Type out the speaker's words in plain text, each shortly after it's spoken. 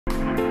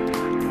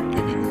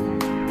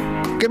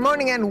Good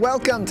morning and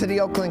welcome to the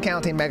Oakland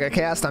County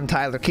Megacast. I'm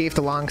Tyler Keefe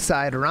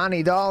alongside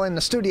Ronnie Dahl in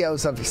the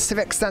studios of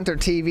Civic Center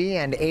TV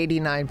and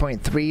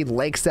 89.3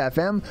 Lakes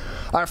FM,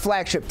 our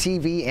flagship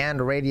TV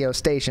and radio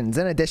stations.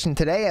 In addition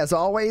today, as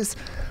always,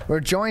 we're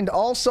joined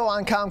also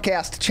on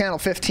Comcast Channel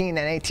 15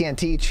 and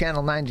AT&T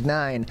Channel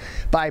 99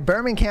 by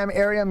Birmingham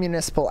Area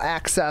Municipal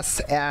Access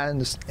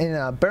and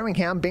in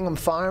Birmingham, Bingham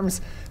Farms,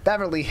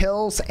 Beverly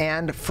Hills,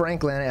 and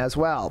Franklin as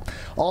well.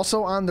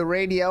 Also on the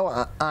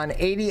radio on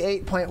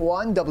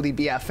 88.1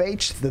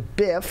 WBFH, the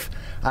Biff,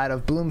 out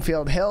of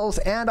Bloomfield Hills,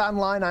 and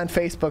online on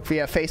Facebook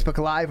via Facebook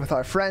Live with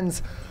our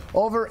friends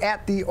over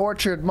at the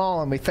Orchard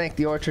Mall. And we thank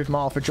the Orchard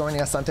Mall for joining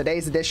us on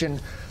today's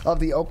edition of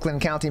the Oakland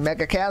County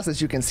Megacast,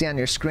 as you can see on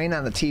your screen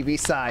on the TV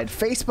side,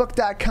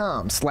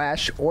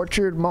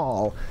 facebook.com/Orchard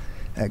Mall.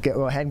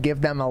 Go ahead and give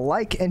them a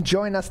like and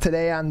join us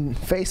today on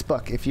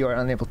Facebook if you are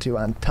unable to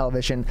on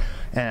television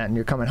and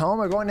you're coming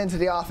home or going into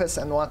the office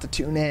and want to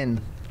tune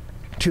in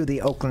to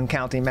the Oakland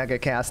County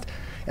Megacast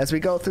as we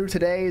go through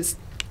today's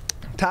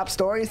top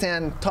stories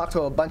and talk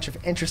to a bunch of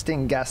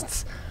interesting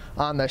guests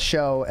on the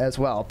show as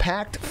well.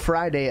 Packed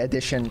Friday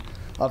edition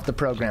of the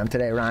program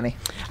today, Ronnie.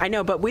 I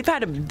know, but we've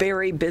had a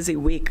very busy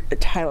week,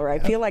 Tyler. I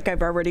feel like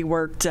I've already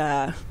worked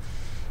a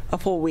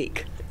full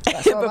week.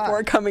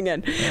 Before coming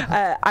in.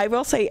 I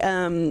will say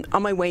on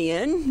my way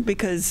in,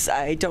 because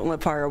I don't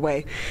live far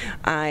away,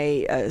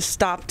 I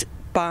stopped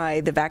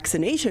by the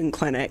vaccination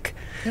clinic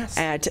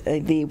at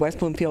the West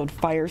Bloomfield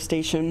Fire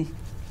Station.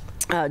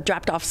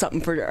 Dropped off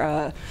something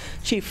for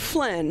Chief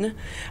Flynn,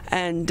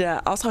 and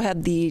also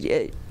had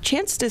the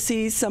chance to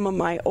see some of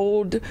my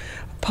old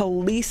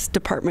police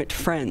department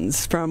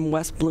friends from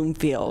West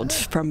Bloomfield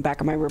from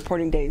back in my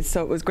reporting days.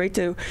 So it was great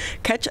to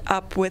catch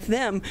up with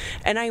them.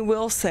 And I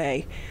will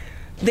say,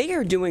 they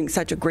are doing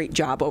such a great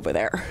job over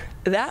there.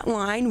 That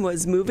line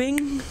was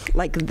moving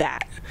like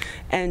that.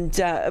 And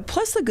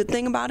plus the good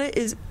thing about it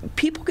is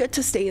people get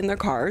to stay in their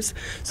cars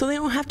so they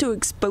don't have to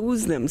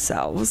expose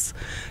themselves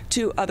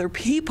to other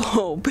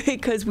people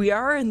because we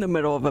are in the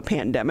middle of a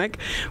pandemic.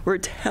 We're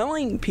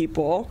telling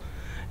people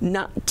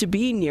not to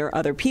be near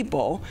other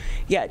people,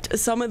 yet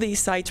some of these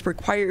sites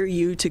require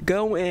you to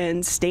go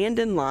in, stand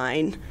in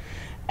line,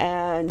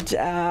 and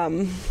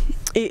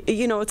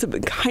it's a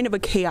kind of a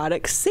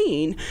chaotic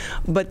scene,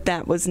 but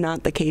that was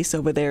not the case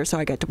over there, so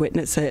I got to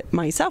witness it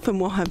myself,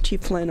 and we'll have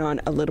Chief Flynn on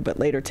a little bit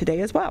later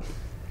today as well.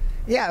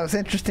 Yeah, it was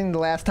interesting the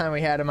last time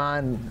we had him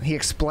on. He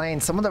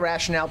explained some of the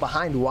rationale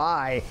behind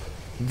why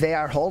they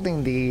are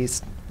holding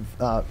these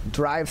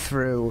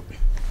drive-through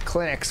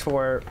clinics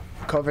for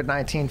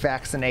COVID-19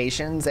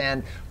 vaccinations,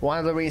 and one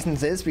of the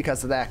reasons is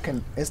because of that.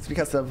 It's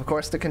because of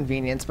course, the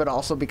convenience, but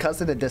also because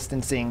of the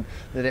distancing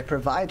that it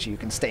provides you. You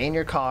can stay in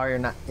your car. You're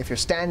not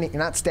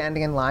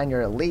standing in line.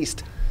 You're at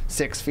least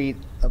 6 feet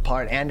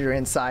apart, and you're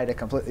inside a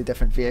completely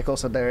different vehicle,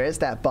 so there is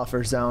that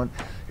buffer zone.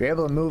 You're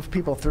able to move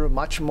people through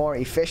much more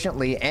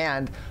efficiently,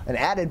 and an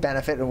added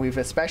benefit, and we've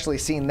especially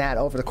seen that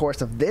over the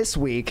course of this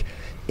week,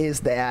 is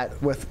that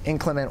with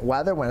inclement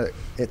weather, when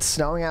it's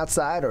snowing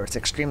outside or it's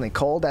extremely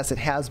cold, as it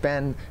has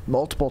been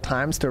multiple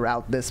times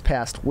throughout this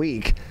past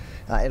week,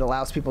 it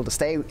allows people to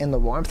stay in the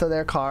warmth of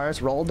their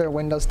cars, roll their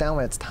windows down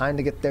when it's time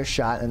to get their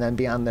shot, and then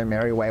be on their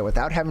merry way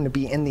without having to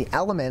be in the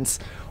elements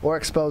or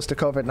exposed to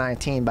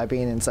COVID-19 by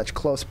being in such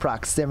close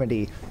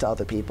proximity to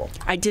other people.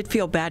 I did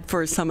feel bad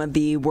for some of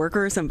the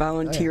workers and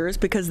volunteers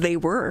because they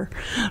were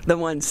the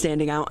ones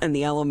standing out in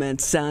the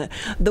elements.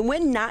 The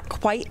wind not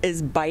quite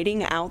as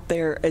biting out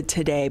there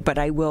today, but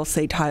I will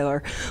say,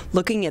 Tyler,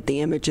 looking at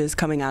the images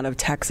coming out of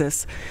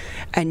Texas,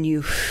 and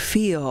you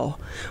feel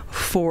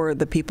for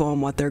the people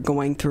and what they're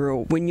going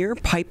through. When your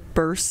pipe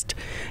burst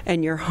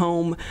in your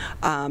home,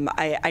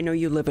 I know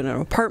you live in an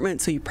apartment,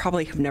 so you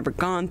probably have never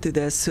gone through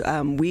this.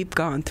 We've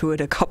gone through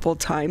it a couple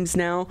times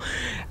now,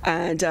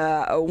 and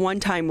one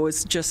time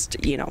was just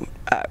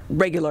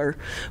regular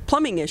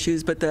plumbing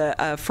issues, but the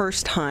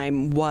first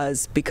time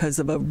was because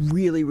of a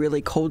really,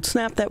 really cold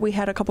snap that we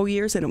had a couple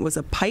years, and it was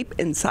a pipe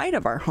inside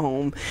of our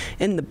home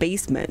in the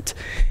basement,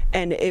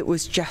 and it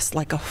was just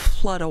like a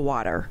flood of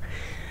water.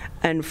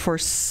 And for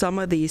some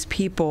of these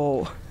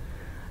people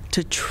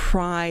to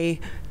try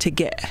to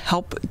get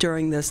help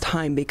during this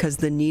time because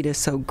the need is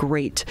so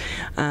great.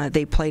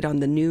 They played on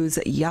the news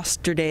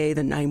yesterday,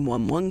 the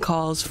 911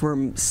 calls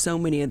from so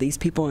many of these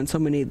people and so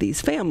many of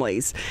these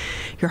families.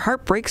 Your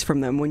heart breaks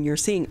from them when you're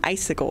seeing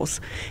icicles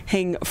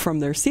hang from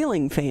their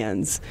ceiling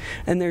fans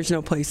and there's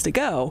no place to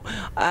go.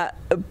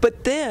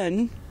 But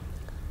then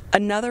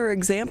another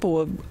example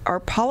of our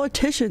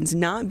politicians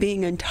not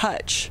being in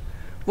touch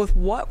with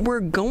what we're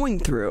going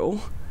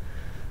through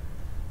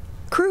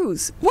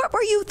cruise. What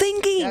were you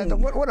thinking? Yeah,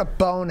 what a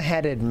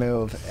boneheaded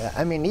move.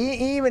 I mean,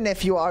 even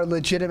if you are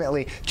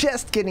legitimately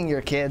just getting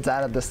your kids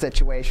out of the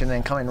situation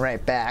and coming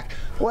right back,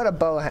 what a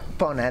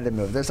boneheaded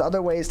move. There's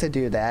other ways to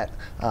do that.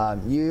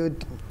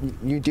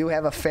 You do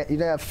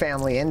have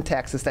family in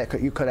Texas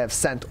that you could have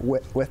sent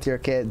with your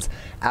kids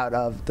out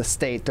of the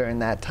state during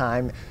that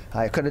time.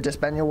 It could have just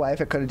been your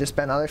wife. It could have just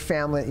been other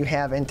family that you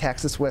have in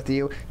Texas with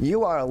you.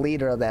 You are a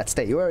leader of that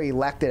state. You are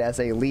elected as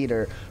a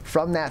leader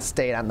from that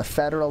state on the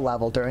federal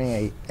level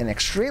during an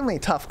extremely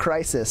tough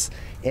crisis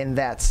in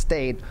that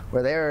state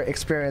where they're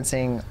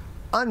experiencing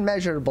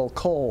unmeasurable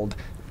cold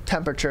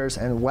temperatures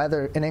and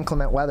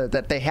inclement weather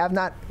that they have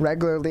not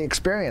regularly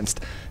experienced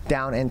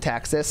down in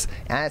Texas,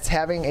 and it's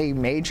having a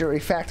major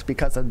effect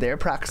because of their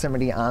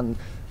proximity on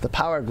the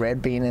power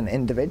grid, being an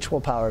individual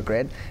power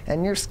grid,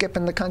 and you're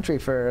skipping the country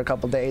for a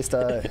couple days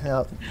to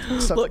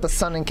soak up the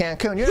sun in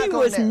Cancun. He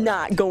was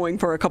not going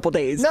for a couple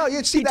days. No,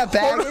 you'd see that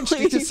baggage.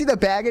 Did you see the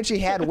baggage he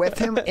had with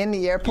him in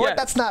the airport?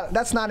 Yes.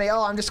 That's not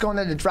I'm just going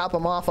there to drop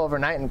him off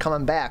overnight and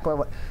coming back.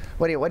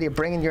 What are you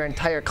bringing your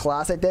entire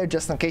closet there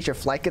just in case your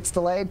flight gets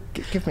delayed?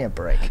 Give me a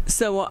break.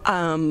 So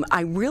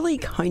I really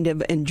kind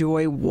of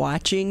enjoy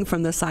watching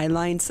from the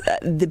sidelines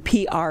the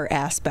PR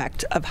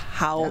aspect of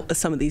how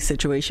some of these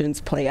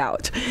situations play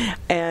out.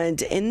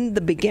 And in the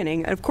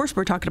beginning, of course,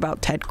 we're talking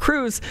about Ted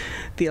Cruz,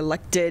 the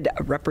elected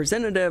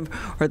representative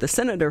or the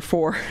senator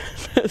for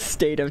the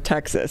state of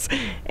Texas.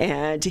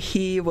 And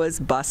he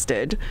was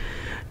busted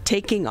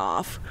taking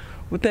off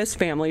with his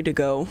family to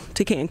go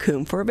to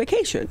Cancun for a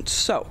vacation.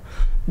 So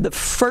the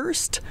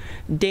first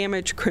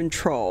damage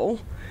control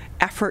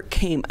effort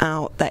came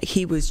out that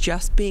he was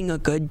just being a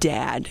good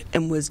dad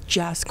and was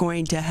just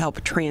going to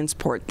help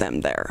transport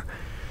them there.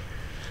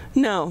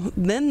 No,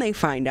 then they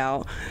find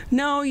out,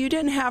 no, you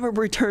didn't have a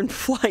return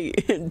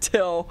flight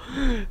until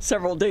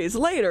several days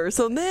later.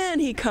 So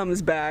then he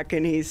comes back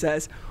and he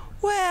says,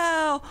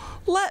 well,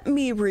 let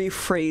me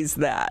rephrase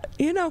that,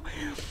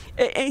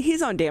 And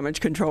he's on damage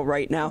control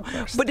right now,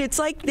 but it's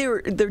like they're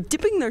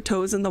dipping their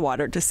toes in the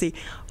water to see,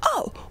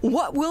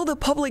 what will the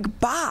public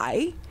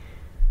buy?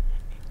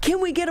 Can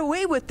we get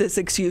away with this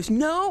excuse?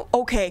 No?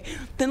 Okay,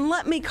 then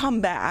let me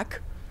come back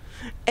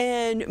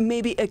and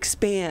maybe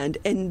expand,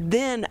 and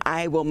then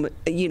I will,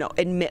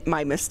 admit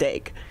my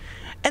mistake.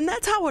 And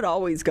that's how it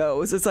always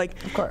goes. It's like,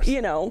 of course.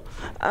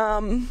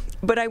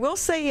 But I will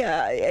say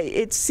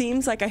it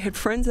seems like I had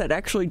friends that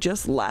actually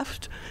just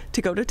left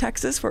to go to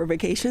Texas for a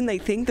vacation. They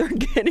think they're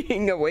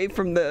getting away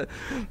from the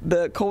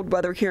cold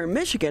weather here in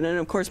Michigan. And,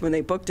 of course, when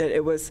they booked it,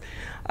 it was,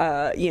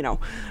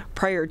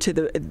 prior to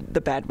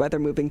the bad weather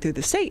moving through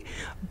the state.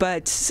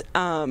 But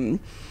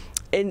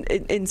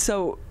and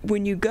so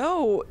when you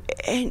go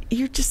and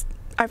you're just,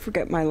 I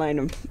forget my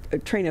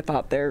train of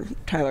thought there,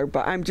 Tyler,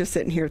 but I'm just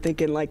sitting here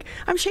thinking,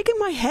 I'm shaking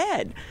my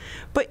head.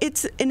 But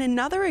it's in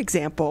another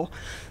example,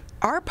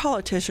 our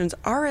politicians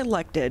are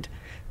elected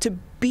to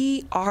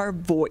be our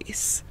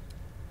voice.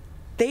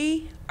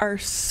 They are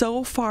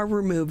so far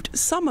removed,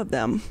 some of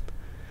them,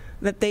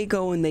 that they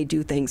go and they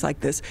do things like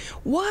this.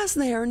 Was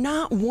there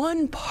not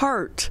one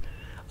part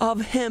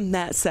of him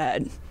that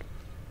said,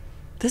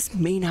 this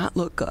may not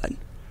look good?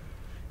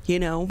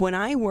 When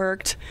I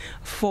worked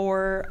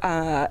for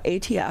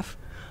ATF,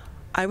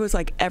 I was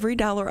like, every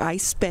dollar I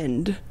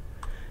spend,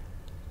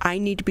 I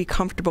need to be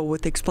comfortable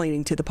with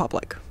explaining to the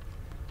public.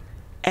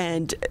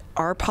 And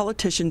our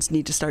politicians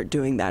need to start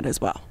doing that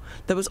as well.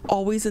 That was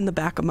always in the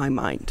back of my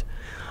mind.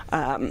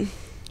 They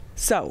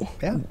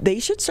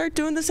should start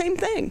doing the same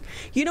thing.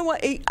 You know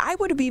what? I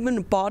would have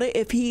even bought it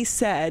if he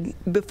said,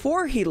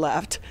 before he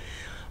left,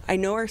 I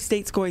know our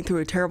state's going through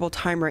a terrible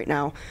time right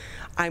now.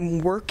 I'm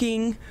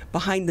working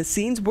behind the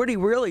scenes. What he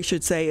really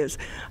should say is,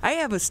 I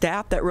have a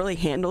staff that really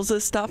handles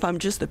this stuff. I'm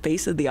just the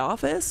face of the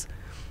office.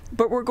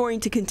 But we're going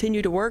to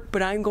continue to work,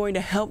 but I'm going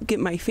to help get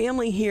my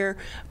family here,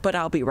 but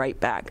I'll be right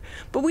back.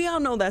 But we all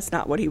know that's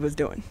not what he was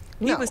doing.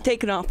 He was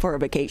taking off for a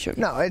vacation.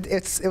 No,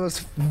 it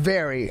was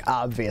very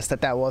obvious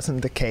that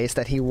wasn't the case,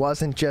 that he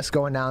wasn't just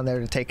going down there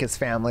to take his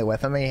family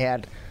with him. He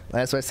had,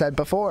 as I said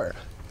before,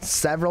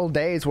 several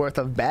days worth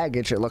of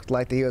baggage. It looked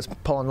like that he was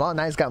pulling along.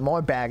 Now he's got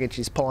more baggage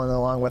he's pulling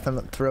along with him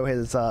through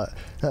his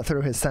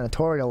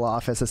senatorial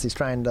office as he's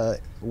trying to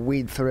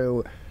weed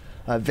through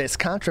this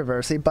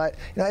controversy. But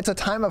it's a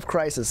time of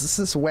crisis. This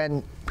is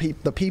when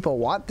the people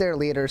want their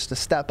leaders to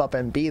step up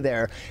and be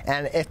there,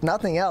 and if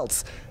nothing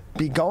else,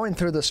 be going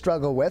through the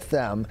struggle with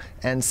them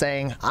and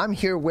saying, I'm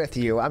here with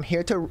you. I'm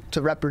here to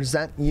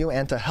represent you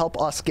and to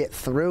help us get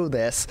through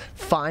this,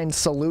 find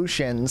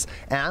solutions,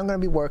 and I'm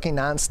going to be working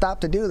nonstop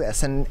to do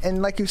this.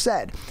 And like you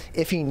said,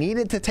 if he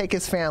needed to take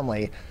his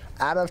family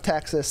out of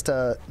Texas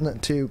to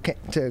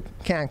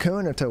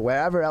Cancun or to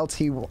wherever else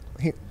he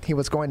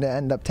was going to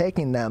end up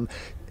taking them,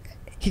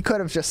 he could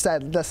have just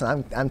said,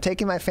 listen, I'm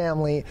taking my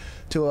family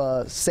to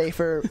a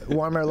safer,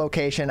 warmer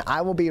location. I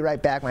will be right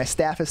back. My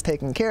staff is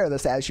taking care of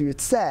this, as you had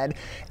said,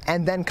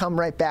 and then come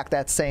right back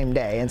that same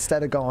day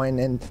instead of going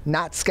and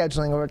not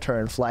scheduling a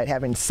return flight,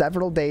 having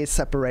several days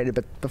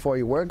separated before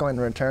you were going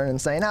to return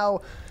and saying,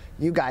 oh,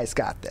 You guys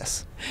got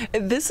this.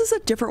 This is a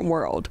different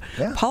world.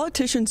 Yeah.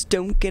 Politicians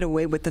don't get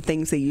away with the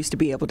things they used to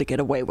be able to get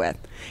away with.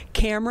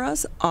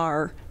 Cameras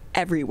are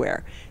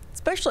everywhere.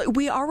 Especially,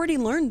 we already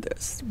learned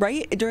this,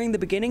 right? During the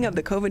beginning of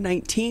the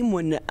COVID-19,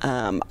 when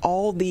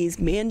all these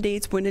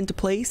mandates went into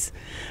place,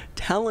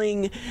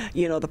 telling,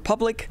 the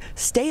public,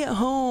 stay at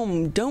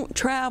home, don't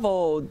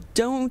travel,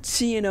 don't,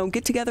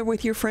 get together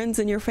with your friends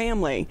and your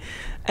family.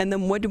 And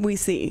then what did we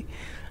see?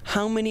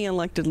 How many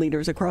elected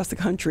leaders across the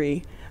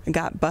country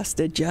got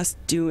busted just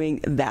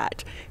doing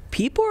that?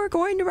 People are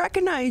going to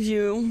recognize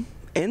you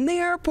in the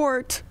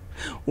airport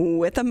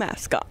with a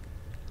mask on.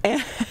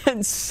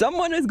 And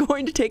someone is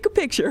going to take a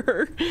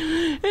picture,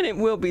 and it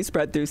will be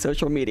spread through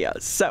social media.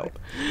 So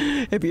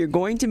if you're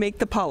going to make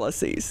the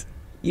policies,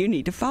 you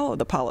need to follow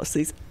the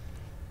policies.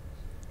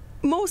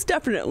 Most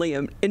definitely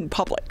in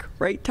public,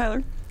 right,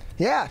 Tyler?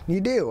 Yeah, you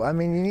do. I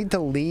mean, you need to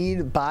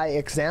lead by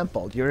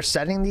example. You're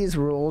setting these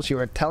rules. You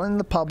are telling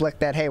the public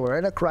that, hey, we're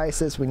in a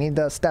crisis. We need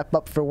to step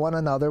up for one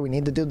another. We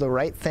need to do the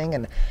right thing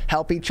and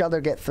help each other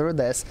get through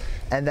this.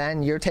 And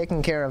then you're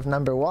taking care of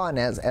number one,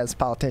 as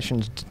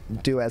politicians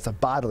do as a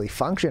bodily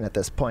function at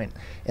this point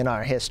in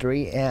our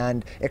history,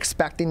 and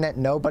expecting that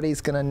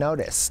nobody's going to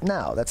notice.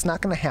 No, that's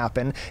not going to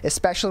happen,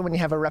 especially when you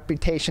have a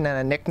reputation and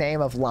a nickname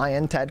of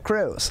Lion Ted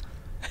Cruz.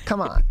 Come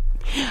on.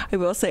 I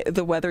will say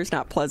the weather's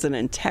not pleasant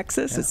in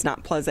Texas. Yeah. It's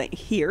not pleasant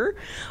here,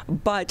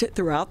 but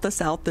throughout the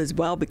South as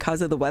well,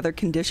 because of the weather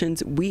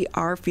conditions, we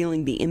are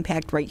feeling the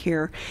impact right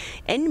here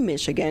in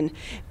Michigan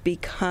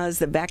because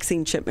the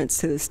vaccine shipments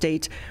to the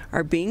state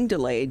are being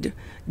delayed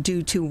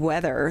due to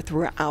weather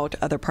throughout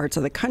other parts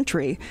of the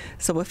country.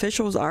 So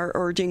officials are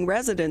urging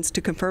residents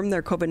to confirm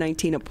their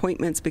COVID-19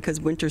 appointments because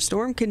winter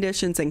storm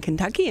conditions in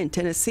Kentucky and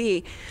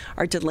Tennessee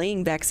are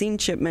delaying vaccine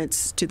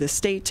shipments to the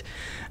state,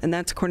 and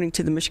that's according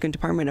to the Michigan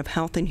Department of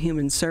Health and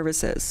Human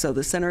Services. So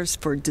the Centers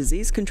for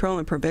Disease Control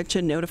and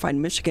Prevention notified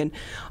Michigan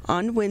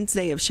on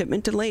Wednesday of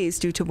shipment delays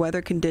due to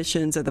weather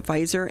conditions of the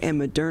Pfizer and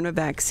Moderna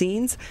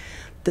vaccines.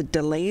 The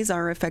delays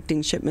are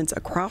affecting shipments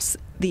across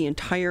the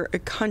entire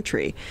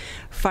country.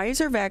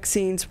 Pfizer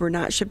vaccines were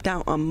not shipped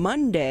out on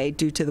Monday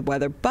due to the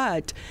weather,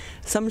 but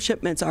some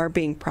shipments are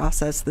being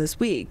processed this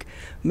week.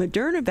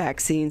 Moderna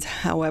vaccines,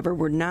 however,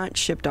 were not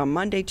shipped on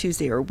Monday,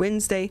 Tuesday, or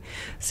Wednesday.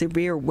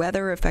 Severe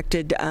weather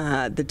affected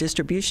the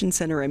distribution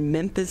center in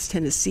Memphis,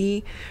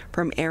 Tennessee,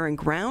 from air and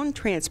ground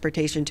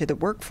transportation to the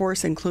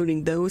workforce,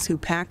 including those who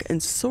pack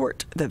and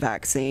sort the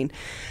vaccine.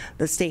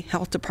 The state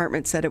health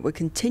department said it would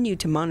continue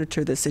to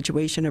monitor the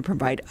situation and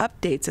provide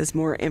updates as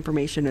more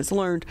information is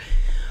learned.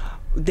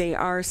 They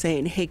are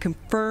saying, hey,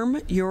 confirm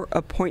your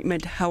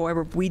appointment.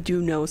 However, we do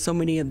know so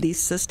many of these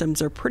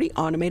systems are pretty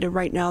automated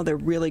right now. They're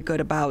really good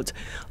about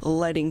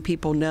letting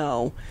people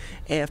know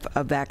if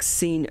a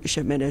vaccine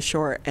shipment is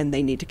short and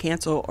they need to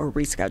cancel or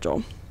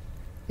reschedule.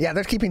 Yeah,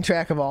 they're keeping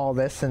track of all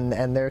this,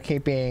 and they're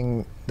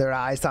keeping their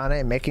eyes on it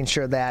and making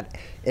sure that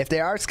if they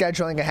are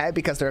scheduling ahead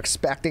because they're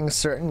expecting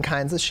certain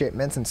kinds of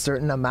shipments and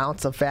certain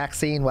amounts of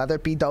vaccine, whether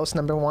it be dose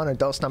number 1 or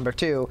dose number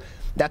 2,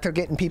 that they're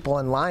getting people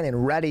in line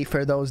and ready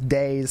for those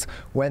days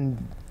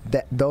when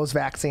those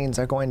vaccines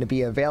are going to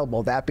be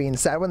available. That being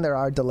said, when there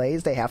are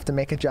delays, they have to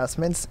make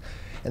adjustments,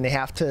 and they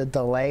have to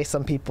delay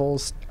some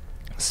people's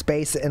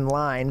space in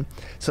line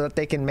so that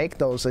they can make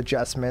those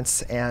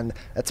adjustments, and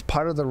that's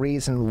part of the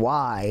reason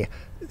why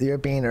you're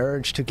being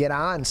urged to get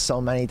on so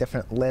many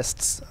different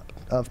lists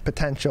of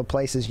potential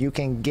places you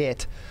can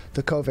get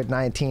the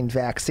COVID-19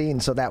 vaccine,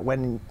 so that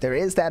when there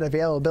is that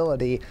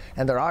availability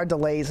and there are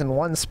delays in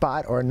one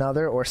spot or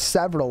another or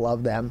several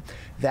of them,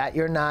 that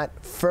you're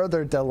not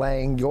further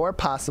delaying your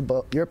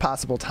possible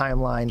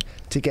timeline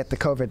to get the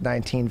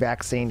COVID-19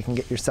 vaccine. You can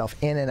get yourself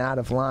in and out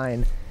of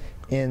line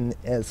in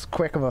as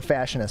quick of a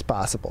fashion as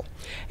possible.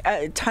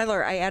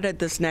 Tyler, I added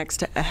this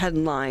next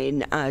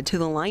headline to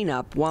the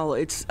lineup. While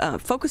it's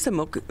focused in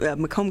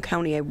Macomb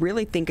County, I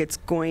really think it's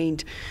going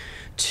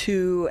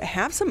to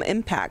have some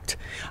impact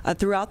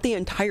throughout the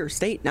entire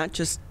state, not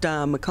just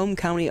Macomb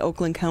County,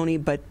 Oakland County,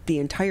 but the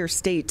entire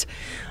state,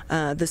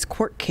 this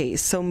court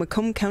case. So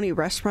Macomb County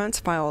restaurants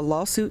file a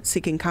lawsuit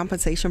seeking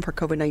compensation for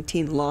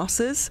COVID-19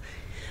 losses.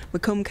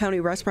 Macomb County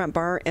Restaurant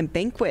Bar and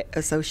Banquet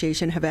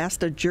Association have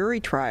asked for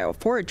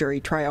a jury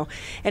trial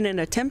in an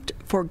attempt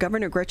for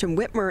Governor Gretchen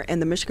Whitmer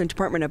and the Michigan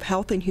Department of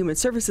Health and Human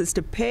Services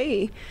to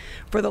pay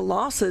for the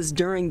losses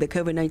during the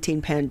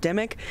COVID-19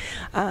 pandemic.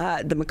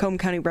 The Macomb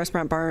County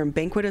Restaurant Bar and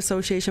Banquet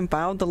Association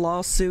filed the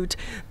lawsuit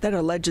that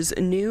alleges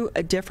new,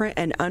 different,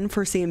 and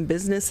unforeseen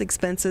business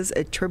expenses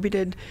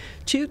attributed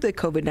to the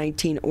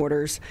COVID-19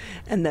 orders,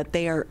 and that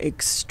they are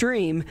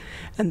extreme,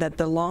 and that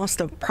the loss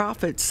of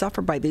profits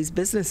suffered by these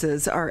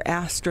businesses are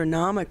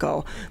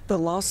astronomical. The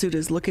lawsuit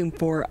is looking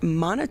for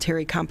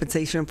monetary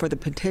compensation for the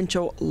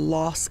potential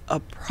loss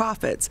of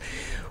profits.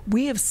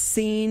 We have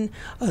seen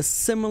a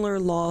similar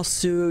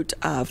lawsuit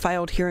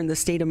filed here in the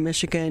state of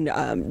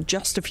Michigan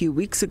just a few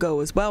weeks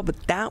ago as well,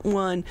 but that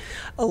one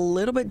a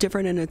little bit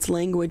different in its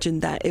language in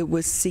that it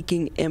was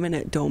seeking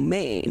eminent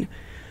domain.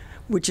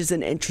 which is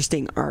an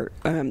interesting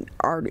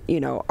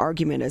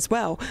argument as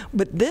well.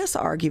 But this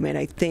argument,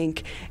 I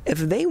think, if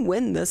they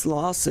win this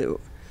lawsuit,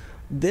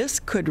 this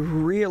could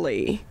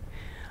really,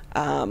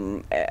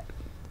 I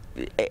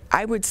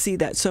would see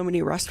that so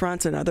many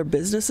restaurants and other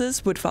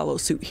businesses would follow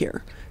suit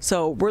here.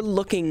 So we're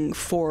looking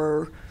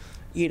for,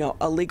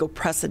 a legal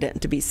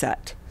precedent to be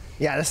set.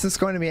 Yeah, this is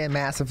going to be a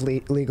massive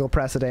legal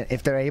precedent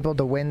if they're able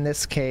to win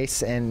this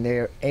case and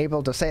they're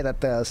able to say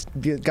that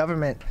the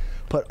government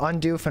put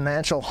undue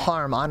financial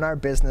harm on our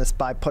business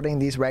by putting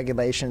these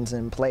regulations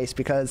in place,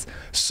 because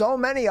so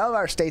many of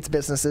our state's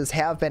businesses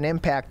have been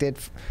impacted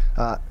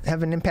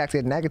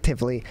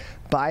negatively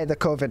by the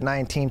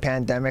COVID-19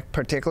 pandemic,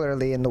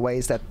 particularly in the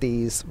ways that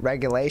these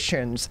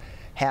regulations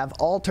have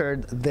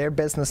altered their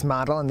business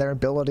model and their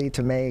ability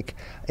to make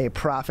a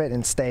profit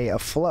and stay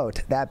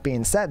afloat. That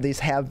being said, these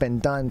have been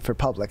done for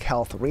public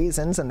health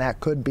reasons, and that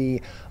could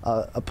be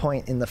a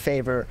point in the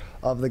favor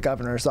of the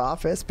governor's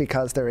office,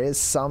 because there is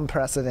some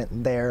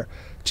precedent there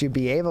to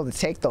be able to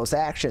take those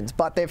actions.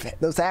 But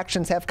those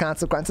actions have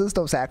consequences,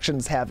 those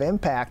actions have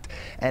impact,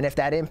 and if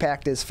that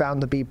impact is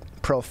found to be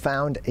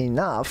profound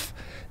enough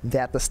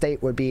that the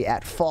state would be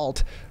at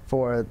fault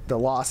for the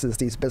losses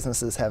these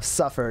businesses have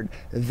suffered,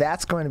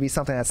 that's going to be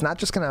something that's not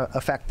just going to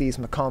affect these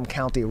Macomb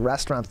County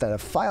restaurants that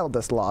have filed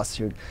this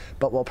lawsuit,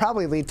 but will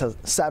probably lead to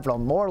several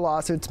more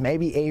lawsuits,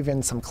 maybe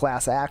even some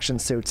class action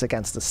suits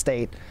against the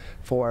state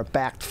for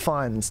backed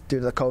funds due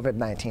to the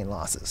COVID-19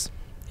 losses.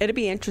 It'll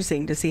be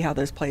interesting to see how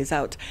this plays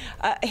out.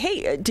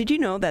 Hey, did you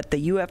know that the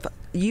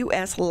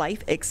U.S.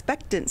 life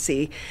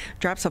expectancy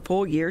drops a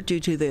full year due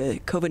to the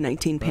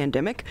COVID-19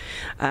 pandemic?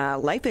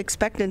 Life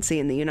expectancy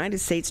in the United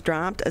States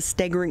dropped a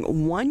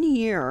staggering 1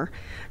 year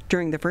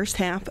during the first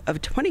half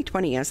of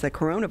 2020 as the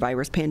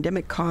coronavirus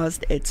pandemic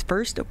caused its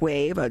first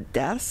wave of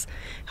deaths.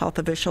 Health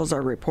officials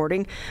are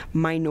reporting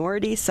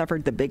minorities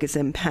suffered the biggest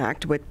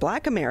impact, with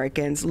Black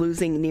Americans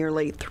losing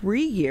nearly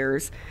 3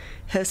 years,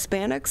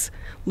 Hispanics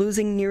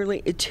losing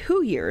nearly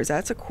 2 years.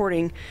 That's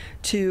according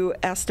to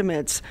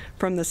estimates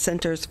from the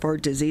Centers for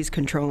Disease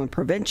Control and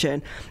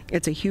Prevention.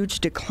 It's a huge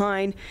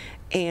decline.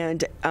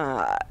 And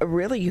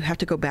really, you have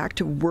to go back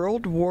to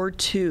World War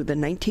II, the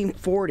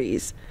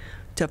 1940s,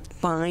 to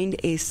find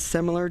a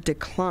similar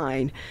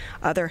decline.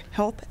 Other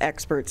health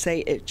experts say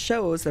it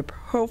shows the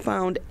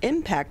profound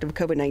impact of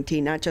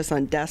COVID-19, not just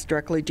on deaths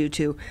directly due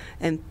to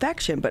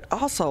infection, but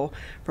also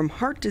from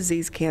heart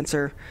disease,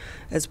 cancer,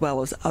 as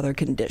well as other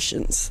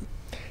conditions.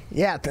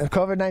 Yeah,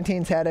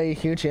 COVID-19's had a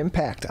huge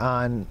impact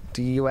on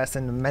the U.S.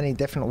 in many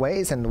different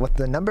ways, and with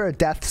the number of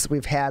deaths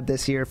we've had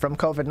this year from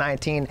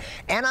COVID-19,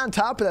 and on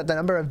top of that, the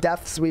number of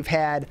deaths we've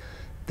had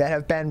that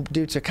have been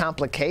due to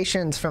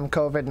complications from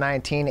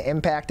COVID-19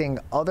 impacting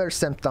other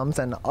symptoms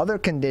and other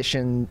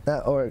conditions,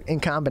 or in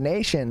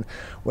combination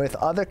with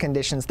other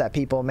conditions that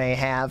people may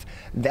have.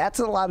 That's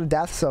a lot of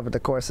deaths over the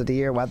course of the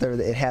year, whether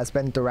it has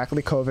been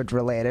directly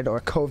COVID-related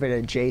or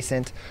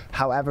COVID-adjacent,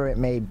 however it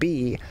may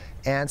be.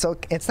 And so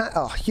it's not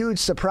a huge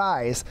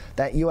surprise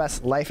that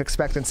U.S. life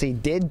expectancy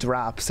did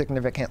drop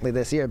significantly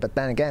this year, but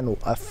then again,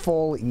 a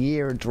full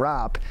year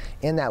drop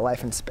in that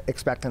life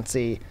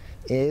expectancy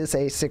is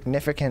a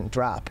significant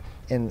drop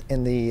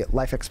in the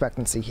life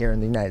expectancy here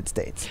in the United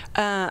States.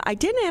 I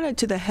didn't add it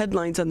to the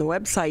headlines on the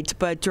website,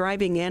 but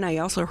driving in, I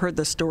also heard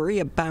the story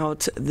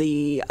about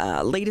the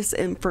latest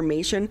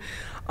information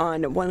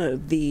on one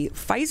of the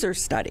Pfizer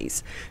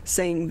studies,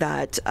 saying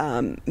that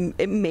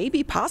it may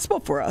be possible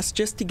for us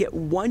just to get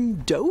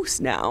one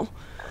dose now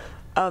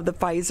of the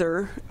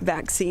Pfizer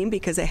vaccine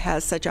because it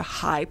has such a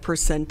high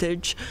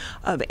percentage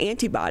of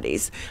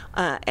antibodies.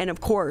 And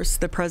of course,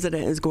 the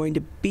president is going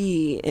to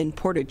be in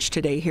Portage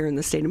today here in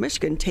the state of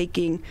Michigan,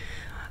 taking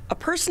a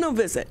personal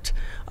visit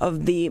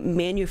of the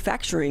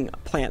manufacturing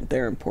plant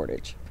there in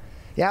Portage.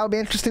 Yeah, it'll be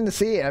interesting to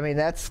see. I mean,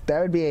 that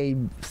would be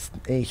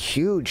a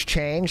huge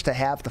change to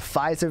have the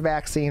Pfizer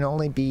vaccine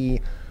only be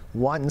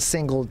one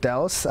single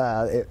dose.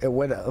 It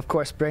would, of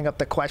course, bring up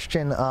the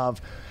question of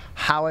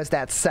how would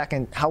that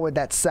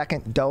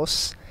second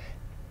dose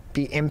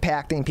be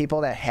impacting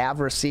people that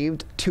have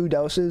received 2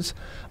 doses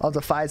of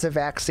the Pfizer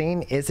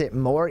vaccine? Is it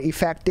more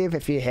effective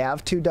if you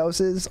have 2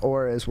 doses,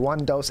 or is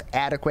 1 dose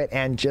adequate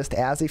and just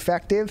as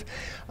effective?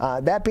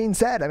 That being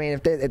said, I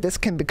mean, if this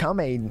can become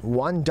a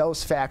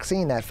 1-dose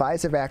vaccine, that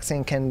Pfizer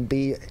vaccine can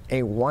be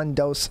a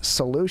 1-dose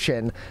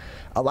solution,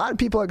 a lot of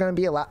people are going to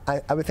be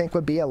I would think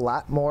would be a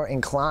lot more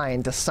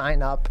inclined to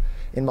sign up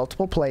in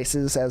multiple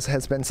places, as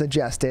has been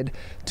suggested,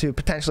 to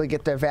potentially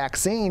get their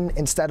vaccine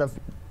instead of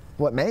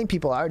what many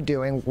people are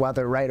doing,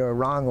 whether right or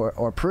wrong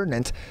or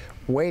prudent,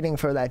 waiting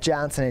for that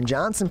Johnson &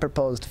 Johnson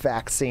proposed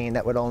vaccine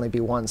that would only be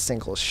 1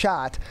 single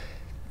shot.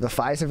 The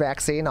Pfizer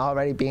vaccine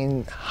already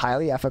being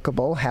highly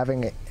efficacious,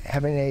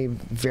 having a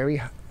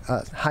very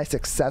high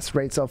success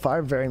rate so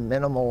far, very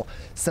minimal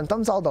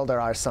symptoms, although there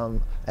are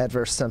some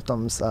adverse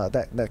symptoms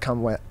that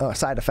come with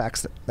side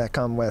effects that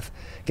come with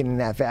getting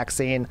that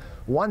vaccine.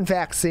 One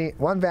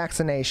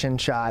vaccination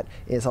shot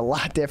is a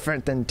lot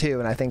different than 2,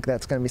 and I think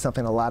that's going to be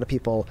something a lot of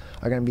people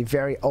are going to be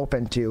very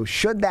open to.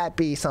 Should that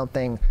be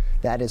something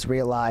that is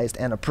realized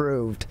and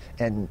approved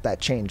and that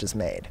change is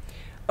made.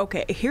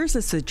 Okay, here's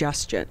a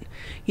suggestion.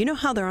 You know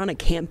how they're on a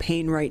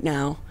campaign right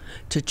now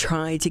to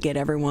try to get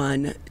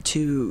everyone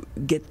to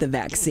get the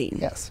vaccine?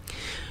 Yes.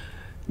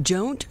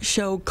 Don't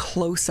show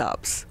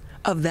close-ups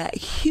of that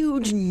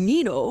huge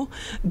needle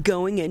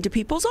going into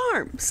people's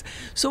arms.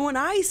 So when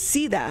I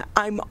see that,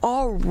 I'm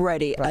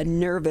already a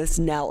nervous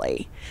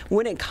Nelly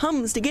when it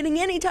comes to getting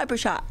any type of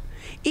shot.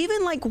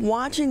 Even like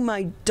watching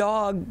my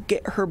dog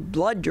get her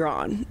blood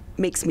drawn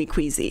makes me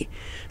queasy.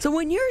 So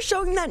when you're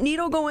showing that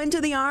needle go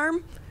into the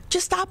arm,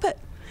 just stop it.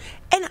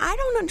 And I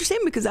don't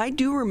understand, because I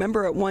do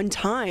remember at one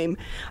time,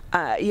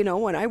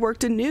 when I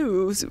worked in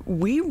news,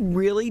 we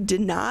really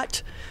did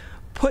not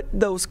put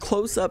those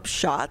close-up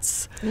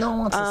shots no one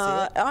wants to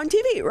see it on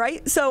TV,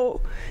 right?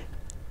 So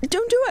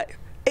don't do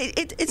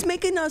it. It's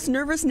making us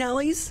nervous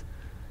Nellies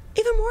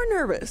even more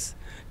nervous.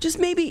 Just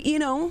maybe,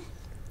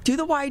 do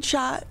the wide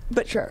shot,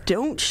 but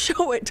don't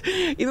show it.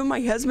 Even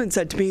my husband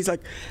said to me, he's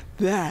like,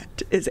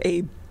 that is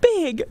a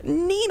big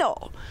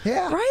needle,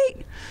 right?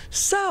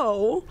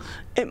 So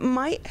it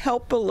might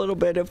help a little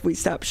bit if we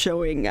stop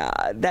showing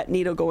that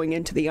needle going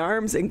into the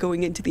arms and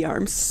going into the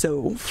arms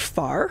so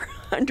far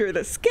under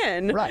the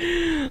skin.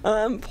 Right.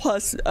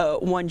 Plus,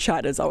 one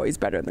shot is always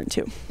better than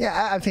two.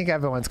 Yeah, I think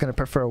everyone's going to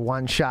prefer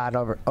one shot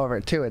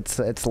over two. It's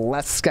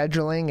less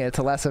scheduling. It's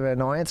less of an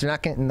annoyance. You're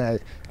not getting the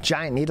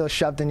giant needle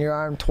shoved in your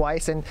arm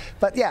twice.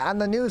 But yeah, on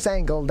the news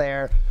angle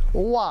there,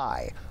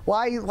 why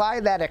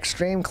that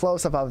extreme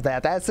close-up of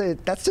that?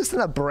 That's just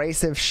an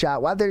abrasive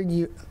shot, whether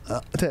you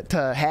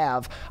to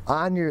have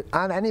on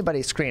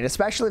anybody's screen,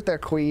 especially if they're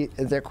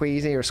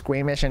queasy or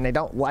squeamish and they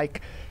don't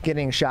like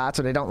getting shots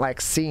or they don't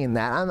like seeing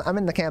that. I'm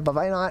in the camp of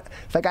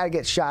if I gotta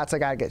get shots, I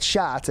gotta get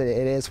shots. It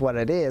is what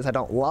it is. I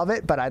don't love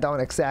it, but I'm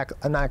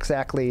not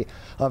exactly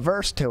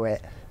averse to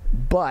it.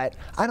 But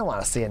I don't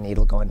want to see a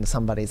needle go into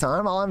somebody's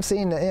arm. All I'm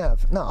seeing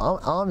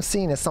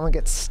is someone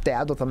get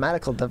stabbed with a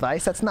medical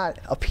device. That's not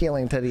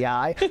appealing to the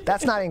eye.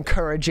 That's not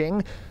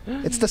encouraging.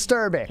 It's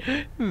disturbing.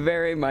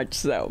 Very much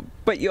so.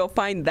 But you'll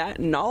find that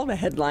in all the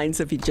headlines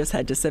if you just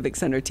head to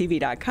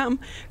civiccentertv.com,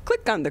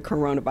 click on the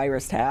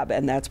coronavirus tab,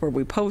 and that's where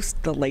we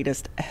post the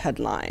latest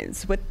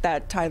headlines. With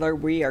that, Tyler,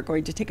 we are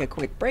going to take a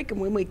quick break,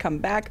 and when we come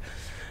back,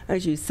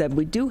 as you said,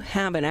 we do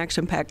have an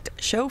action-packed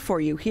show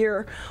for you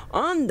here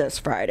on this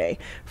Friday.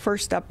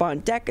 First up on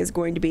deck is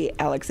going to be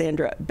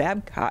Alexandra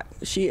Babcock.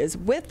 She is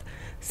with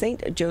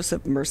St.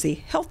 Joseph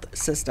Mercy Health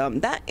System.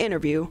 That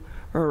interview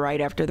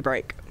right after the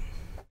break.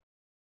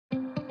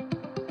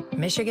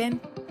 Michigan,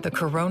 the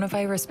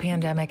coronavirus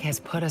pandemic has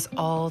put us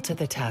all to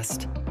the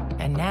test.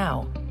 And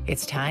now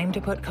it's time to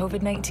put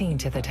COVID-19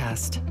 to the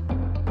test.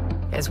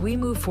 As we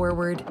move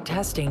forward,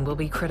 testing will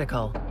be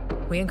critical.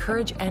 We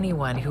encourage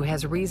anyone who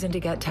has reason to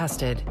get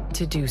tested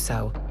to do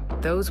so,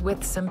 those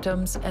with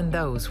symptoms and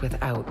those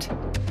without.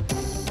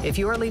 If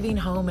you are leaving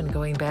home and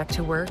going back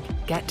to work,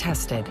 get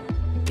tested.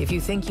 If you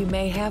think you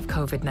may have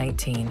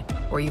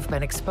COVID-19 or you've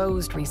been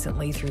exposed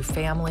recently through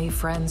family,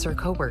 friends, or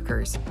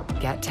coworkers,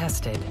 get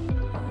tested.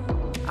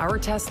 Our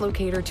test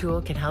locator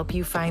tool can help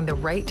you find the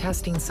right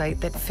testing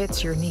site that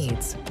fits your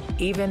needs.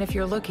 Even if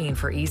you're looking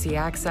for easy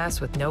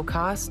access with no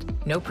cost,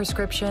 no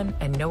prescription,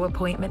 and no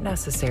appointment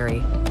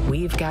necessary,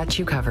 we've got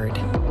you covered.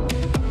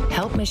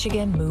 Help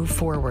Michigan move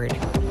forward,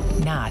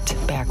 not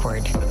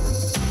backward.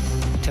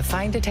 To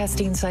find a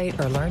testing site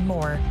or learn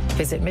more,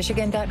 visit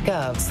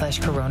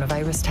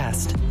michigan.gov/coronavirus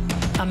test.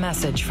 A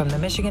message from the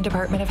Michigan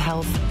Department of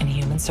Health and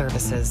Human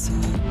Services.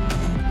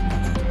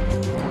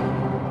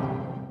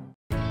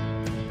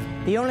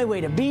 The only way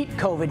to beat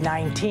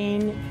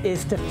COVID-19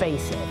 is to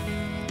face it.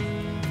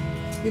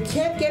 You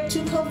can't get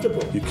too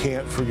comfortable. You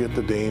can't forget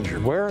the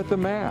danger. Wear the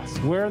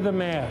mask. Wear the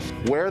mask.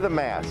 Wear the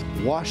mask.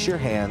 Wash your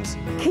hands.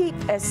 Keep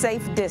a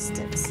safe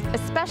distance.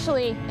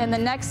 Especially in the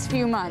next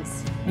few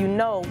months. You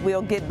know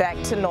we'll get back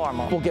to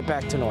normal. We'll get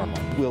back to normal.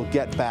 We'll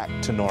get back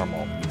to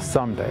normal.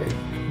 Someday.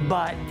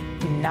 But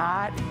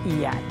not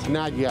yet.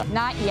 Not yet.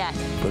 Not yet.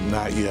 But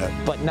not yet.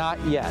 But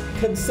not yet.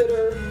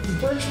 Consider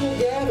virtual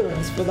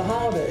gatherings for the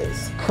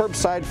holidays.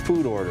 Curbside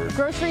food orders.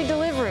 Grocery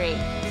delivery.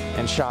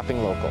 And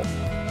shopping local.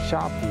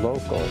 Shop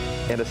local.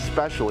 And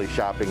especially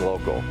shopping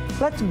local.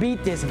 Let's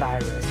beat this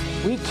virus.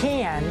 We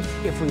can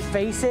if we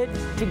face it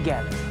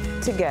together.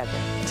 Together.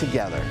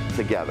 Together.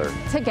 Together.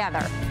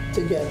 Together.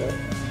 Together.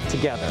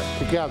 Together.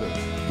 Together.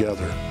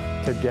 Together.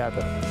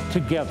 Together.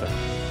 Together.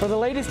 For the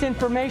latest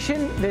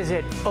information,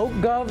 visit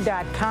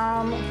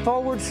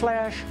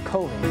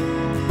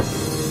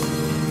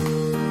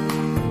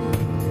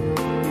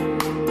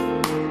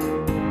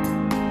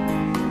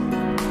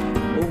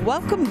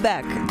Welcome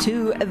back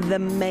to the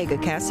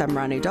Megacast. I'm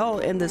Ronnie Dahl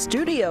in the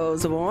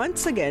studios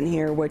once again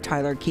here with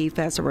Tyler Keefe.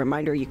 As a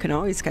reminder, you can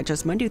always catch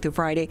us Monday through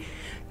Friday,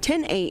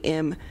 10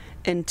 a.m.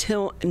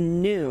 until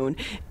noon.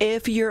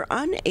 If you're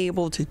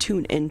unable to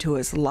tune into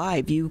us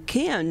live, you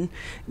can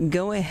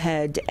go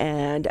ahead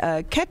and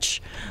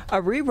catch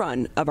a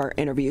rerun of our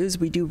interviews.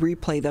 We do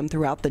replay them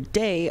throughout the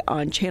day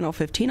on Channel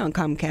 15 on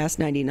Comcast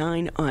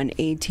 99 on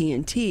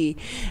AT&T,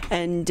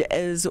 and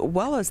as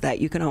well as that,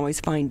 you can always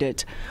find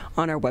it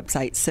on our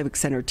website,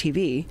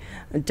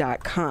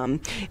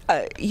 civiccentertv.com.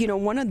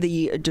 One of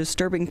the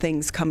disturbing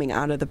things coming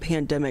out of the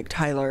pandemic,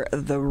 Tyler,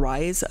 the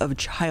rise of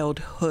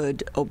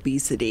childhood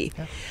obesity.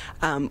 Yeah.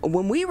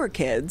 When we were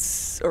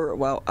kids,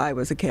 I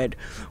was a kid,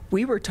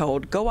 we were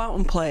told, go out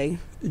and play,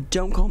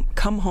 don't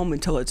come home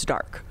until it's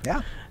dark.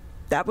 Yeah.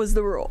 That was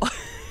the rule.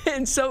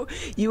 And so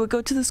you would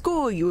go to the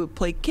school, you would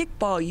play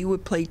kickball, you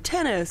would play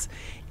tennis,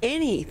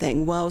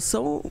 anything. Well,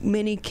 so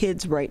many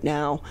kids right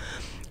now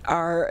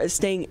are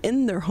staying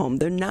in their home.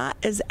 They're not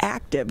as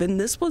active. And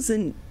this was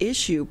an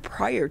issue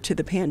prior to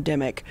the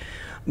pandemic.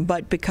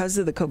 But because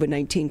of the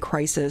COVID-19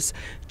 crisis,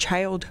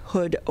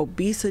 childhood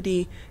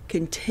obesity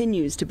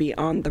continues to be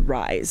on the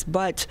rise.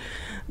 But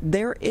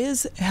there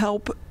is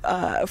help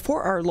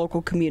for our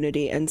local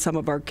community and some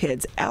of our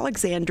kids.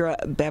 Alexandra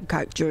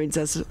Babcock joins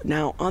us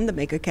now on the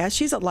Megacast.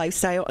 She's a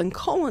lifestyle and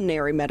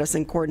culinary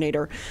medicine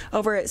coordinator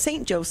over at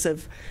St.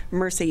 Joseph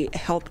Mercy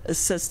Health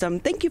System.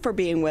 Thank you for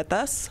being with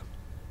us.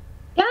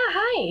 Yeah,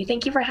 hi.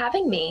 Thank you for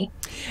having me.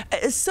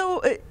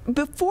 So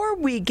before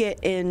we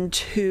get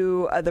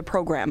into the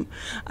program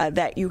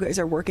that you guys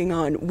are working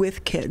on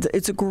with kids,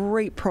 it's a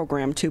great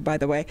program too, by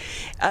the way.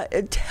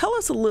 Tell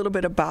us a little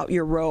bit about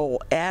your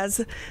role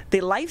as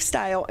the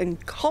lifestyle and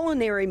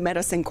culinary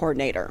medicine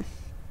coordinator.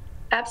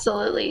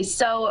 Absolutely.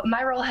 So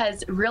my role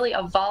has really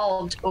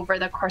evolved over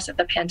the course of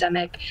the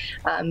pandemic,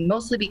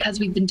 mostly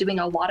because we've been doing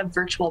a lot of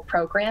virtual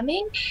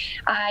programming.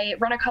 I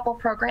run a couple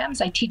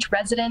programs. I teach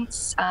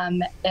residents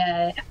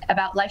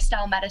about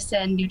lifestyle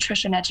medicine,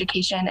 nutrition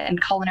education,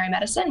 and culinary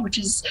medicine, which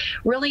is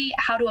really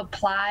how to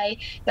apply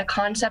the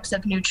concepts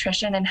of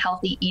nutrition and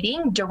healthy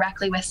eating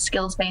directly with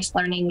skills-based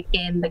learning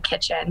in the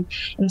kitchen.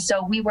 And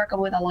so we work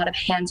with a lot of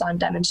hands-on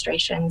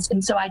demonstrations.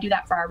 And so I do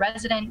that for our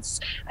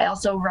residents. I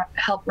also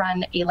help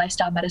run a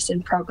lifestyle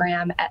medicine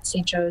program at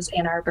St. Joe's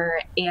Ann Arbor,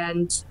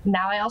 and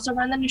now I also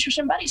run the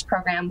Nutrition Buddies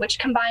program, which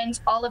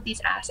combines all of these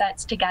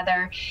assets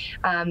together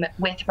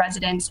with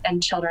residents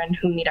and children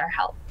who need our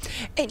help.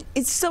 And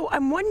so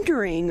I'm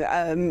wondering,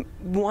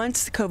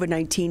 once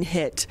COVID-19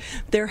 hit,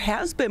 there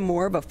has been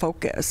more of a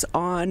focus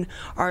on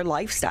our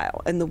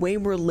lifestyle and the way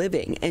we're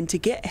living, and to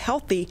get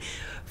healthy,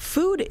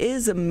 food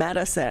is a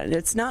medicine.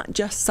 It's not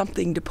just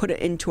something to put it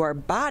into our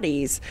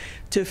bodies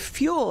to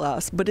fuel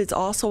us, but it's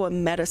also a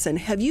medicine.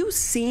 Have you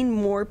seen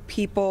more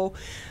people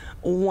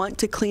want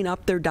to clean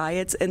up their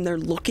diets and they're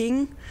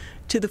looking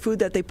to the food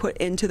that they put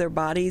into their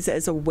bodies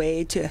as a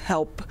way to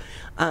help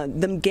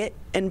them get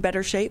in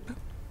better shape?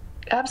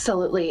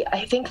 Absolutely.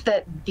 I think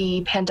that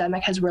the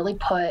pandemic has really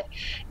put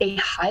a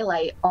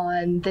highlight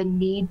on the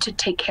need to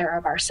take care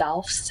of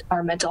ourselves,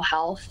 our mental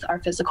health, our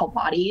physical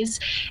bodies.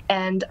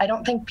 And I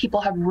don't think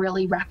people have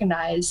really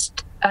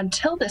recognized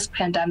until this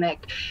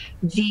pandemic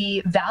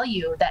the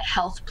value that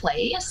health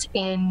plays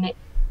in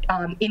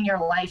your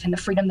life and the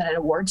freedom that it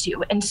awards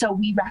you. And so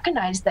we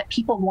recognize that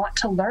people want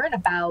to learn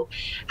about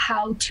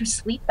how to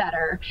sleep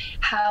better,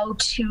 how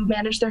to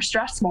manage their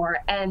stress more,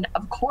 and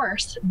of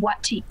course,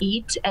 what to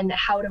eat and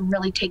how to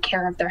really take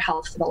care of their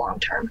health for the long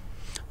term.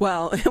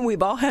 Well,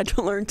 we've all had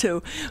to learn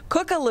to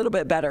cook a little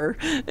bit better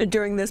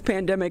during this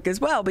pandemic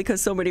as well,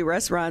 because so many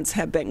restaurants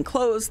have been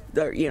closed,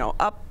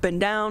 up and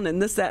down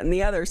and this, that, and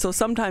the other. So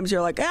sometimes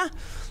you're like,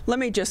 let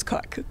me just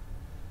cook.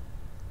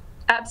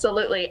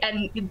 Absolutely.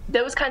 And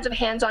those kinds of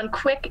hands-on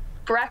quick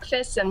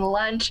breakfasts and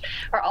lunch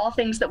are all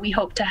things that we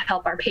hope to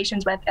help our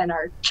patients with and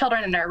our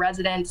children and our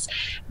residents.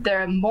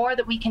 The more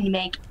that we can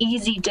make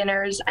easy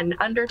dinners in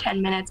under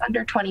 10 minutes,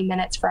 under 20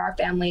 minutes for our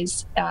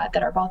families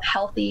that are both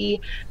healthy,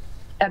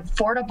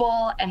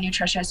 affordable, and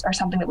nutritious are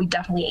something that we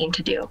definitely aim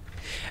to do.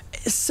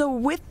 So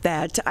with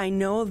that, I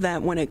know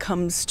that when it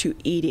comes to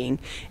eating,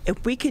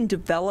 if we can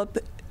develop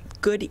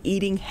good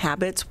eating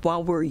habits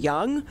while we're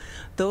young,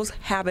 those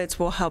habits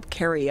will help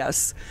carry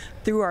us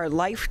through our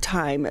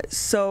lifetime.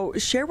 So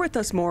share with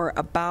us more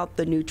about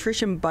the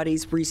Nutrition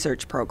Buddies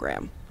research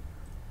program.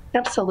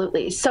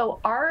 Absolutely.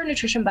 So our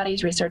Nutrition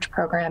Buddies research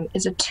program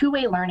is a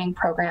two-way learning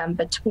program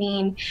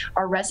between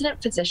our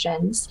resident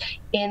physicians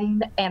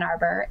in Ann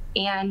Arbor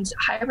and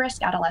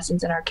high-risk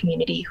adolescents in our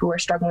community who are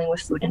struggling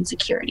with food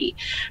insecurity.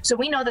 So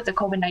we know that the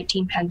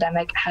COVID-19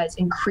 pandemic has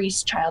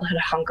increased childhood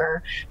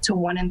hunger to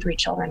 1 in 3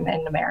 children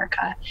in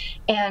America.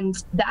 And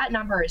that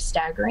number is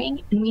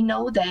staggering. And we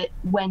know that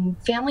when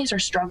families are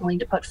struggling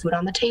to put food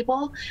on the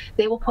table,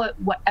 they will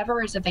put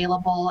whatever is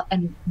available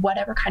and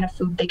whatever kind of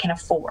food they can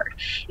afford.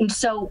 And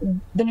so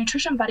the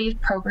Nutrition Buddies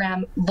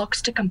program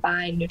looks to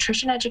combine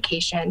nutrition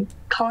education,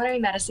 culinary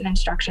medicine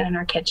instruction in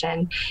our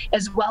kitchen,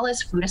 as well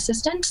as food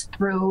assistance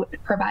through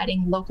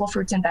providing local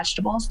fruits and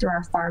vegetables through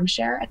our farm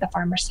share at the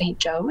Farmer St.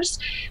 Joe's,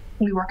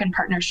 we work in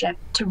partnership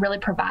to really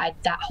provide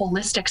that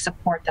holistic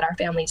support that our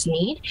families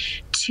need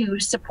to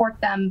support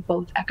them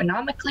both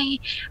economically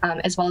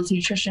as well as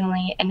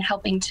nutritionally, and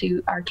helping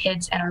to our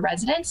kids and our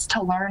residents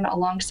to learn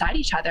alongside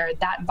each other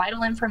that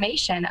vital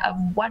information of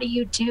what do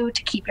you do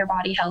to keep your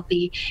body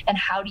healthy and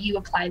how do you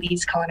apply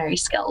these culinary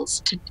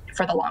skills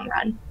for the long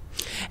run.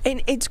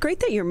 And it's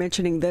great that you're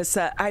mentioning this.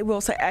 I will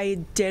say I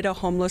did a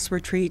homeless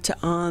retreat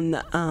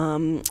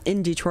in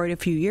Detroit a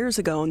few years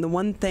ago, and the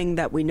one thing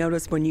that we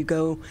noticed when you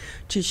go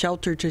to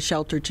shelter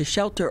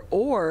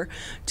or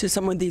to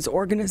some of these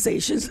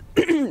organizations,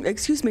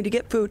 excuse me, to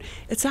get food,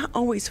 it's not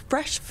always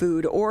fresh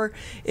food, or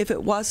if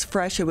it was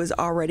fresh, it was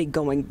already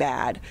going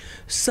bad.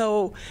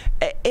 So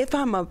if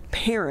I'm a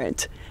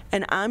parent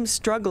and I'm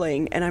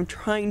struggling and I'm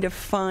trying to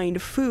find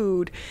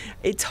food,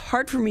 it's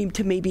hard for me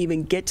to maybe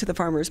even get to the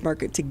farmer's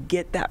market to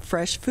get that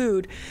fresh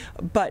food.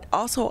 But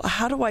also,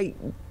 how do I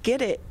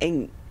get it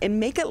and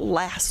make it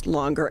last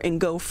longer and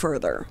go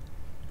further?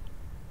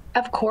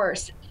 Of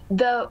course.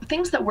 The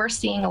things that we're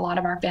seeing a lot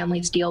of our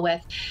families deal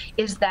with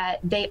is that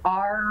they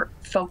are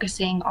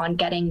focusing on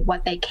getting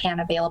what they can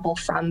available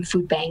from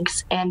food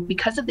banks. And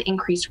because of the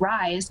increased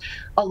rise,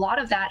 a lot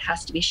of that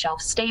has to be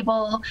shelf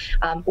stable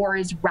or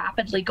is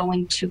rapidly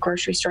going to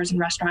grocery stores and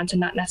restaurants and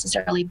not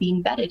necessarily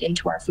being bedded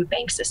into our food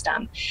bank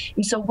system.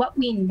 And so what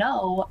we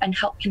know and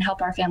can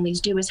help our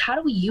families do is how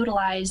do we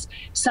utilize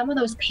some of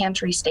those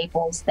pantry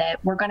staples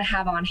that we're going to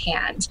have on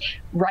hand,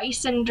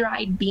 rice and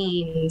dried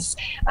beans,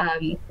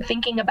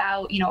 thinking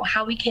about,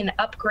 how we can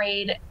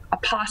upgrade a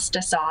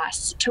pasta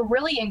sauce to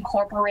really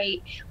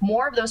incorporate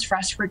more of those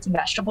fresh fruits and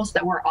vegetables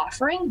that we're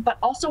offering, but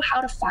also how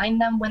to find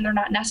them when they're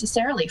not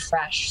necessarily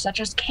fresh, such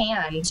as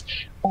canned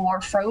or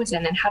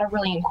frozen, and how to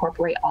really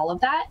incorporate all of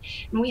that.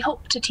 And we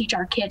hope to teach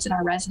our kids and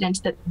our residents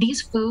that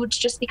these foods,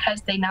 just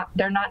because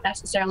they're not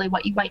necessarily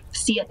what you might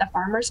see at the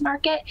farmer's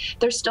market,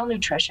 they're still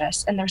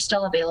nutritious and they're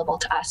still available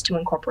to us to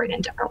incorporate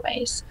in different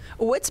ways.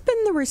 What's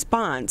been the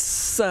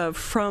response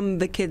from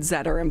the kids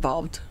that are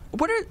involved?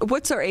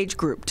 What's their age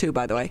group too,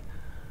 by the way?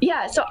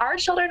 Yeah, so our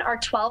children are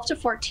 12 to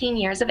 14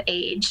 years of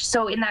age.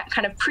 So in that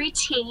kind of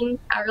preteen,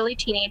 early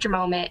teenager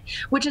moment,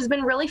 which has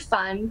been really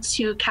fun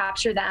to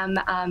capture them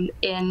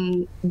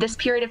in this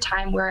period of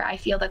time where I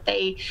feel that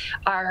they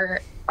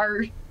are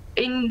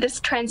in this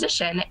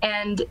transition,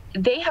 and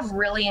they have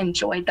really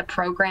enjoyed the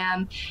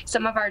program.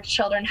 Some of our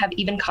children have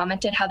even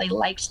commented how they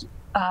liked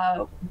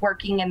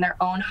working in their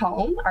own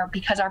home, or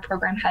because our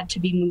program had to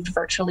be moved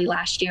virtually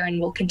last year and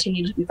will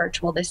continue to be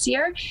virtual this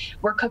year,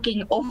 we're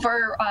cooking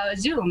over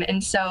Zoom.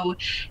 And so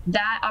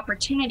that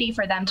opportunity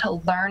for them to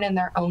learn in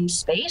their own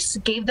space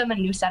gave them a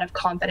new set of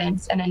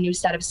confidence and a new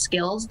set of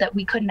skills that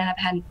we couldn't have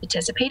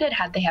anticipated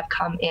had they have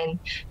come in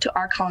to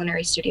our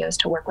culinary studios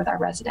to work with our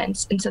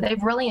residents. And so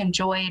they've really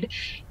enjoyed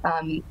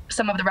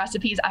some of the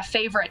recipes. A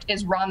favorite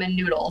is ramen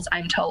noodles,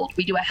 I'm told.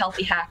 We do a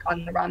healthy hack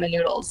on the ramen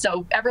noodles.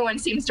 So everyone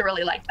seems to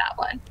really like that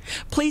one.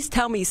 Please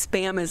tell me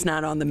Spam is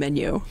not on the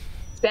menu.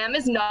 Spam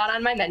is not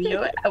on my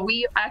menu.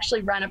 We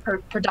actually run a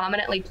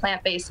predominantly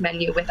plant-based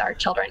menu with our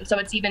children. So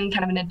it's even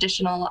kind of an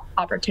additional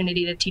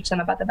opportunity to teach them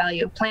about the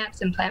value of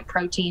plants and plant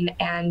protein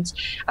and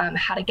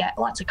how to get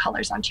lots of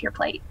colors onto your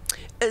plate.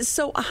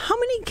 So how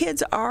many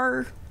kids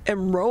are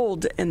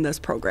enrolled in this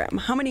program?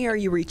 How many are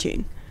you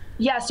reaching?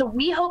 Yeah, so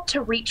we hope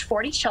to reach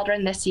 40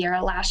 children this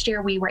year. Last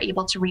year, we were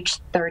able to reach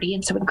 30,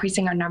 and so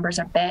increasing our numbers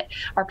a bit.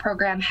 Our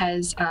program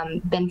has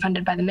been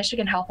funded by the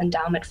Michigan Health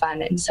Endowment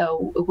Fund, and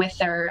so with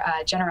their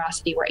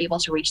generosity, we're able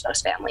to reach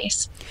those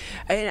families.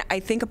 And I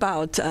think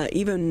about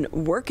even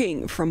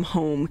working from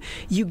home,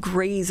 you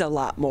graze a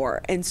lot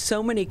more, and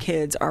so many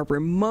kids are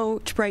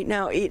remote right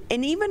now.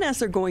 And even as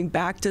they're going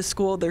back to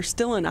school, they're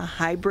still in a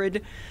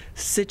hybrid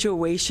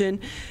situation.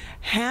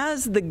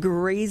 Has the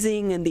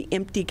grazing and the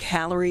empty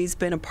calories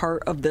been a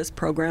part of this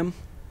program?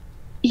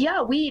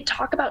 Yeah, we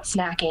talk about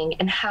snacking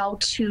and how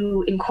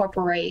to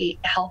incorporate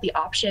healthy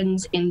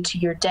options into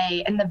your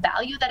day and the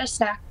value that a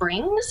snack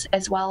brings,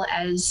 as well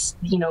as,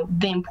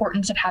 the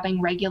importance of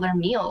having regular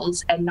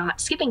meals and not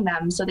skipping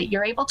them so that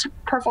you're able to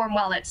perform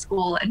well at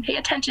school and pay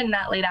attention in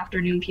that late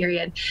afternoon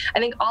period. I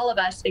think all of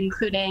us,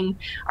 including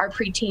our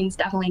preteens,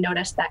 definitely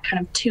noticed that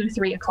kind of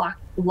 2-3 o'clock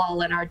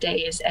lull in our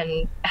days,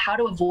 and how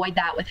to avoid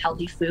that with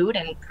healthy food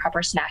and proper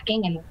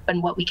snacking,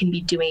 and what we can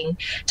be doing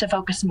to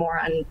focus more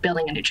on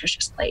building a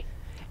nutritious plate.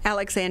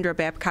 Alexandra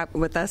Babcock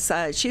with us.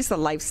 She's the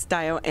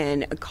Lifestyle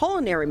and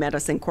Culinary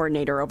Medicine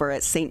Coordinator over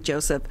at St.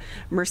 Joseph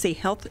Mercy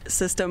Health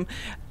System.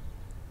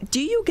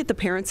 Do you get the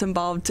parents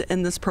involved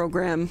in this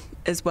program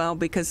as well?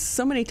 Because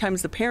so many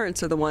times the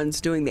parents are the ones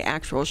doing the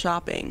actual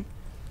shopping.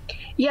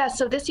 Yeah,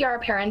 so this year our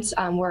parents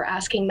were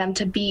asking them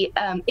to be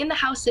in the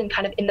house and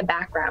kind of in the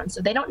background.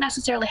 So they don't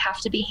necessarily have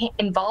to be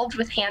involved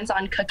with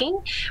hands-on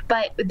cooking,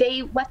 but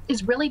what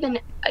has really been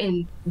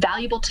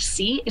valuable to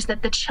see is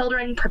that the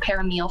children prepare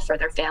a meal for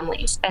their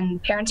families,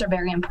 and parents are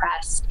very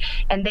impressed.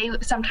 And they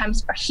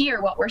sometimes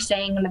hear what we're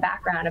saying in the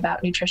background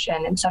about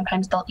nutrition, and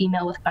sometimes they'll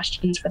email with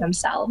questions for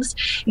themselves.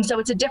 And so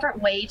it's a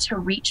different way to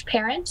reach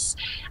parents,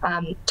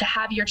 to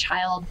have your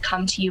child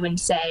come to you and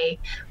say,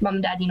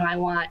 Mom, Dad, I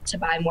want to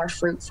buy more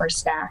fruit for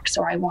snacks,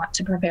 or I want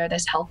to prepare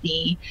this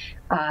healthy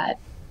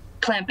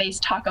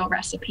plant-based taco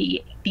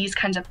recipe. These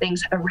kinds of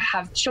things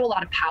show a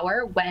lot of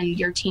power when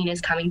your teen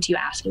is coming to you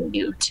asking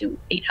you to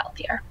eat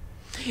healthier.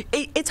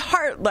 It's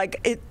hard.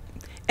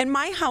 In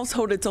my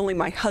household, it's only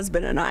my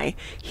husband and I.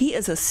 He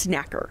is a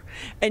snacker.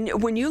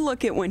 And when you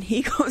look at when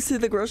he goes to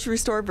the grocery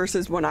store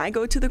versus when I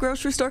go to the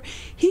grocery store,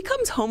 he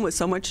comes home with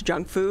so much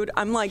junk food.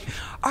 I'm like,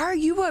 are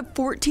you a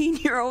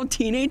 14-year-old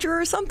teenager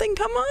or something?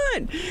 Come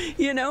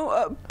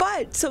on.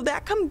 But so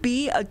that can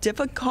be a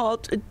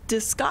difficult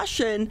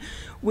discussion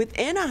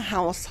within a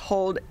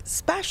household,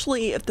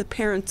 especially if the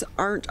parents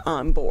aren't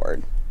on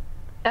board.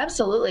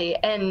 Absolutely.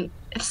 And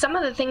some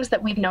of the things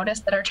that we've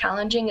noticed that are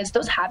challenging is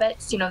those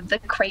habits, the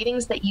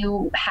cravings that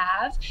you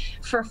have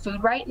for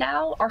food right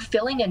now are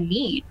filling a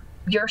need.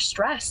 You're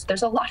stressed.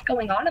 There's a lot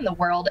going on in the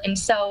world. And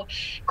so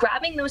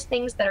grabbing those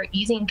things that are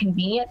easy and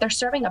convenient, they're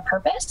serving a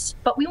purpose,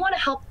 but we want to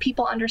help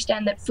people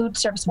understand that food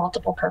serves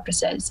multiple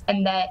purposes,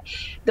 and that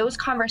those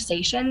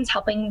conversations,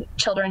 helping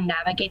children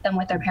navigate them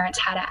with their parents,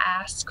 how to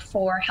ask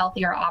for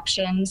healthier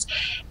options,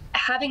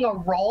 having a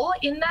role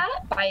in that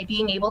by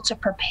being able to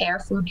prepare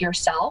food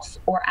yourself,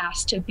 or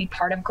ask to be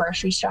part of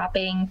grocery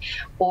shopping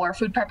or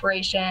food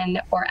preparation,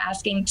 or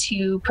asking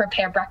to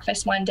prepare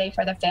breakfast one day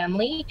for the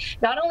family,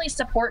 not only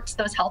supports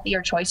those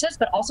healthier choices,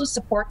 but also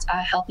supports a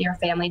healthier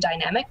family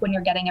dynamic when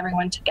you're getting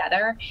everyone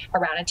together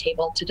around a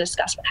table to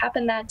discuss what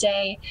happened that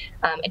day.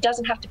 It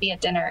doesn't have to be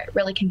at dinner. It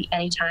really can be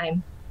any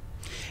time.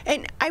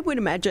 And I would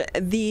imagine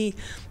the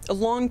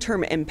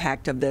long-term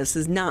impact of this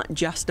is not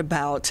just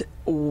about,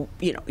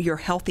 your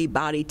healthy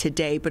body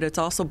today, but it's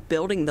also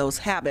building those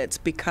habits,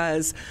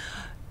 because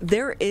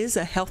there is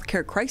a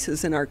healthcare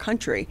crisis in our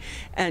country,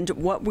 and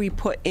what we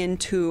put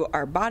into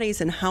our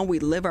bodies and how we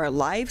live our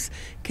lives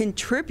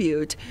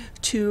contribute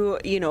to,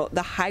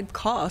 the high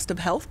cost of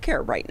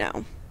healthcare right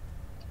now.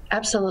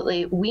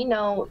 Absolutely. We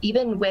know,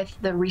 even with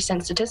the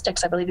recent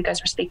statistics, I believe you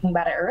guys were speaking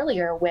about it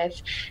earlier,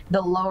 with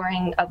the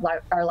lowering of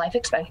our life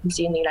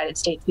expectancy in the United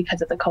States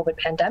because of the COVID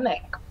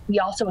pandemic, we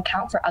also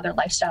account for other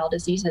lifestyle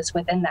diseases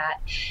within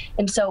that.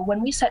 And so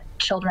when we set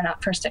children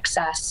up for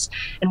success,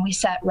 and we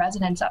set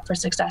residents up for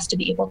success to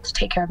be able to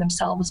take care of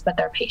themselves, but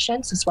their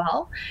patients as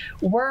well,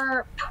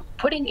 we're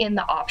putting in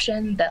the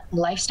option that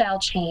lifestyle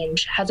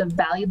change has a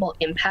valuable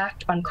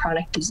impact on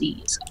chronic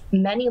disease.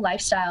 Many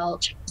lifestyle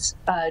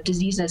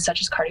diseases,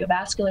 such as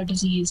cardiovascular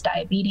disease,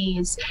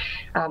 diabetes,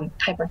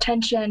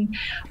 hypertension,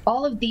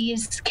 all of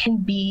these can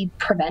be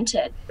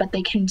prevented, but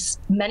they can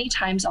many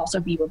times also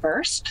be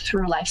reversed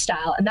through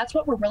lifestyle. And that's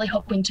what we're really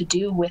hoping to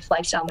do with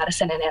lifestyle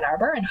medicine in Ann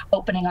Arbor, and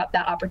opening up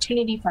that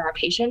opportunity for our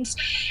patients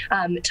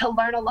to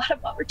learn a lot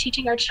of what we're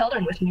teaching our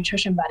children with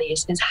Nutrition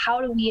Buddies, is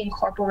how do we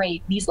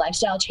incorporate these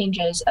lifestyle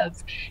changes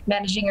of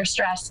managing your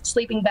stress,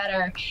 sleeping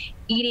better,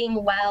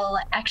 eating well,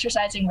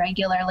 exercising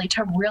regularly,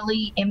 to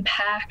really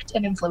impact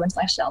and influence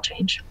lifestyle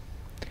change.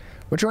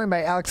 We're joined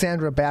by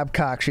Alexandra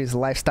Babcock. She's a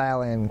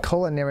lifestyle and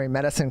culinary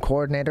medicine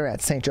coordinator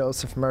at St.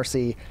 Joseph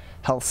Mercy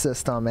Health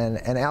System.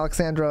 And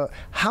Alexandra,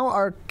 how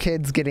are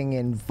kids getting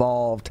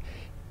involved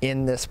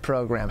in this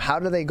program? How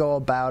do they go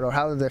about, or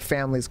how do their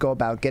families go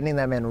about getting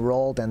them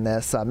enrolled in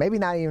this? Maybe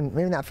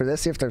not for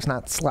this year if there's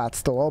not slots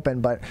still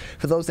open, but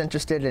for those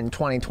interested in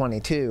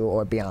 2022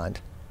 or beyond.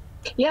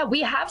 Yeah, we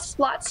have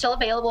slots still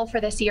available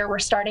for this year. We're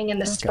starting in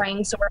the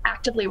spring, so we're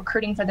actively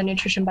recruiting for the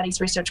Nutrition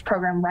Buddies research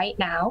program right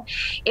now.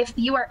 If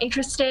you are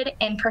interested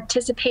in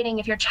participating,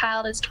 if your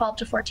child is 12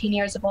 to 14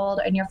 years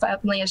old and your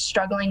family is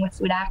struggling with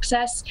food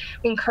access,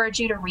 we encourage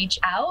you to reach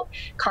out.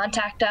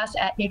 Contact us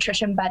at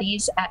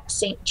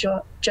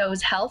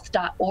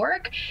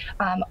nutritionbuddies@stjoeshealth.org,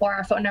 or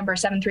our phone number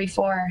is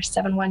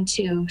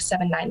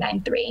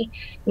 734-712-7993.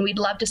 And we'd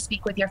love to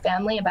speak with your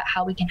family about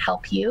how we can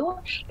help you.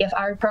 If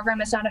our program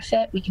is not a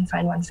fit, we can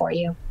find one for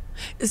you.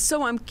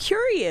 So I'm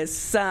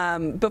curious,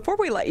 before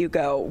we let you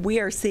go, we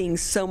are seeing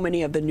so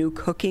many of the new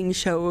cooking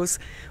shows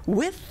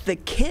with the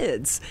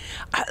kids,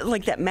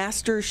 like that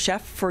Master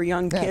Chef for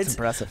young kids.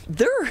 That's impressive.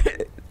 They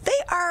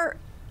are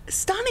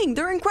stunning.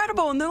 They're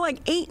incredible, and they're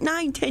like 8,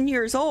 9, 10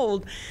 years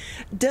old.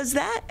 Does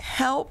that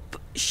help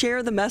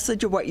share the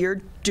message of what you're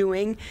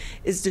doing,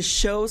 is to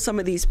show some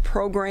of these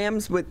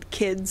programs with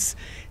kids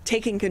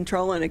taking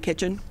control in a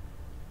kitchen?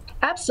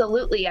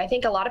 Absolutely. I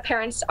think a lot of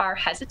parents are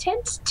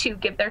hesitant to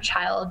give their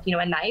child,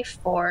 a knife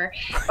or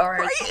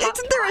right?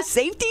 Isn't there a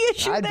safety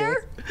issue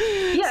there?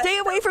 Yeah, Stay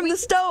away from the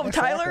stove,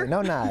 exactly. Tyler.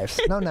 No knives.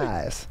 No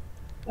knives.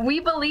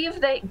 We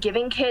believe that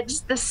giving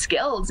kids the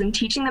skills and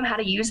teaching them how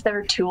to use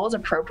their tools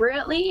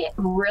appropriately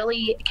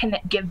really can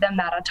give them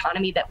that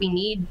autonomy that we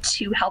need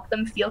to help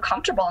them feel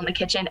comfortable in the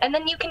kitchen. And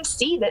then you can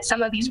see that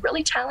some of these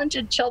really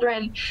talented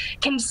children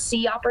can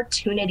see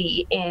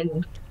opportunity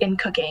in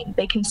cooking.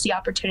 They can see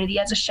opportunity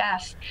as a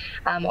chef,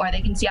 or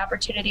they can see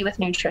opportunity with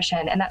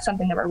nutrition. And that's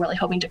something that we're really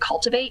hoping to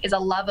cultivate, is a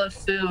love of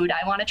food.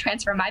 I want to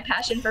transfer my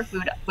passion for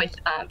food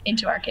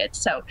into our kids.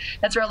 So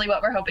that's really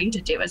what we're hoping to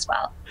do as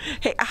well.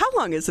 Hey, how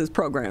long is this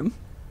program?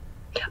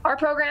 Our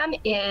program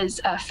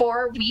is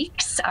 4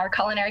 weeks. Our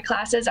culinary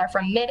classes are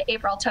from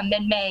mid-April to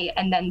mid-May,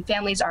 and then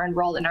families are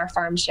enrolled in our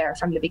farm share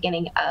from the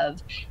beginning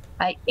of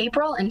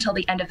April until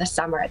the end of the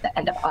summer at the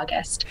end of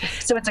August.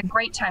 So it's a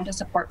great time to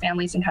support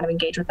families and kind of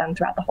engage with them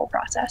throughout the whole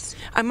process.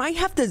 I might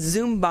have to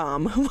Zoom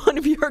bomb one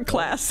of your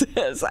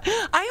classes.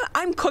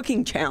 I'm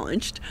cooking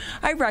challenged.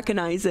 I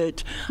recognize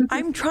it.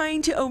 I'm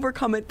trying to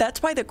overcome it.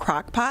 That's why the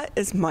crock pot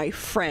is my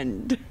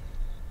friend.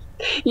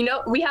 You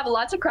know, we have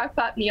lots of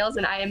crockpot meals,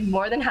 and I am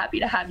more than happy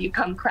to have you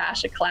come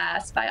crash a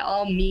class. By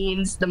all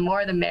means, the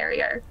more the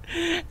merrier.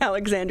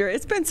 Alexandra,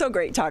 it's been so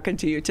great talking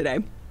to you today.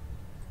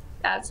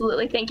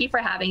 Absolutely. Thank you for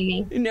having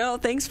me. No,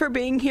 thanks for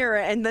being here.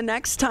 And the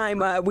next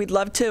time, we'd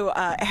love to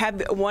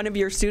have one of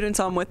your students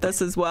on with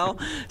us as well,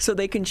 so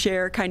they can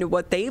share kind of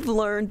what they've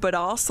learned, but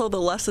also the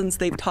lessons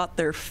they've taught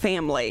their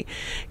family.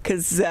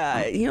 Because,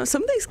 you know,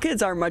 some of these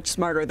kids are much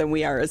smarter than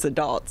we are as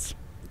adults.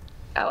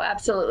 Oh,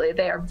 absolutely.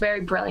 They are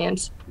very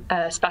brilliant,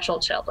 special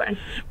children.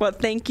 Well,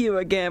 thank you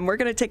again. We're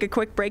going to take a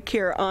quick break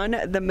here on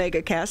the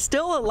Megacast.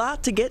 Still a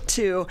lot to get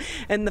to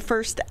in the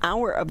first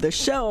hour of the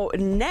show.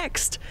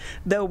 Next,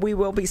 though, we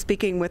will be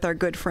speaking with our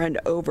good friend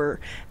over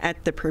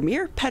at the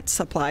Premier Pet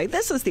Supply.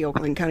 This is the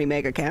Oakland County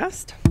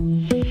Megacast.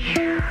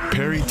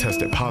 Perry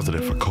tested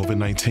positive for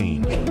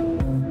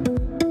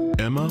COVID-19.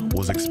 Emma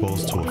was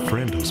exposed to a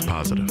friend who's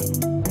positive.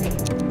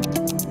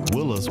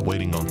 Willa's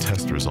waiting on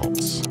test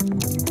results.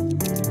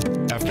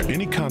 After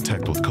any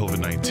contact with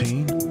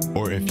COVID-19,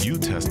 or if you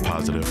test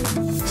positive,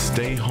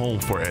 stay home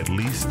for at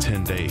least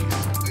 10 days.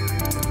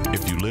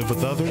 If you live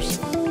with others,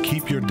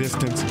 keep your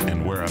distance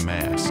and wear a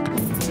mask.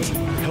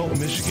 Help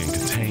Michigan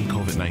contain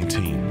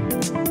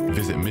COVID-19.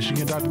 Visit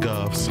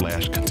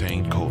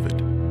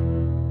michigan.gov/contain-COVID.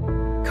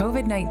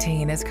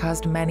 COVID-19 has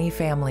caused many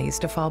families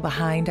to fall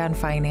behind on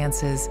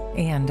finances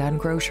and on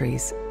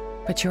groceries.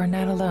 But you're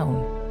not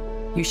alone.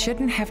 You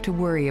shouldn't have to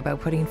worry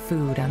about putting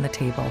food on the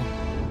table.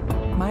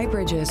 My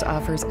Bridges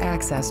offers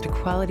access to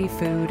quality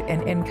food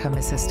and income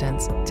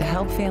assistance to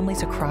help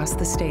families across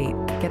the state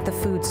get the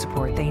food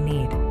support they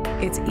need.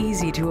 It's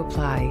easy to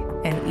apply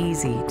and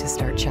easy to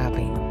start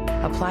shopping.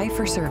 Apply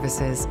for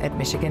services at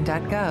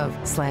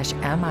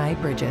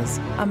michigan.gov/MIBridges.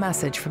 A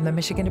message from the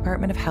Michigan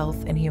Department of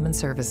Health and Human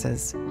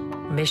Services.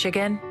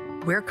 Michigan,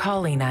 we're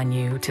calling on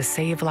you to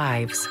save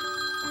lives.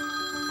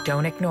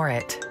 Don't ignore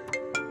it.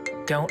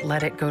 Don't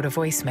let it go to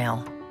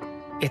voicemail.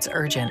 It's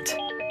urgent.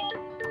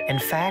 In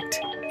fact,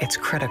 it's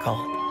critical.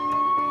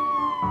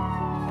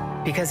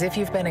 Because if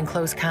you've been in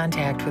close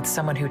contact with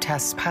someone who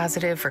tests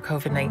positive for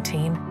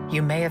COVID-19,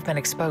 you may have been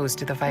exposed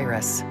to the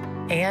virus.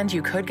 And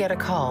you could get a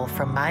call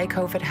from My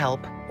COVID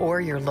Help or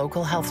your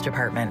local health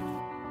department.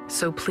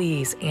 So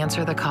please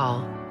answer the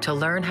call to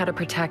learn how to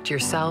protect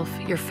yourself,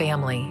 your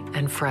family,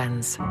 and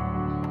friends.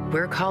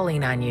 We're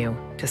calling on you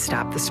to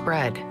stop the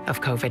spread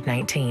of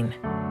COVID-19,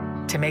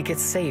 to make it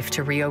safe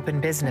to reopen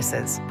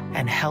businesses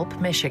and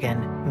help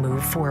Michigan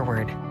move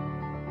forward.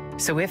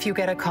 So if you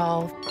get a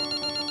call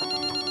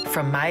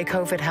from My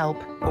COVID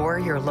Help or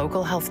your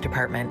local health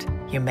department,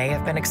 you may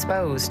have been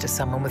exposed to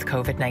someone with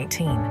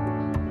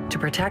COVID-19. To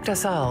protect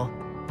us all,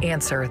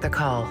 answer the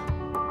call.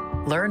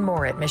 Learn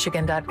more at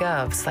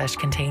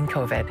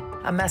michigan.gov/contain-COVID.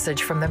 A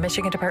message from the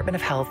Michigan Department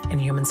of Health and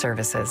Human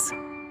Services.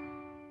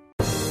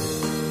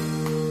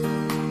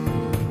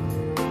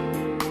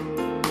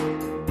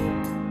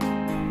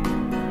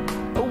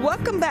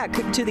 Welcome back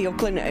to the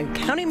Oakland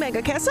County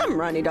Megacast. I'm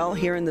Ronnie Dahl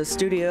here in the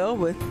studio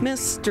with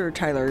Mr.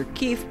 Tyler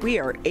Keefe. We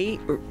are 8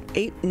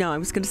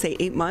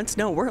 months.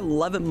 No, we're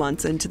 11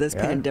 months into this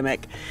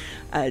pandemic.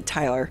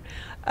 Tyler,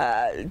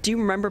 do you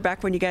remember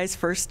back when you guys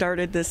first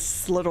started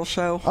this little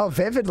show? Oh,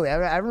 vividly.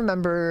 I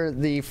remember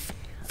the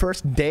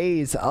first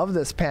days of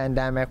this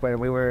pandemic when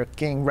we were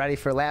getting ready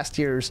for last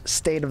year's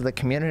State of the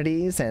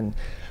Communities, and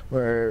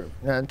we're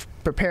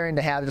preparing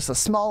to have just a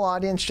small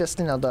audience, just,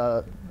 you know,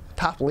 the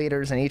top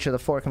leaders in each of the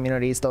 4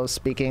 communities, those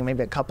speaking,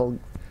 maybe a couple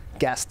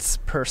guests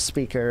per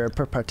speaker,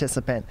 per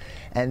participant,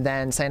 and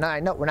then saying, all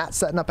right, no, we're not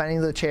setting up any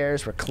of the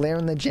chairs, we're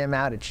clearing the gym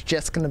out, it's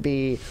just going to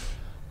be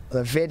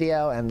the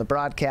video and the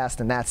broadcast,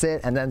 and that's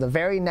it. And then the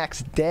very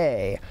next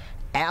day,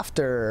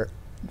 after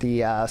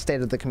the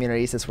State of the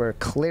Communities, as we're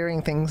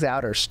clearing things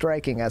out, or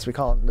striking, as we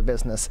call it in the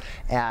business,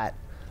 at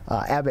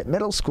Abbott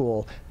Middle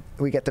School,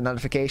 we get the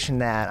notification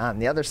that on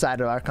the other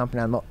side of our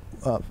company,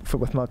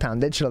 with Motown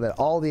Digital, that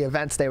all the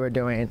events they were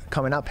doing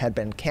coming up had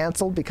been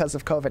canceled because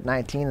of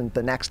COVID-19. And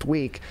the next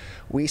week,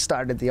 we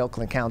started the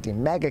Oakland County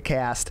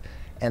Megacast,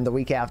 and the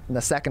week after,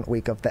 the second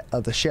week of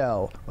the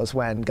show, was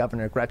when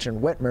Governor Gretchen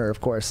Whitmer,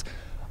 of course,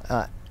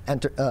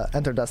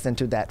 entered us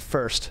into that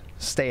first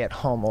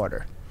stay-at-home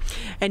order.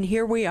 And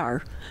here we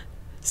are,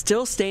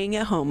 still staying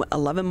at home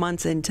 11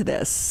 months into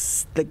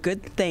this. The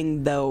good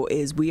thing, though,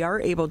 is we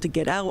are able to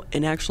get out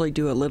and actually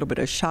do a little bit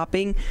of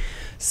shopping.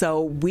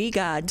 So we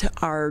got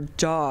our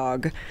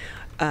dog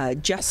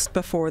just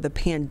before the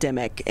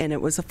pandemic, and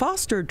it was a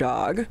foster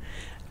dog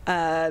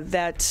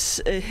that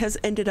has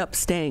ended up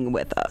staying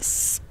with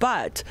us.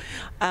 But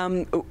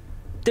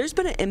there's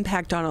been an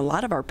impact on a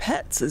lot of our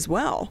pets as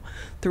well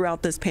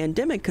throughout this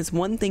pandemic, because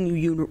one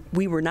thing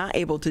we were not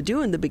able to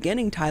do in the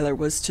beginning, Tyler,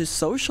 was to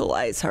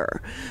socialize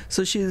her.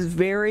 So she's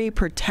very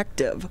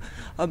protective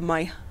of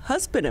my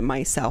husband and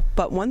myself.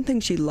 But one thing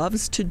she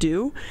loves to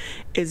do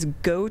is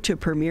go to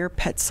Premier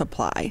Pet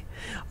Supply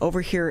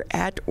over here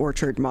at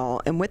Orchard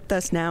Mall. And with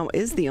us now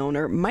is the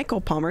owner, Michael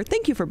Palmer.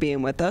 Thank you for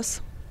being with us.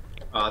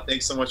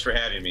 Thanks so much for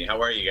having me. How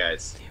are you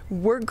guys?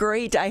 We're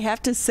great. I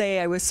have to say,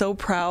 I was so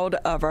proud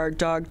of our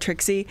dog,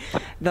 Trixie.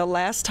 The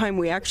last time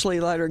we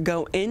actually let her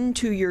go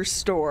into your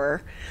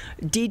store,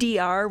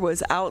 DDR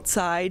was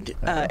outside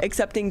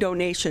accepting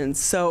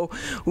donations. So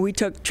we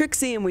took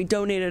Trixie and we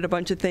donated a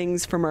bunch of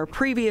things from our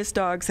previous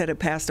dogs that had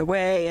passed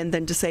away, and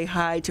then to say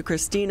hi to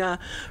Christina,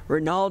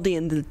 Rinaldi,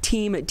 and the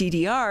team at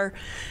DDR.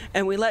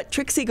 And we let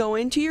Trixie go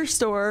into your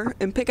store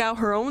and pick out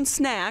her own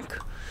snack.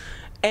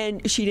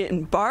 And she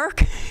didn't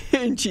bark,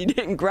 and she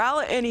didn't growl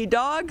at any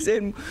dogs,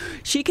 and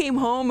she came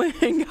home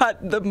and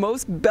got the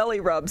most belly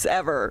rubs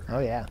ever.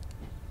 Oh, yeah.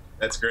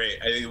 That's great.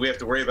 I think we have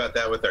to worry about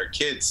that with our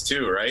kids,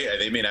 too, right?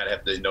 They may not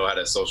have to know how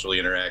to socially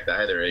interact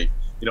either. You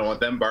don't want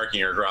them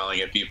barking or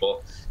growling at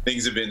people.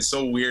 Things have been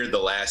so weird the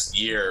last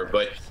year,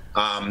 but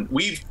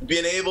we've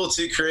been able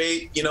to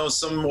create,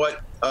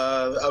 somewhat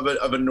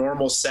of a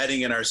normal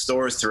setting in our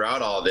stores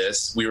throughout all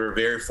this. We were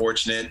very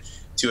fortunate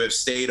to have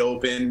stayed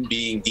open,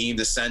 being deemed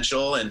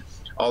essential. And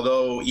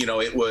although,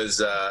 it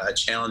was a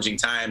challenging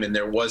time and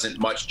there wasn't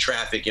much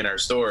traffic in our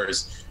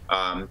stores,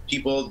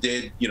 people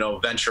did,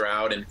 venture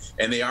out, and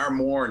they are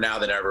more now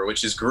than ever,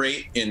 which is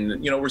great.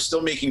 And, we're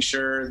still making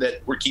sure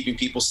that we're keeping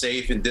people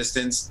safe and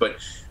distanced, but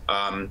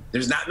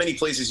there's not many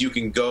places you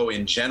can go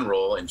in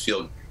general and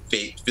feel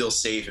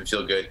safe and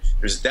feel good.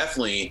 There's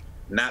definitely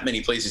not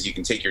many places you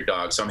can take your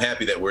dog. So I'm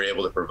happy that we're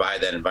able to provide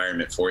that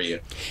environment for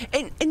you.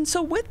 And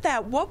so with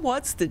that, what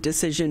was the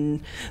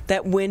decision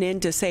that went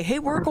in to say, hey,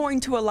 we're going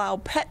to allow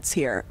pets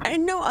here? I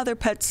know other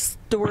pet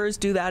stores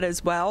do that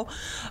as well,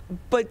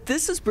 but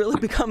this has really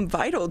become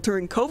vital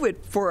during COVID.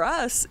 For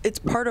us, it's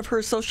part of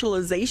her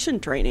socialization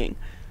training.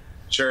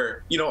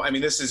 Sure.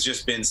 This has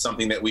just been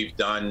something that we've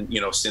done,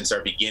 since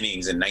our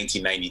beginnings in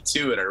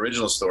 1992 at our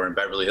original store in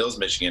Beverly Hills,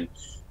 Michigan.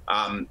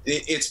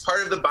 It's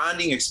part of the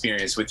bonding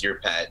experience with your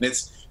pet, and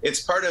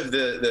it's part of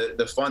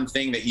the fun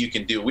thing that you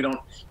can do. We don't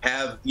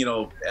have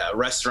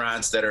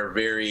restaurants that are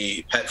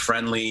very pet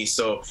friendly,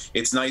 so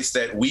it's nice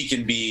that we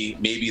can be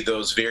maybe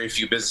those very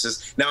few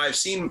businesses. Now, I've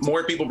seen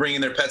more people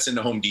bringing their pets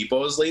into Home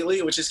Depots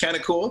lately, which is kind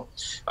of cool.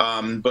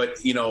 But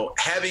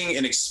having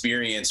an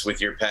experience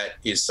with your pet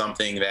is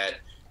something that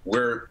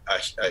we're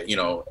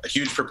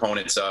huge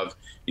proponents of.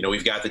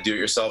 We've got the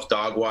do-it-yourself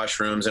dog wash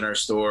rooms in our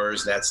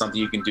stores. That's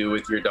something you can do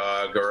with your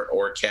dog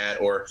or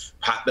cat, or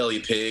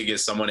potbelly pig,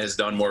 as someone has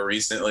done more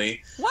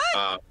recently.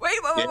 What? Wait.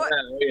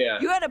 Yeah.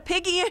 You had a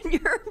piggy in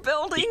your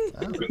building?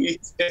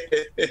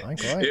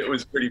 It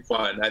was pretty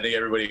fun. I think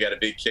everybody got a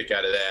big kick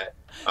out of that.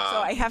 So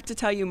I have to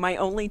tell you, my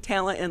only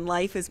talent in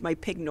life is my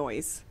pig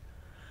noise.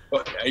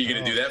 Well, are you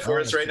going to do that for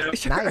us right now?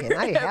 Sure.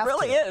 Now you have it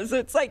really to. is.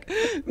 It's like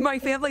my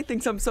family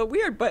thinks I'm so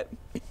weird, but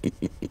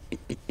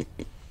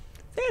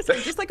yes,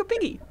 I'm just like a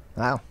piggy.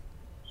 Wow.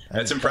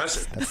 That's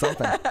impressive. That's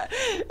something.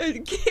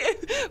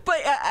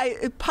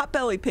 But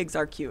potbelly pigs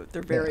are cute.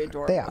 They're very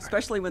adorable,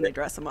 especially when they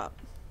dress them up.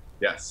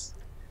 Yes.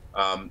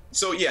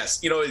 So yes,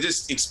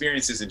 just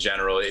experiences in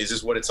general is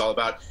just what it's all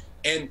about.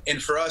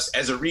 And for us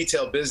as a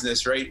retail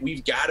business, right,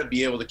 we've got to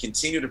be able to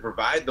continue to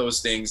provide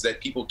those things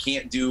that people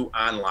can't do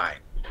online,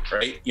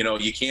 right?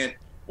 You can't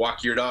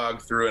walk your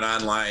dog through an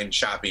online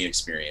shopping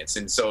experience.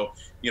 And so,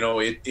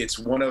 it's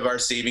one of our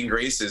saving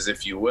graces,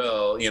 if you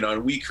will,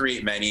 and we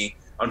create many.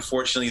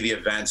 Unfortunately, the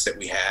events that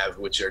we have,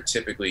 which are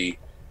typically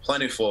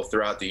plentiful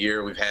throughout the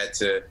year, we've had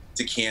to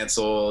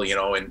cancel,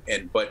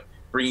 but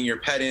bringing your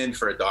pet in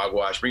for a dog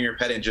wash, bringing your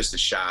pet in just to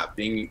shop,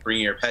 bringing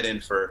your pet in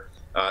for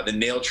the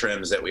nail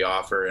trims that we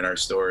offer in our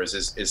stores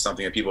is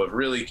something that people have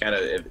really kind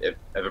of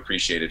have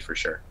appreciated for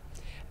sure.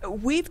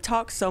 We've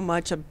talked so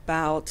much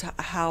about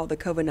how the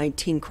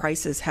COVID-19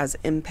 crisis has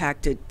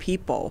impacted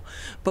people,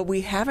 but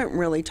we haven't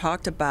really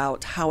talked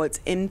about how it's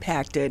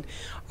impacted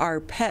our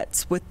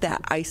pets with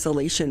that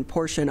isolation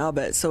portion of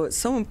it. So it's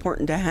so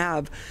important to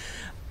have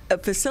a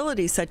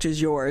facility such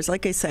as yours,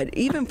 like I said,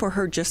 even for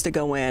her just to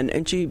go in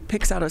and she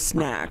picks out a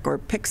snack or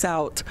picks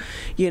out,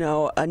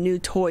 a new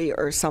toy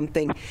or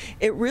something.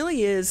 It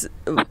really is,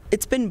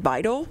 it's been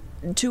vital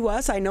to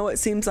us. I know it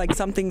seems like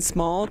something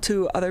small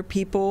to other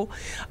people,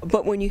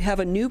 but when you have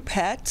a new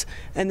pet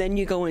and then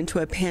you go into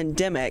a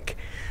pandemic,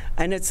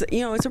 and it's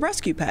a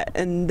rescue pet,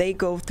 and they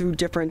go through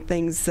different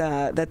things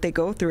that they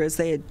go through as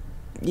they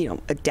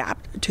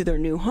adapt to their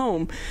new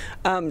home.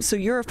 So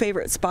you're a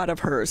favorite spot of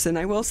hers. And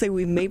I will say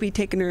we've maybe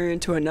taken her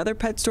into another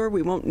pet store.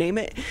 We won't name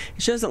it.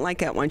 She doesn't like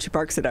that one. She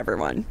barks at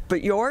everyone.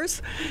 But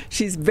yours,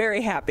 she's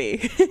very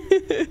happy.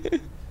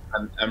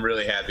 I'm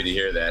really happy to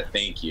hear that.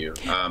 Thank you.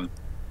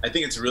 I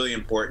think it's really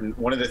important.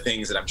 One of the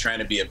things that I'm trying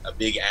to be a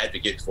big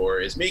advocate for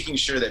is making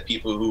sure that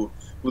people who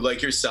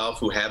like yourself,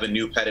 who have a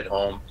new pet at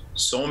home,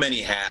 so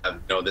many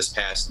have, this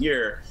past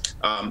year,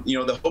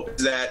 the hope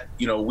is that,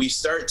 we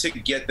start to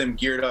get them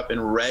geared up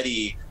and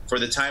ready for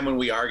the time when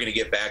we are going to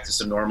get back to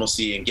some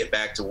normalcy and get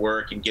back to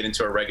work and get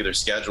into our regular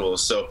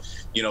schedules. So,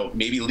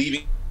 maybe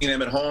leaving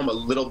them at home a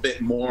little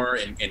bit more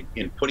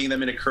and putting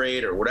them in a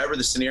crate or whatever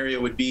the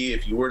scenario would be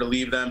if you were to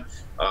leave them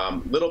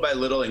little by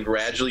little and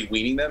gradually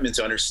weaning them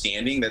into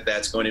understanding that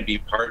that's going to be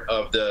part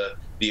of the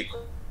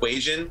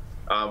equation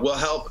will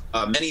help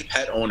many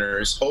pet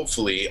owners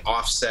hopefully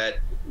offset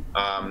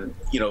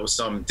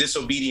some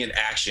disobedient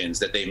actions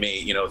that they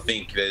may,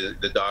 think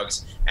the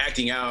dog's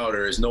acting out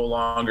or is no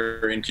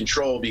longer in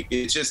control.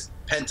 It's just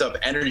pent up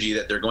energy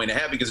that they're going to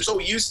have because they're so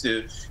used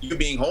to you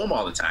being home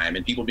all the time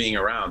and people being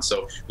around.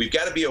 So we've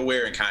got to be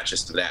aware and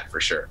conscious of that for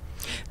sure.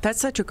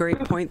 That's such a great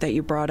point that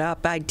you brought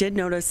up. I did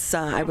notice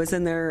I was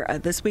in there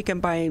this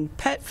weekend buying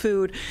pet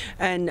food,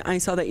 and I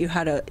saw that you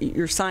had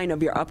your sign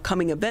of your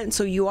upcoming event.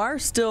 So you are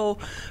still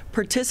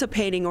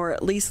participating, or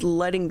at least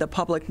letting the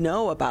public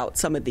know about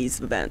some of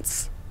these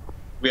events.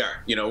 We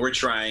are. We're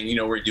trying.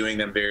 We're doing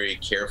them very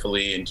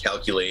carefully and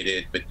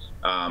calculated. But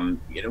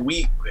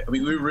we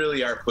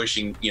really are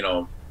pushing.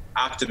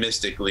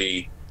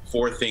 Optimistically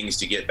for things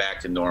to get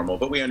back to normal.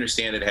 But we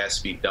understand it has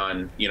to be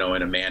done. In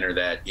a manner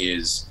that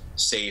is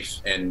safe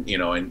and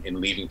and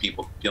leaving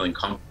people feeling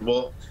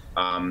comfortable.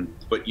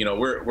 But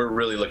we're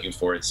really looking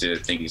forward to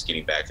things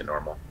getting back to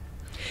normal.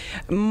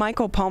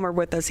 Michael Palmer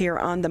with us here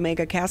on the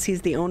Megacast.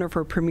 He's the owner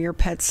for Premier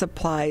Pet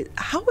Supply.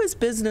 How has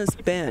business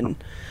been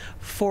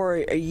for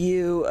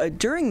you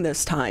during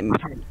this time?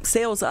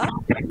 Sales up,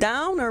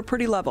 down, or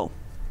pretty level?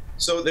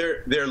 So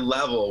they're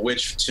level,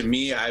 which to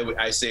me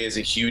I say is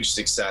a huge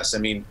success. I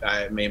mean,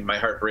 my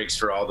heart breaks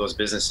for all those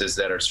businesses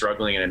that are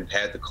struggling and have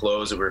had to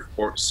close. We're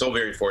so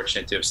very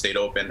fortunate to have stayed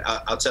open.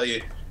 I'll tell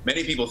you,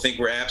 many people think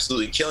we're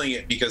absolutely killing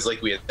it because,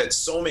 like we had said,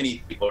 so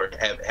many people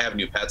have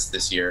new pets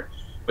this year.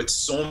 But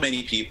so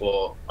many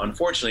people,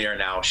 unfortunately, are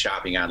now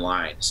shopping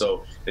online.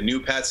 So the new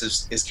pets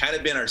has kind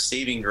of been our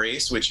saving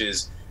grace, which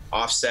is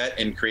offset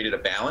and created a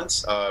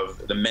balance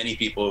of the many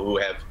people who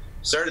have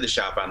started to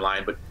shop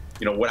online. But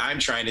what I'm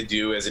trying to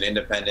do as an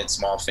independent,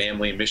 small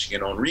family,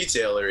 Michigan-owned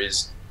retailer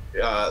is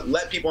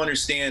let people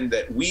understand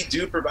that we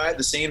do provide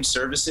the same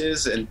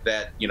services and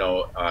that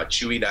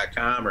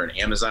Chewy.com or an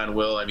Amazon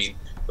will. I mean,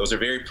 those are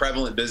very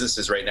prevalent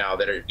businesses right now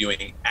that are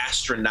doing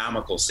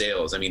astronomical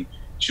sales. I mean,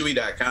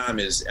 Chewy.com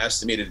is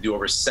estimated to do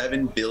over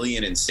 $7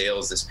 billion in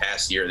sales this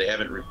past year. They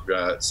haven't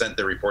sent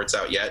the reports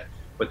out yet,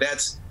 but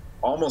that's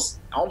almost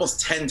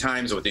 10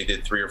 times what they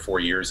did 3 or 4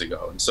 years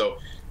ago. And so,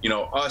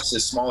 us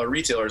as smaller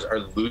retailers are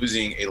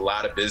losing a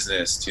lot of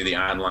business to the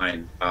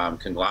online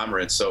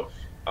conglomerates. So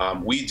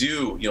we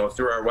do,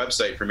 through our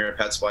website,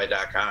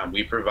 PremierPetSupply.com,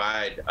 we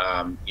provide,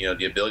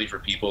 the ability for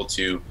people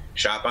to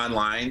shop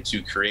online,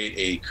 to create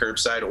a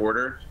curbside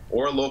order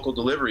or a local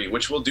delivery,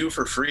 which we'll do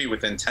for free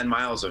within 10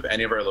 miles of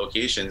any of our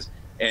locations.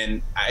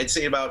 And I'd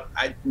say about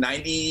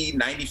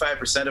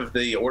 95% of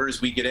the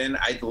orders we get in,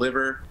 I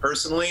deliver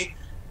personally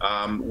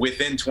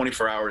within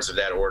 24 hours of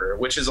that order,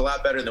 which is a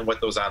lot better than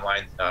what those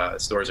online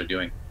stores are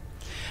doing.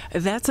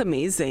 That's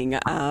amazing.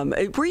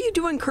 Were you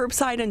doing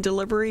curbside and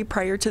delivery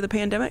prior to the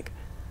pandemic?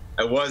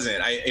 I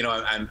wasn't.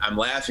 I'm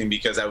laughing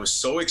because I was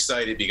so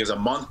excited because a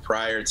month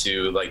prior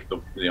to like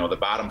the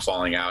bottom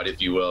falling out,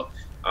 if you will,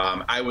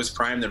 I was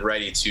primed and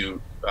ready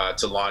to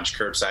launch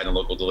curbside and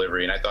local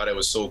delivery, and I thought it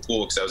was so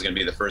cool because I was going to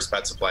be the first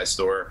pet supply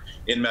store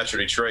in Metro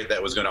Detroit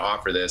that was going to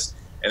offer this.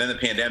 And then the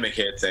pandemic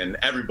hits, and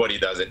everybody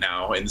does it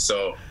now, and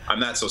so I'm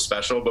not so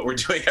special. But we're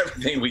doing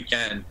everything we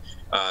can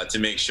to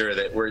make sure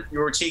that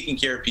we're taking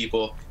care of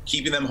people,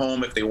 keeping them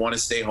home if they want to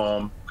stay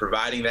home,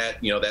 providing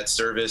that that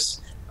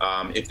service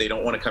if they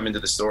don't want to come into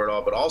the store at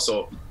all. But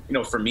also,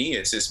 for me,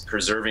 it's just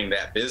preserving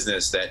that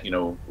business that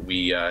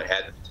we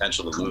had the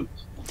potential to lose.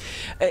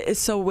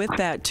 So with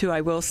that, too,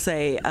 I will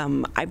say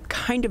I've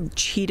kind of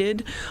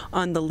cheated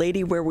on the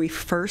lady where we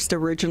first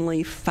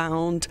originally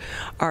found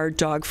our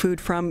dog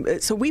food from.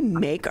 So we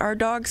make our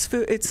dog's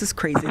food. It's this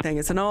crazy thing.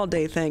 It's an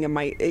all-day thing.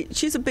 And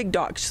she's a big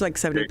dog. She's like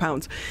 70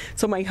 pounds.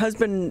 So my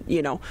husband,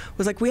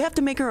 was like, we have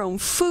to make our own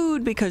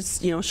food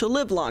because, she'll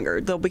live longer.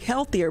 They'll be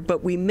healthier.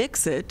 But we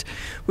mix it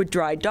with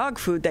dried dog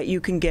food that you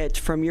can get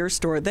from your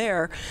store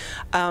there.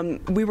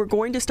 We were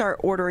going to start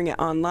ordering it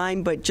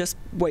online, but just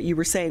what you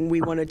were saying,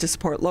 we wanted to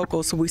support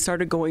local. So we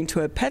started going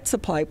to a pet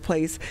supply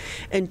place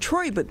in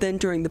Troy, but then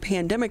during the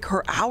pandemic,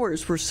 her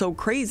hours were so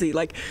crazy,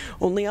 like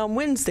only on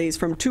Wednesdays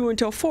from 2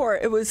 until 4.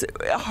 It was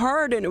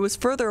hard and it was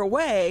further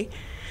away.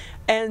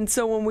 And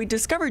so when we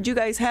discovered you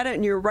guys had it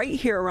and you're right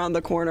here around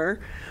the corner,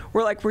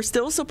 we're like, we're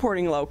still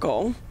supporting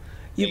local.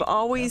 You've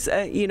always,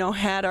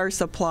 had our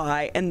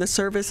supply, and the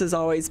service has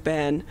always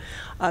been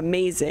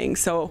amazing.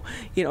 So,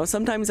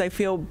 sometimes I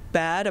feel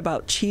bad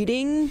about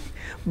cheating,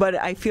 but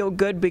I feel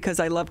good because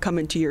I love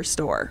coming to your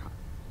store.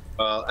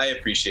 Well, I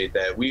appreciate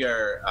that. We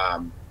are,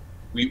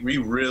 we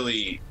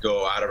really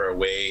go out of our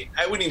way.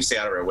 I wouldn't even say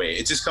out of our way.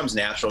 It just comes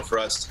natural for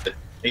us to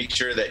make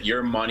sure that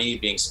your money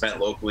being spent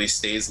locally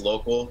stays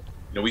local.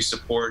 We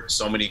support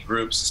so many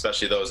groups,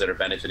 especially those that are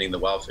benefiting the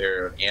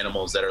welfare of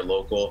animals that are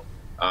local.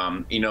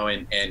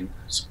 And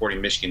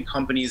supporting Michigan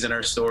companies in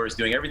our stores,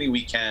 doing everything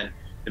we can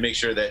to make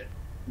sure that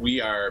we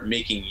are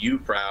making you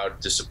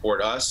proud to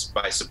support us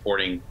by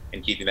supporting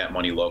and keeping that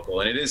money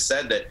local. And it is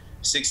said that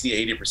 60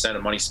 to 80%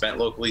 of money spent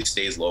locally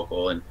stays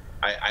local. And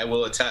I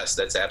will attest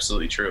that's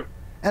absolutely true.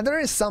 And there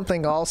is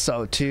something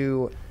also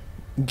to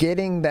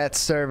getting that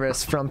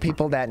service from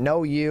people that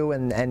know you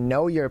and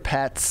know your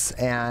pets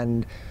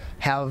and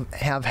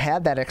have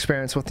had that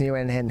experience with you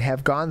and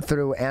have gone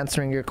through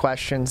answering your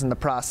questions in the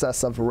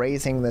process of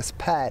raising this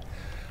pet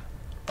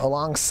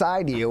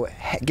alongside you,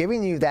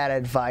 giving you that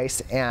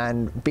advice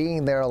and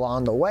being there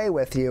along the way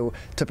with you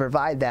to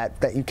provide that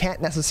you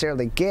can't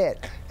necessarily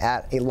get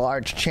at a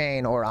large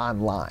chain or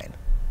online.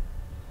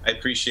 I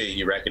appreciate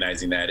you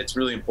recognizing that. It's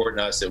really important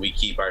to us that we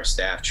keep our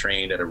staff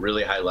trained at a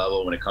really high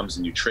level when it comes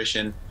to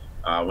nutrition,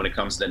 when it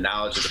comes to the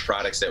knowledge of the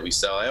products that we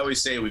sell. I always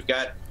say we've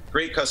got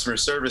great customer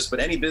service,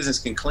 but any business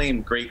can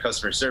claim great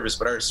customer service,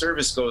 but our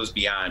service goes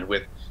beyond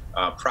with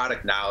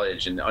product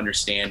knowledge and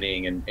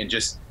understanding and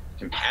just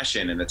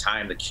compassion and the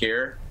time, the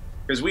care,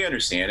 because we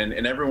understand,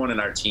 and everyone in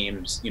our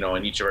teams,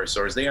 in each of our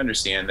stores, they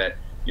understand that,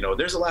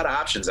 there's a lot of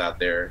options out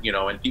there,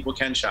 and people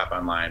can shop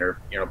online or,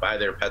 buy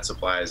their pet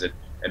supplies at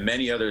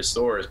many other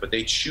stores, but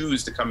they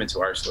choose to come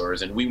into our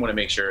stores, and we want to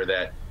make sure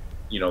that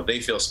they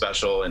feel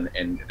special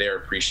and they're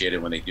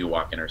appreciated when they do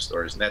walk in our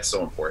stores, and that's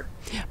so important.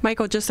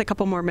 Michael, just a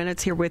couple more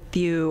minutes here with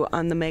you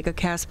on the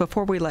Megacast.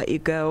 Before we let you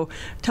go,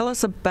 tell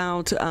us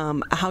about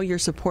how you're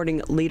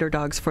supporting Leader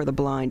Dogs for the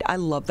Blind. I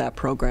love that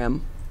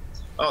program.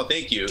 Oh,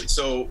 thank you.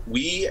 So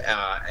we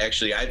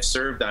I've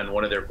served on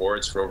one of their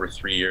boards for over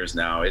 3 years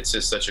now. It's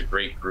just such a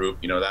great group,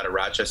 out of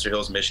Rochester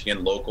Hills,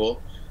 Michigan,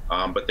 local,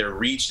 but their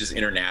reach is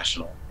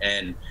international.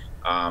 And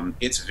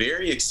it's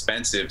very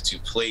expensive to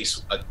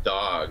place a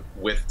dog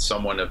with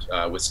someone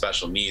with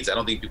special needs. I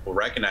don't think people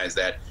recognize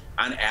that.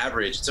 On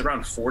average, it's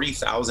around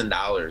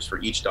 $40,000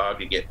 for each dog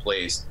to get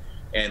placed.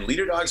 And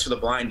Leader Dogs for the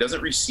Blind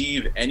doesn't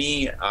receive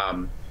any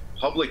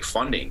public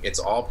funding. It's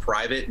all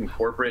private and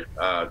corporate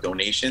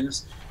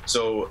donations.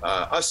 So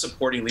us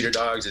supporting Leader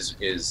Dogs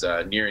is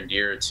near and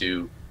dear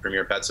to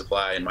Premier Pet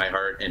Supply in my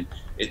heart, and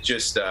it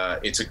just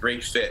it's a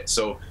great fit.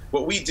 So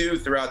what we do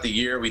throughout the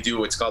year, we do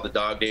what's called the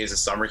Dog Days, a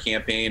summer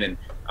campaign,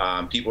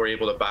 and people are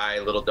able to buy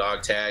little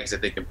dog tags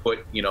that they can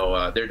put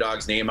their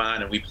dog's name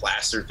on, and we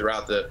plaster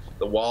throughout the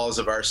walls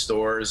of our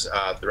stores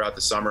throughout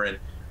the summer.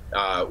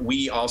 And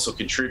we also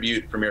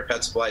contribute, Premier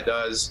Pet Supply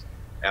does,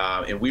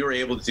 and we were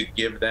able to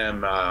give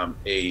them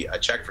a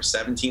check for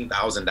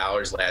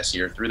 $17,000 last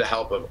year through the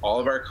help of all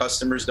of our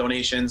customers'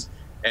 donations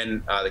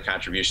and the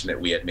contribution that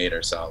we had made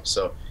ourselves.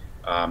 So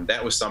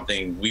that was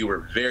something we were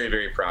very,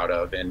 very proud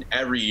of. And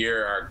every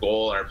year our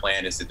goal and our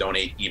plan is to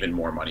donate even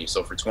more money.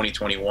 So for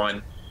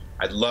 2021,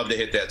 I'd love to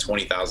hit that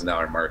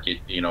 $20,000 mark.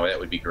 That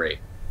would be great.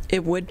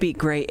 It would be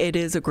great. It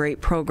is a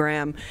great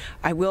program.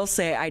 I will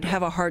say I'd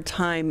have a hard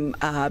time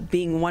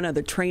being one of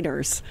the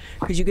trainers,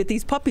 because you get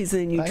these puppies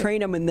and you train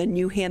them and then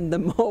you hand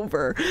them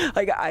over.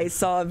 Like, I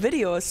saw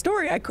a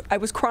story. I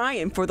was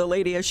crying for the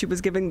lady as she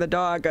was giving the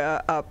dog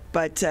up,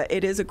 but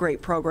it is a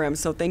great program,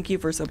 so thank you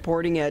for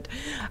supporting it.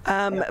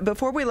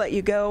 Before we let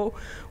you go,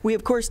 we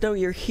of course know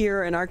you're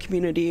here in our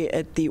community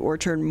at the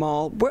Orchard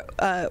Mall.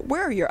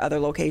 Where are your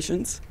other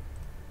locations?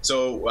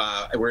 So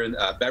we're in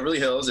Beverly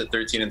Hills at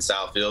 13 in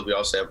Southfield. We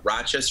also have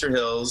Rochester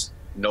Hills,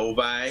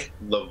 Novi,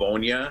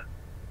 Livonia,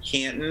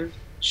 Canton,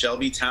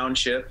 Shelby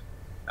Township,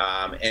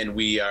 and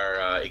we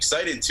are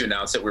excited to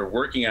announce that we're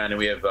working on, and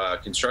we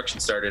have construction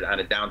started on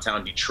a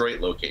downtown Detroit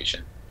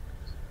location.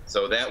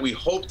 So that we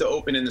hope to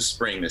open in the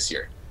spring this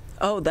year.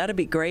 Oh, that'd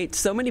be great.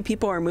 So many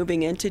people are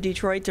moving into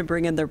Detroit to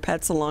bring in their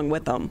pets along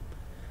with them.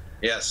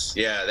 Yes,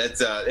 yeah,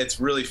 it's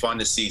really fun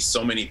to see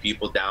so many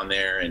people down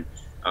there, and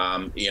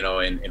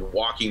and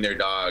walking their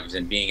dogs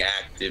and being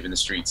active in the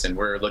streets. And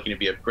we're looking to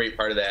be a great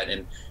part of that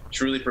and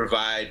truly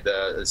provide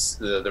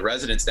the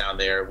residents down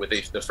there with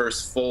the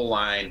first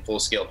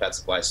full-scale pet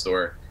supply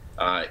store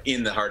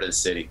in the heart of the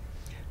city.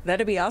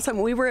 That'd be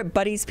awesome. We were at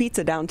Buddy's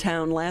Pizza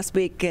downtown last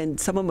week, and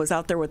someone was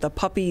out there with a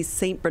puppy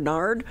St.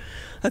 Bernard.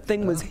 That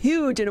thing was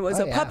huge, and it was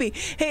a puppy.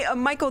 Hey,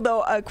 Michael,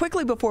 though,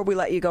 quickly before we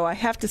let you go, I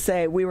have to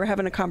say, we were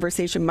having a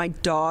conversation. My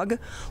dog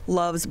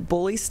loves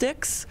bully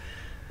sticks.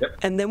 Yep.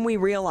 And then we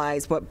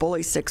realized what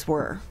bully sticks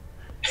were.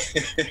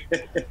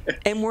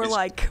 And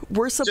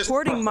we're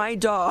supporting my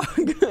dog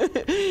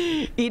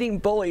eating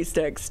bully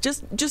sticks.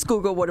 Just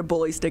Google what a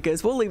bully stick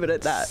is. We'll leave it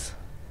at that.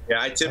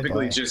 Yeah, I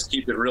typically just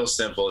keep it real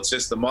simple. It's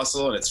just the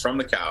muscle, and it's from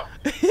the cow.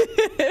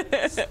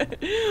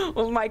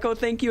 Well, Michael,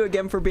 thank you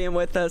again for being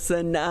with us,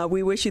 and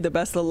we wish you the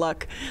best of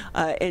luck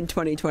in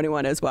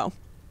 2021 as well.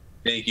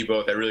 Thank you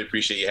both. I really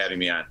appreciate you having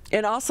me on.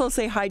 And also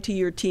say hi to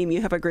your team.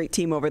 You have a great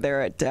team over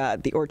there at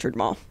the Orchard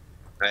Mall.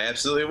 I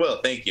absolutely will.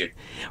 Thank you.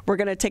 We're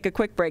going to take a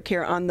quick break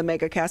here on the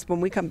Megacast.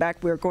 When we come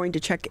back, we're going to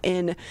check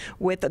in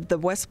with the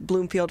West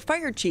Bloomfield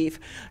Fire Chief,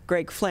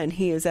 Greg Flynn.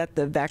 He is at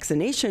the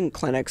vaccination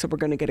clinic, so we're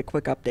going to get a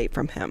quick update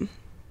from him.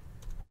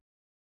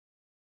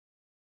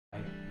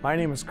 My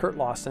name is Kurt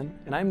Lawson,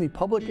 and I'm the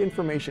Public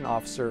Information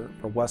Officer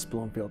for West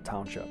Bloomfield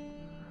Township.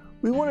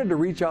 We wanted to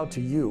reach out to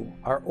you,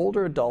 our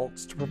older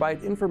adults, to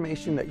provide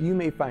information that you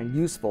may find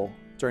useful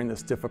during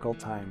this difficult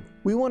time.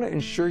 We want to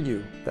ensure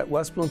you that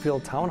West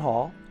Bloomfield Town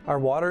Hall, our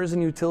Waters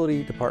and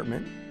Utility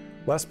Department,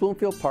 West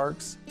Bloomfield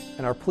Parks,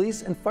 and our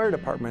police and fire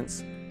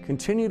departments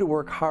continue to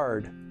work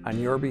hard on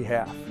your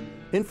behalf.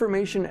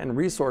 Information and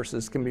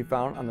resources can be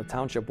found on the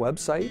Township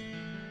website,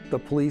 the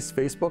police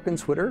Facebook and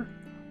Twitter,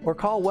 or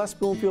call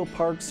West Bloomfield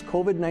Park's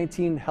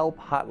COVID-19 Help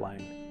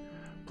Hotline.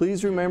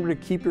 Please remember to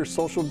keep your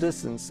social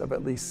distance of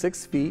at least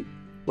 6 feet,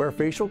 wear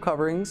facial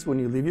coverings when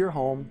you leave your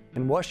home,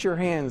 and wash your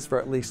hands for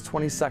at least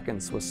 20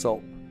 seconds with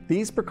soap.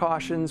 These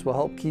precautions will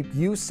help keep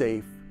you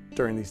safe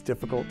during these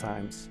difficult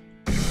times.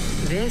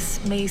 This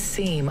may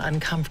seem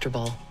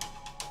uncomfortable,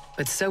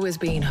 but so is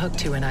being hooked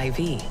to an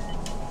IV,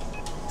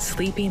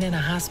 sleeping in a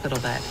hospital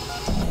bed,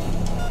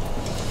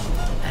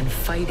 and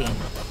fighting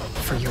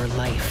for your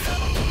life.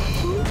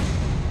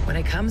 When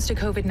it comes to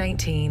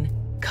COVID-19,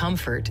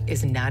 comfort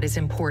is not as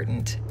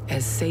important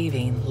as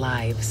saving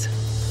lives.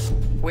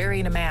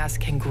 Wearing a mask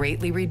can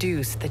greatly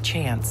reduce the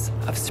chance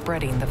of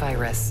spreading the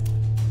virus.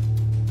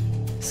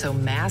 So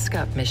mask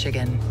up,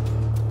 Michigan,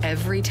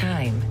 every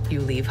time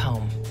you leave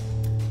home.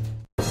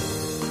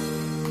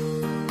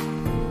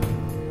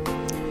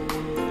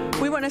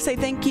 We want to say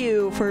thank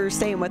you for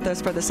staying with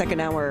us for the second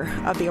hour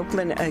of the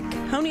Oakland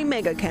County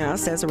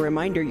Megacast. As a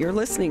reminder, you're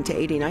listening to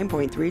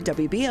 89.3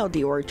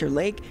 WBLD Orchard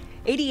Lake,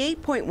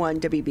 88.1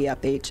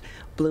 WBFH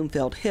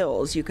Bloomfield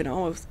Hills. You can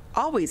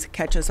always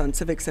catch us on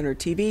Civic Center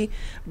TV,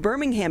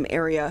 Birmingham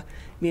area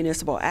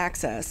municipal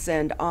access,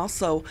 and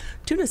also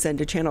tune us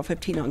into Channel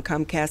 15 on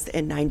Comcast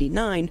and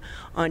 99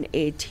 on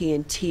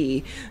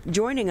AT&T.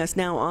 Joining us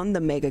now on the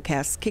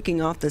Megacast, kicking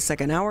off the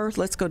second hour,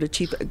 let's go to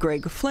Chief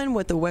Greg Flynn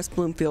with the West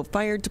Bloomfield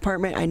Fire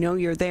Department. I know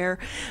you're there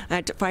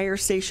at Fire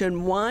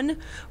Station 1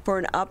 for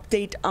an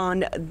update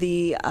on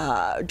the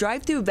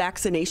drive-thru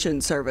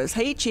vaccination service.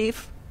 Hey,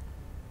 Chief.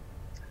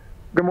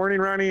 Good morning,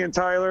 Ronnie and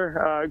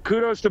Tyler.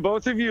 Kudos to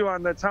both of you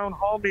on the town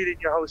hall meeting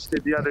you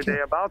hosted the other day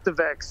about the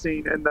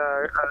vaccine and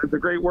the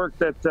great work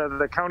that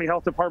the county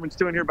health department's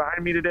doing here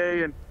behind me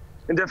today, and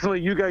definitely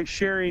you guys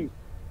sharing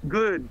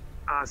good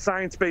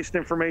science-based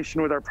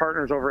information with our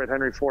partners over at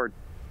Henry Ford.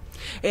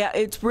 Yeah,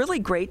 it's really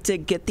great to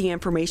get the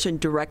information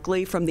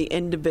directly from the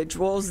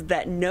individuals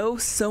that know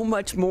so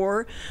much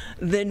more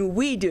than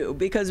we do,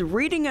 because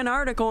reading an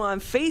article on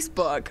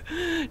Facebook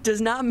does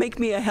not make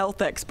me a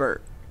health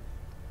expert.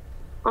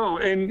 Oh,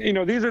 and you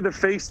know, these are the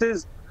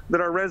faces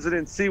that our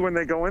residents see when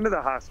they go into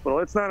the hospital.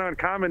 It's not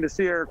uncommon to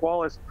see Eric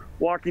Wallace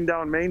walking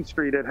down Main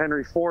Street at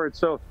Henry Ford.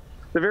 So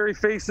the very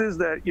faces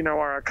that, you know,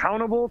 are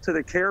accountable to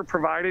the care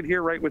provided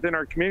here right within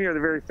our community are the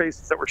very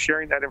faces that we're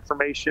sharing that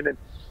information. And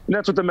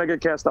that's what the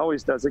Megacast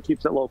always does. It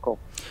keeps it local.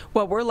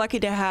 Well, we're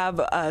lucky to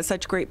have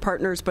such great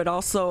partners, but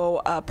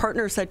also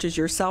partners such as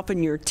yourself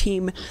and your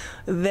team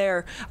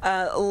there.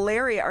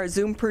 Larry, our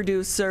Zoom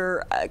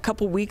producer, a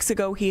couple weeks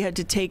ago, he had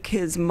to take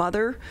his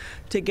mother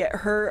to get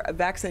her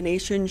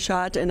vaccination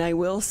shot, and I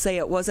will say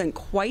it wasn't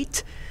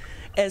quite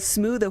as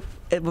smooth of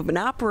an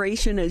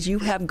operation as you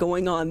have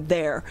going on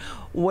there.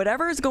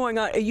 Whatever is going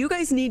on, you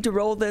guys need to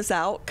roll this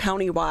out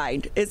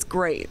countywide. It's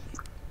great.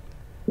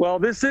 Well,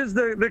 this is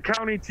the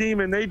county team,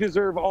 and they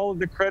deserve all of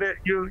the credit.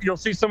 You'll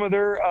see some of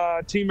their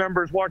team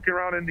members walking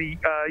around in the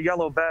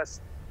yellow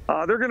vests.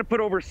 They're going to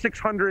put over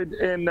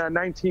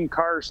 619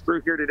 cars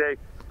through here today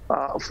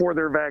for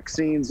their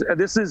vaccines.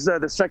 This is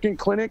the second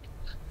clinic.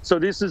 So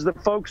this is the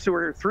folks who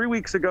were here 3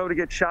 weeks ago to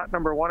get shot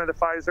number 1 of the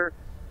Pfizer,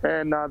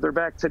 and they're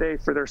back today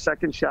for their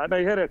second shot. And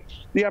I had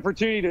the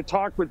opportunity to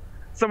talk with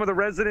some of the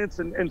residents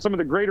and some of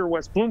the greater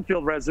West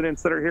Bloomfield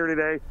residents that are here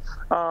today,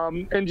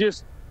 and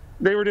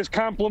they were just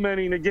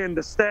complimenting, again,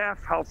 the staff,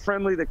 how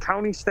friendly the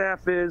county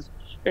staff is,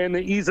 and the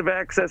ease of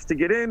access to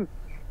get in.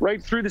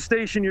 Right through the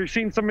station, you're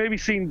seeing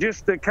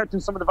just catching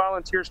some of the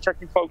volunteers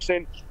checking folks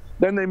in.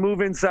 Then they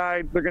move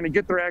inside. They're going to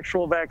get their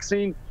actual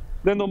vaccine.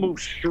 Then they'll move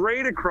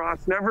straight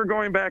across, never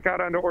going back out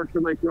onto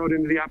Orchard Lake Road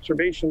into the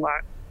observation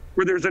lot,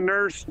 where there's a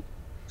nurse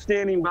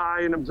standing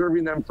by and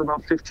observing them for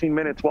about 15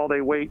 minutes while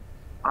they wait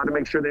to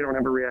make sure they don't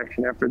have a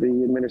reaction after the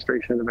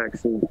administration of the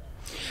vaccine.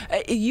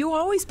 You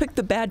always pick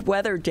the bad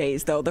weather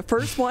days, though. The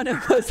first one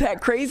was that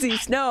crazy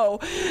snow.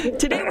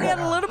 Today we had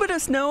a little bit of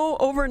snow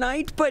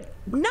overnight, but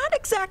not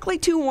exactly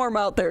too warm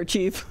out there,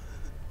 Chief.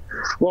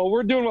 Well,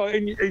 we're doing well.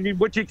 And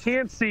what you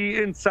can't see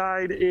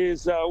inside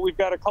is we've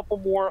got a couple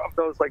more of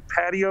those like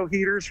patio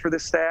heaters for the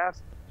staff.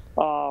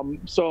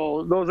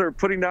 So those are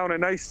putting down a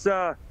nice,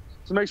 some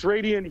nice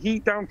radiant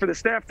heat down for the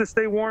staff to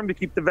stay warm, to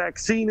keep the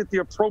vaccine at the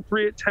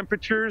appropriate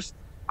temperatures.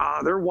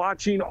 They're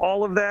watching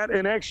all of that.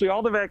 And actually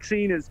all the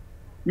vaccine is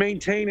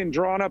maintained and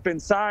drawn up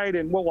inside.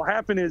 And what will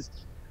happen is,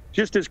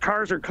 just as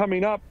cars are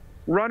coming up,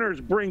 runners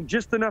bring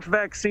just enough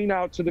vaccine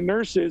out to the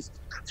nurses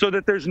so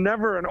that there's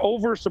never an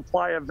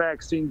oversupply of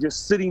vaccine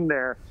just sitting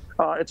there.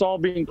 It's all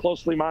being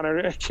closely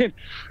monitored. Again,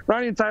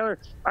 Ronnie and Tyler,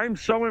 I'm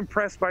so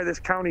impressed by this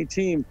county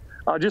team,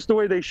 just the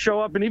way they show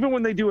up. And even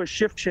when they do a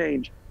shift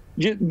change,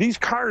 these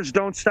cars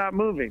don't stop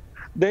moving.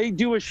 They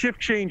do a shift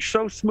change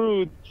so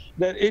smooth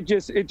that it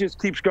just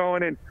keeps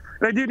going. And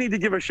I do need to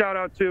give a shout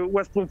out to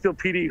West Bloomfield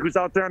PD, who's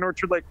out there on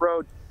Orchard Lake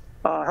Road,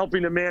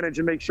 helping to manage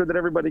and make sure that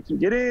everybody can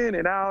get in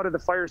and out of the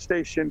fire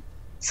station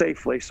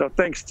safely. So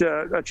thanks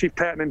to Chief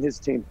Patton and his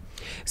team.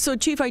 So,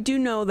 Chief, I do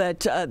know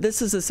that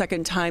this is the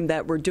second time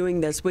that we're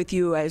doing this with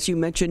you. As you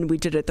mentioned, we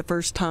did it the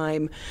first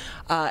time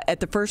at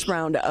the first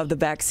round of the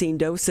vaccine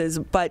doses.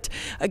 But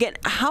again,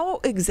 how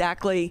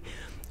exactly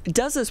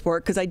does this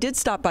work? Because I did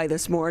stop by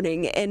this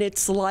morning, and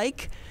it's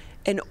like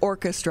an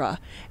orchestra.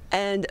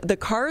 And the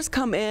cars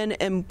come in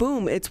and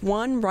boom, it's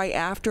one right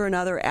after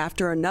another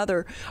after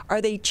another.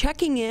 Are they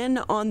checking in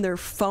on their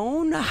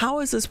phone? How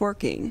is this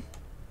working?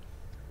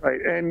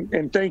 Right,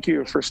 and thank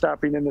you for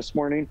stopping in this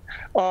morning.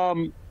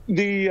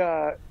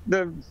 The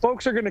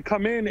folks are going to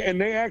come in and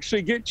they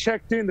actually get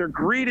checked in. They're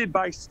greeted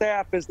by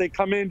staff as they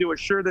come in to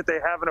assure that they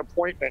have an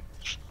appointment.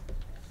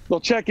 They'll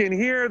check in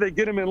here, they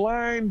get them in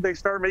line, they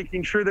start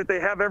making sure that they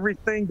have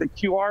everything, the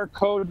QR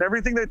code,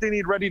 everything that they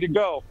need ready to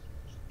go.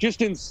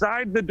 Just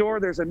inside the door,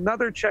 there's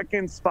another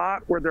check-in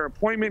spot where their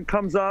appointment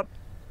comes up.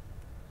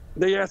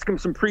 They ask them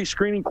some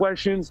pre-screening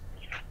questions,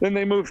 then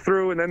they move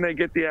through, and then they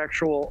get the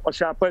actual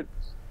shot. But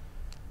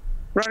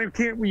Ronnie,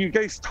 you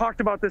guys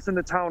talked about this in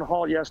the town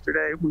hall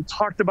yesterday. We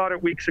talked about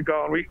it weeks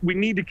ago, and we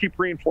need to keep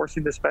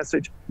reinforcing this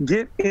message.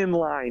 Get in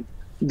line.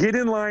 Get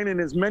in line in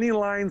as many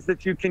lines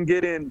that you can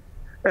get in,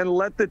 and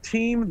let the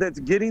team that's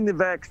getting the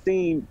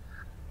vaccine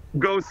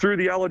go through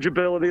the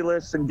eligibility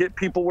lists and get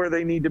people where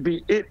they need to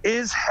be. It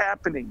is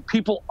happening.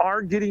 People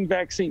are getting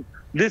vaccine.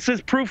 This is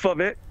proof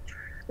of it.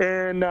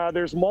 And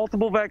there's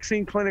multiple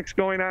vaccine clinics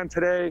going on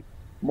today,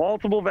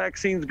 multiple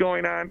vaccines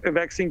going on,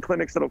 vaccine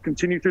clinics that'll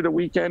continue through the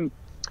weekend.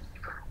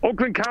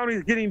 Oakland County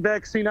is getting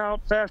vaccine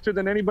out faster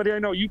than anybody I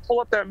know. You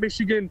pull up that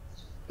Michigan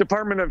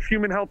Department of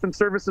Human Health and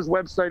Services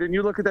website and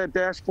you look at that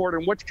dashboard,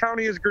 and which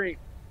county is green?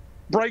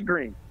 Bright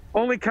green.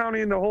 Only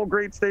county in the whole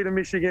great state of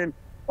Michigan,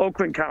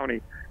 Oakland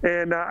County.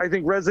 And I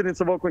think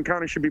residents of Oakland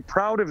County should be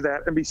proud of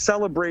that and be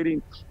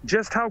celebrating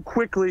just how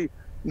quickly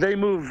they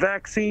move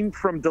vaccine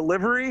from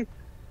delivery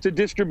to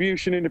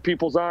distribution into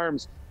people's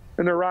arms.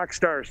 And they're rock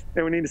stars,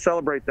 and we need to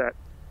celebrate that.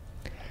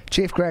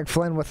 Chief Greg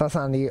Flynn with us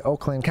on the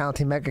Oakland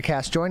County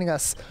Megacast, joining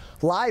us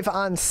live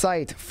on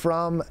site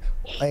from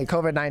a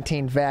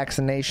COVID-19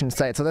 vaccination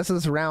site. So this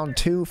is round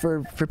 2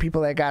 for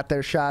people that got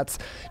their shots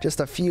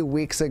just a few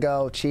weeks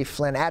ago. Chief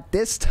Flynn, at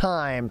this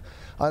time,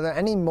 are there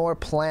any more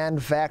planned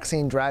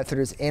vaccine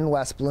drive-thrus in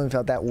West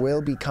Bloomfield that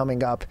will be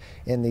coming up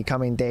in the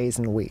coming days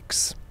and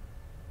weeks?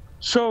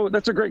 So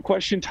that's a great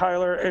question,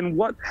 Tyler. And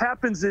what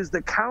happens is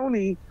the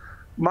county,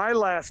 my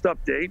last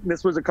update, and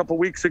this was a couple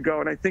weeks ago,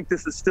 and I think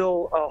this is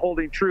still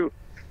holding true,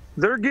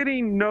 they're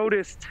getting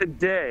notice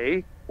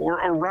today or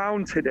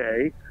around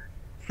today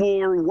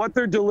for what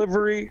their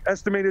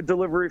estimated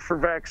delivery for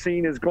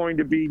vaccine is going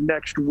to be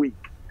next week.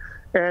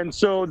 And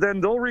so then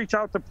they'll reach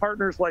out to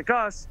partners like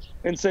us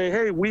and say,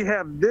 hey, we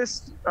have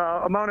this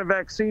amount of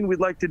vaccine we'd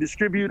like to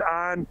distribute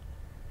on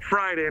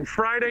Friday. And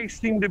Fridays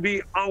seem to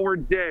be our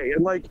day.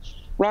 And like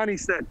Ronnie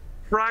said,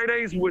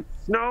 Fridays with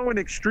snow and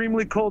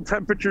extremely cold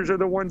temperatures are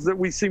the ones that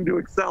we seem to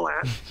excel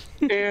at.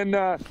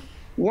 And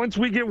once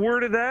we get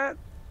word of that,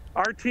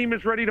 our team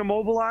is ready to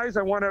mobilize.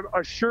 I want to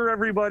assure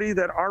everybody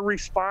that our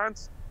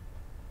response,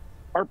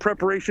 our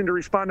preparation to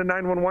respond to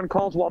 911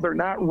 calls while they're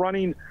not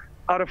running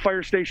out of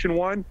Fire Station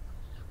 1,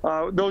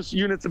 those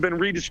units have been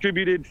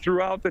redistributed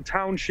throughout the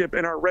township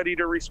and are ready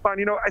to respond.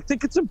 You know, I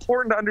think it's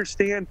important to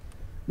understand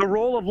the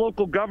role of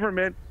local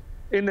government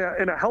in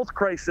a health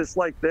crisis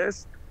like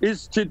this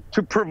is to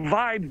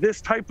provide this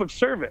type of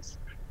service.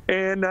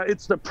 And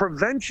it's the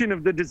prevention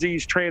of the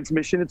disease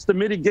transmission. It's the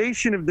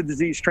mitigation of the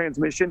disease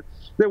transmission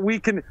that we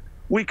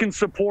can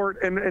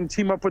support and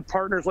team up with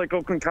partners like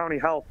Oakland County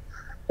Health.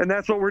 And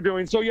that's what we're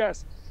doing. So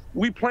yes,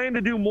 we plan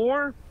to do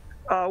more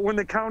when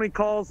the county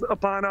calls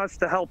upon us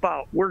to help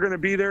out. We're going to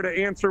be there to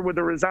answer with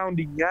a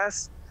resounding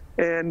yes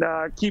and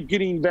keep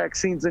getting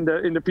vaccines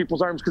into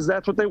people's arms, because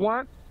that's what they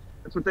want.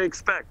 That's what they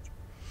expect.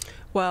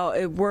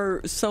 Well,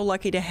 we're so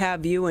lucky to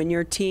have you and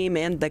your team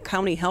and the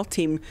county health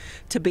team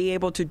to be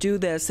able to do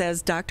this.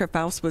 As Dr.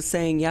 Faust was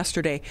saying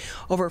yesterday,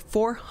 over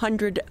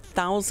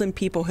 400,000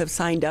 people have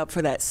signed up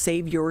for that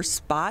Save Your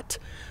Spot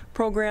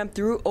program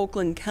through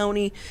Oakland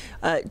County.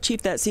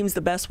 Chief, that seems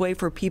the best way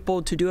for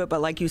people to do it.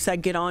 But like you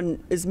said, get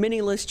on as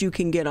many lists you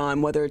can get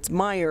on, whether it's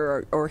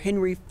Meyer or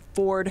Henry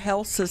Foxworth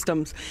health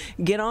systems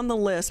get on the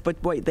list,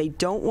 but what they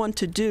don't want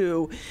to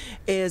do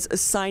is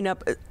sign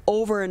up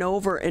over and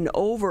over and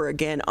over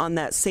again on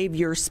that save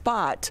your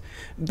spot,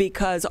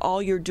 because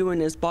all you're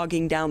doing is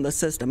bogging down the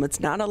system. It's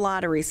not a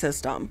lottery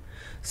system.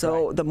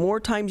 So the more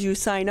times you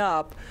sign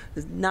up,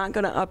 it's not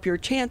going to up your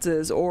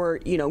chances or,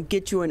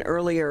 get you an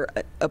earlier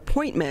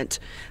appointment.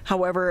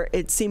 However,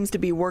 it seems to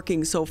be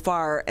working so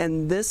far,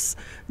 and this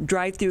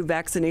drive-thru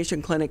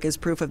vaccination clinic is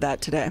proof of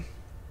that today.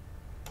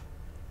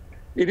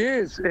 It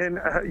is. And,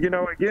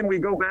 again, we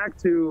go back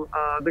to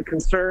the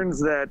concerns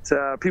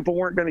that people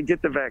weren't going to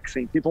get the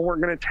vaccine. People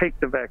weren't going to take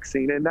the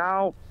vaccine. And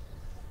now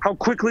how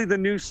quickly the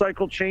news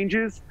cycle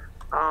changes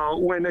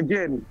when,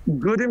 again,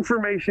 good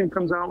information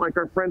comes out, like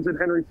our friends at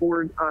Henry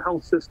Ford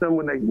Health System,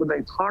 when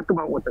they talk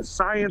about what the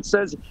science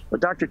says,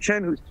 with Dr.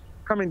 Chen, who's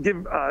come and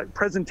give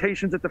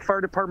presentations at the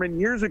fire department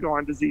years ago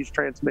on disease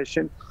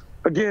transmission.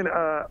 Again,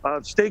 a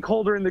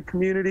stakeholder in the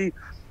community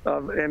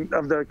of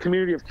the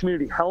community of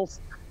community health,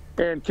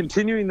 and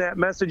continuing that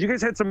message. You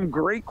guys had some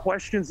great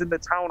questions in the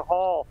town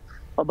hall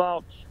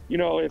about,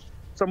 if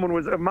someone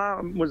a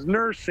mom was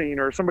nursing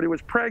or somebody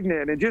was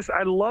pregnant, and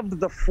I loved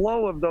the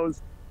flow of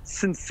those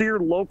sincere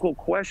local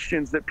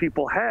questions that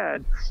people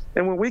had.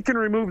 And when we can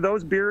remove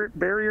those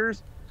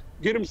barriers,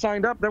 get them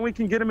signed up, then we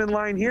can get them in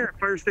line here at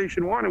Fire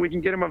Station 1 and we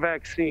can get them a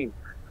vaccine.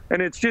 And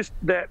it's just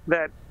that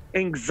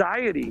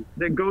anxiety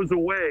that goes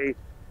away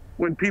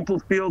when people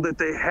feel that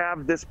they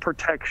have this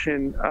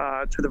protection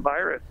to the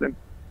virus. And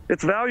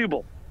it's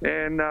valuable.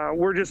 And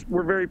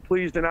we're very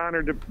pleased and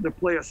honored to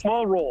play a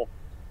small role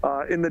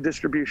in the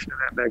distribution of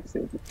that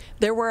vaccine.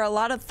 There were a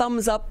lot of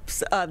thumbs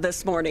ups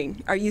this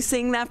morning. Are you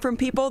seeing that from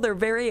people? They're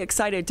very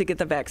excited to get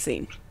the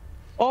vaccine.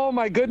 Oh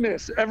my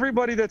goodness.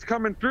 Everybody that's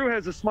coming through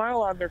has a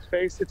smile on their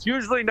face. It's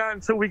usually not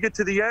until we get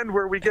to the end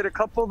where we get a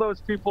couple of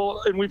those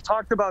people, and we've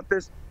talked about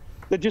this,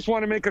 that just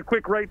want to make a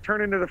quick right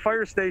turn into the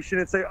fire station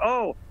and say,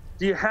 oh,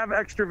 do you have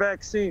extra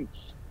vaccine?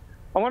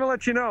 I want to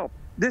let you know,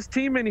 this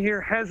team in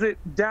here has it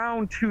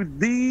down to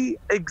the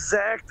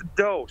exact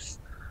dose.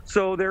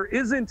 So there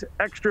isn't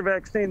extra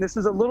vaccine. This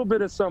is a little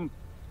bit of some,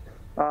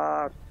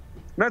 I'm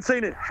not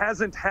saying it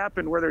hasn't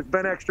happened where there's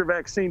been extra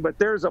vaccine, but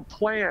there's a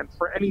plan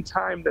for any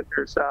time that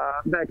there's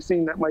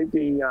vaccine that might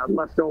be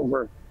left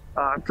over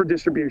for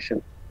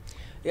distribution.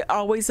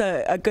 Always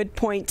a good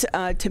point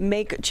to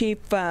make, Chief.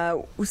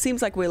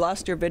 Seems like we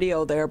lost your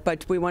video there,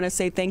 but we want to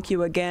say thank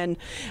you again,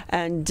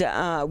 and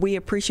we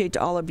appreciate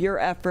all of your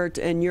effort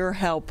and your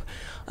help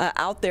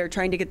out there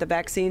trying to get the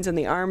vaccines in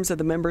the arms of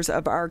the members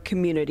of our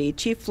community.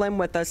 Chief Flynn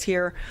with us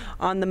here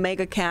on the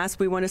Megacast.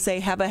 We want to say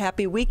have a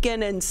happy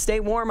weekend and stay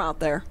warm out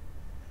there.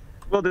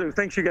 Will do.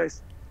 Thanks, you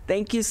guys.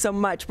 Thank you so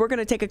much. We're going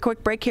to take a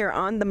quick break here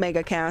on the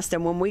Megacast,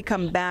 and when we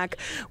come back,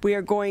 we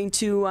are going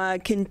to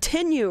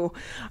continue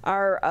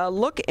our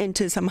look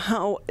into some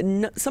of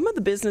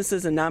the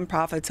businesses and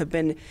nonprofits have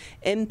been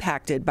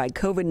impacted by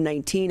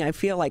COVID-19. I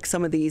feel like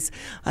some of these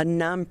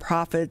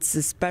nonprofits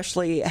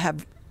especially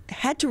have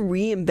had to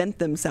reinvent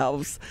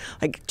themselves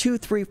like 2,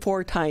 3,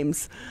 4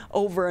 times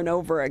over and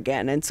over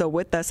again. And so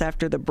with us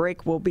after the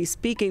break, we'll be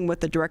speaking with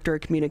the Director of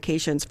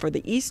Communications for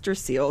the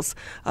Easterseals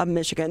of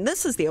Michigan.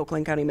 This is the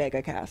Oakland County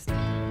Megacast.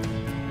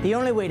 The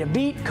only way to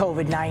beat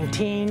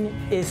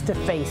COVID-19 is to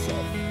face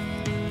it.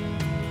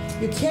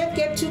 You can't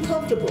get too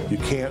comfortable. You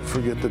can't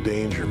forget the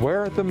danger.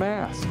 Wear the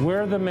mask.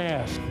 Wear the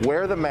mask.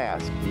 Wear the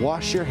mask.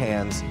 Wash your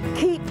hands.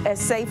 Keep a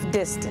safe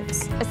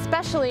distance.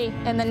 Especially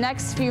in the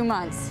next few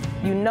months.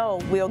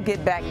 We'll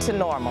get back to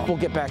normal. We'll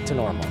get back to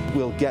normal.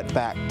 We'll get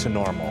back to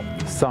normal.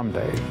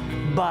 Someday.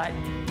 But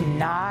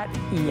not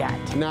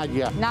yet. Not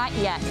yet. Not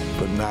yet.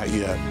 But not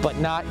yet. But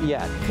not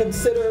yet.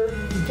 Consider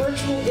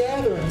virtual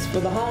gatherings for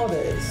the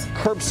holidays.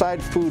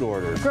 Curbside food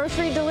orders.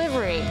 Grocery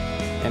delivery.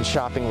 And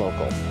shopping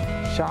local.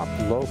 Shop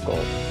local.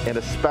 And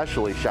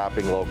especially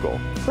shopping local.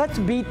 Let's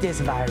beat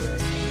this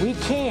virus. We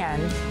can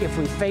if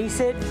we face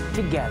it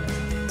together.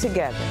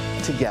 Together.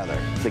 Together.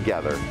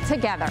 Together.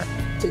 Together.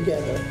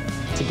 Together.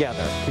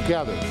 Together.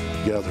 Together.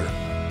 Together.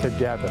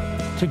 Together.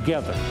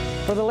 Together.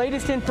 For the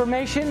latest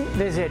information,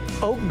 visit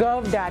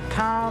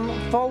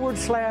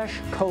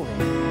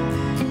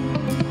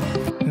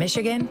oakgov.com/COVID.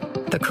 Michigan,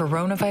 the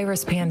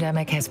coronavirus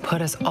pandemic has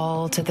put us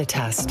all to the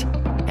test.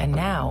 And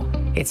now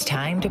it's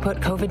time to put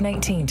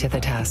COVID-19 to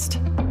the test.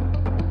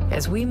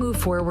 As we move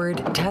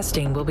forward,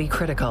 testing will be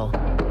critical.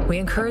 We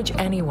encourage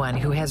anyone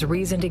who has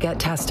reason to get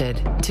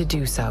tested to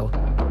do so,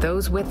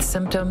 those with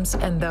symptoms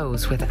and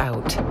those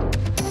without.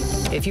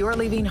 If you are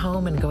leaving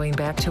home and going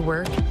back to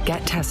work,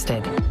 get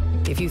tested.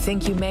 If you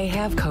think you may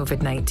have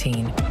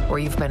COVID-19 or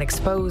you've been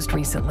exposed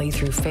recently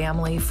through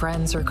family,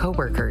 friends, or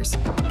coworkers,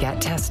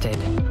 get tested.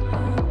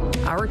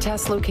 Our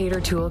test locator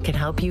tool can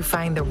help you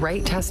find the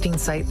right testing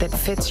site that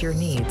fits your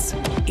needs.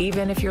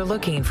 Even if you're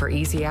looking for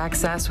easy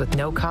access with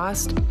no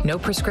cost, no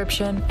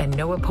prescription, and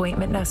no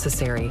appointment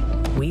necessary,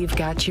 we've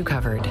got you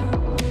covered.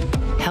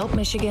 Help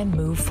Michigan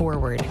move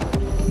forward,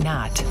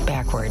 not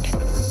backward.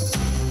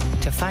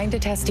 To find a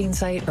testing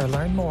site or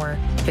learn more,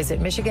 visit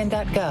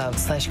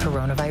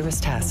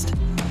michigan.gov/coronavirus test.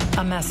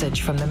 A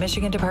message from the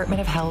Michigan Department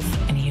of Health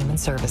and Human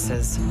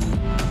Services.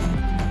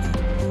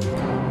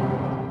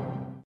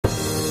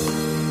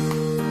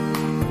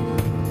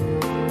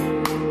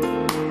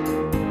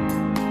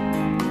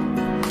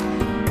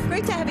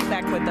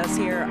 With us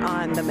here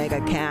on the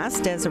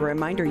Megacast. As a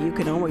reminder, you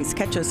can always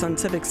catch us on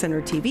Civic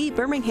Center TV,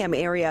 Birmingham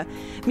area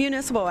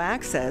municipal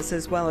access,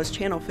 as well as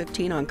Channel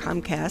 15 on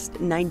Comcast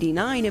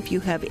 99 if you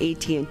have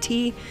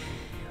AT&T.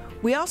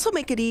 We also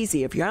make it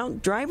easy. If you're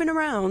out driving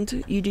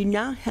around, you do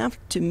not have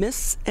to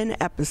miss an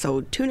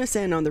episode. Tune us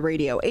in on the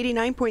radio,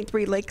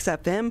 89.3 Lakes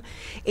FM,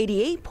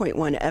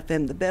 88.1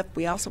 FM The Biff.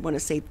 We also want to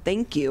say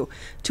thank you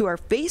to our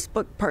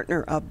Facebook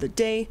partner of the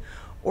day,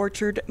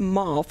 Orchard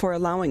Mall, for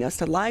allowing us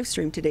to live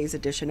stream today's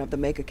edition of the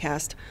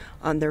Megacast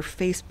on their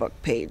Facebook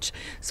page.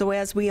 So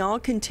as we all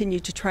continue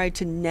to try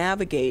to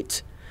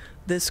navigate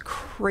this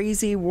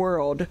crazy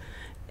world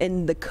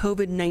in the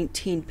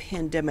COVID-19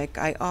 pandemic,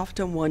 I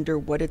often wonder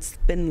what it's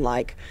been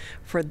like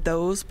for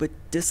those with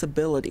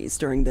disabilities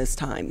during this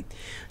time.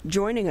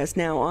 Joining us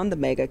now on the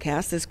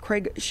Megacast is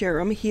Craig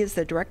Sharum. He is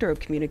the Director of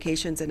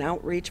Communications and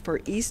Outreach for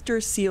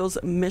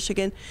Easterseals,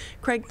 Michigan.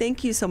 Craig,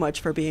 thank you so much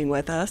for being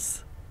with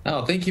us.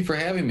 Oh, thank you for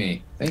having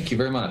me. Thank you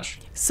very much.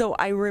 So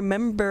I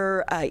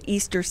remember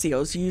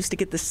Easterseals. You used to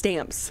get the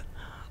stamps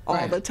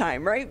all the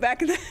time, right?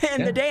 Back in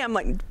the day, I'm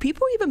like,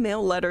 people even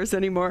mail letters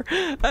anymore.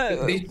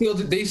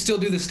 They still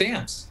do the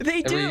stamps.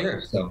 They do every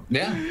year. So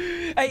yeah.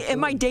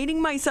 Am I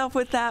dating myself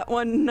with that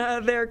one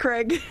there,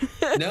 Craig?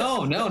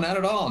 No, not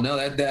at all. No,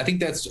 I think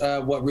that's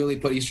what really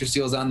put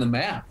Easterseals on the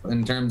map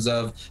in terms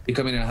of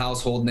becoming a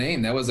household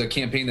name. That was a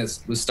campaign that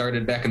was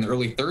started back in the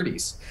early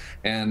 30s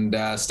and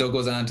still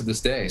goes on to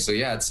this day. So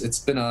yeah, it's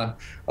been a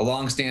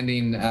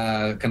long-standing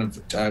kind of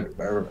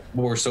what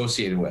we're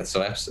associated with.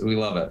 So absolutely,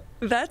 we love it.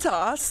 That's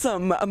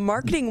awesome. A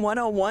marketing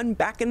 101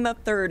 back in the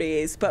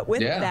 30s. But with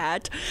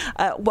that,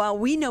 while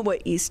we know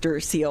what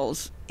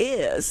Easterseals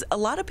is, a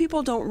lot of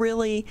people don't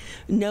really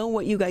know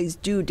what you guys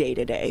do day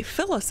to day.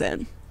 Fill us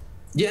in.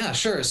 Yeah,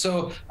 sure.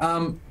 So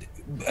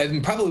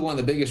and probably one of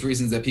the biggest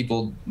reasons that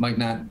people might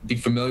not be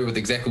familiar with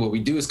exactly what we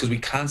do is because we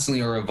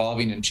constantly are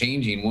evolving and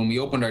changing. When we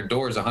opened our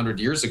doors 100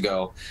 years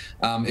ago,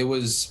 it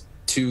was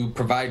to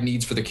provide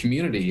needs for the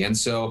community. And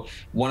so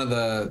one of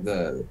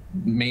the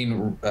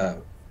main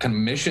kind of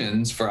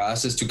missions for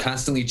us is to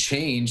constantly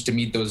change to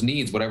meet those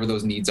needs, whatever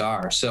those needs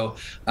are. So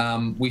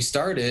we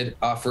started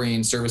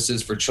offering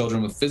services for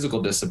children with physical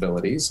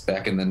disabilities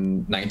back in the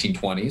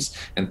 1920s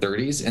and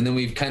 30s. And then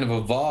we've kind of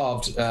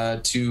evolved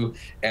to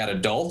add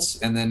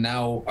adults. And then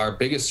now our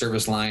biggest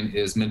service line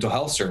is mental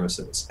health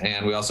services.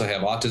 And we also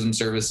have autism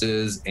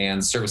services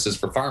and services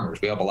for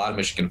farmers. We help a lot of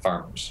Michigan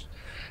farmers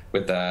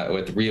with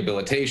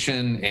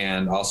rehabilitation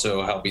and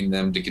also helping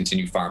them to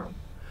continue farming.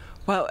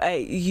 Well,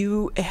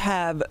 you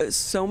have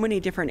so many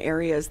different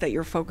areas that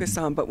you're focused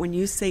on, but when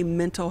you say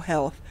mental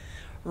health,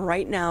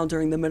 right now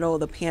during the middle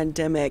of the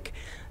pandemic,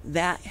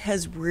 that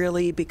has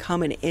really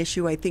become an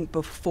issue. I think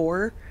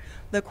before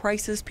the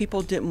crisis,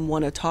 people didn't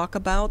want to talk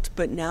about,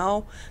 but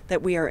now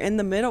that we are in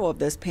the middle of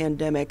this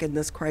pandemic and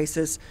this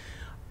crisis,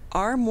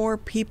 are more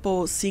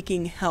people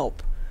seeking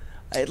help,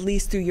 at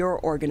least through your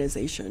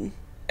organization?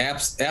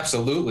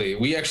 Absolutely.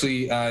 We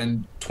actually,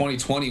 in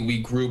 2020,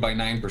 we grew by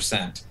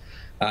 9%.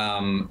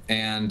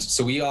 And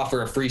so we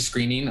offer a free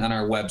screening on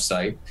our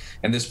website,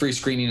 and this free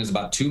screening is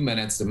about 2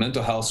 minutes, the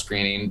mental health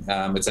screening.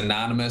 It's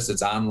anonymous,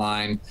 it's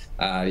online.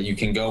 You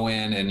can go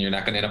in and you're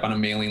not going to end up on a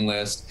mailing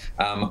list.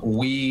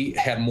 We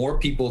had more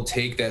people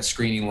take that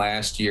screening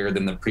last year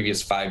than the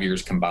previous 5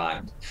 years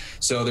combined.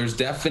 So there's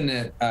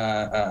definite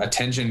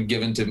attention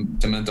given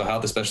to mental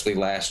health, especially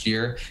last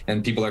year,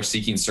 and people are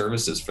seeking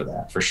services for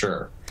that, for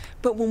sure.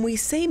 But when we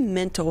say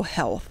mental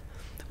health,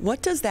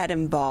 what does that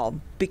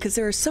involve? Because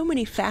there are so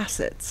many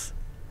facets.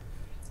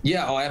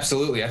 Yeah, oh,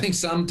 absolutely. I think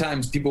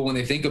sometimes people, when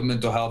they think of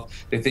mental health,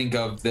 they think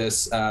of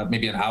this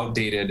maybe an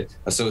outdated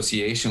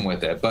association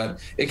with it. But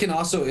it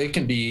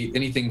can be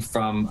anything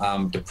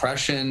from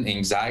depression,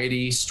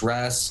 anxiety,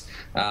 stress,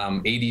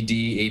 ADD,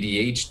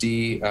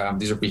 ADHD.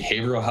 These are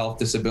behavioral health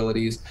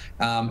disabilities.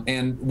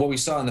 And what we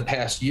saw in the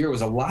past year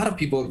was a lot of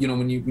people,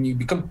 when you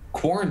become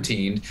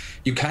quarantined,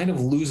 you kind of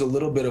lose a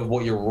little bit of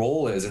what your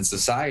role is in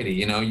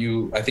society.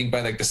 I think by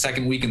like the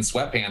second week in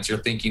sweatpants, you're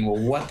thinking,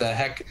 well, what the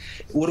heck?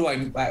 What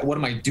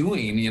am I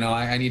doing?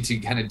 I need to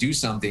kind of do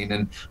something.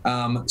 And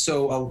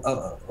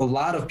so a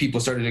lot of people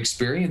started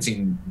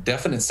experiencing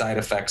definite side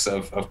effects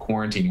of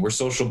quarantine. We're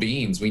social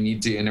beings. We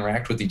need to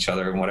interact with each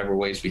other in whatever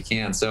ways we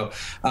can. So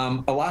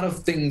a lot of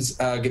things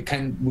get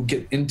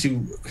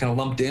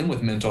lumped in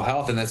with mental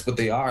health, and that's what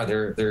they are.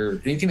 They're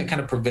anything that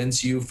kind of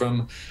prevents you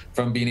from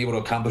being able to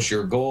accomplish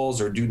your goals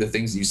or do the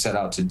things that you set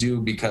out to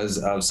do because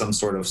of some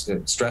sort of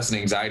stress and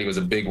anxiety was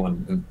a big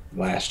one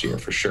last year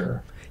for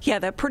sure. Yeah,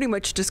 that pretty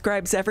much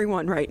describes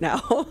everyone right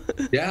now.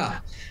 Yeah,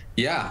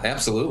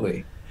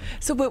 absolutely.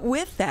 So, but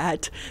with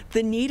that,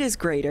 the need is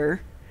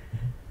greater.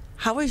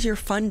 How is your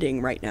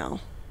funding right now?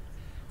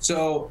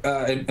 So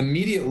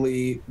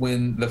immediately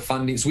when the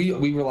funding, so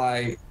we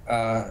rely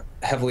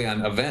heavily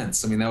on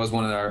events. I mean, that was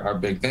one of our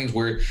big things.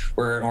 We're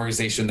an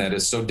organization that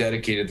is so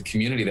dedicated to the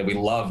community that we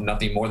love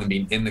nothing more than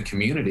being in the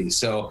community.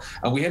 So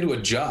we had to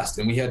adjust,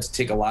 and we had to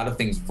take a lot of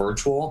things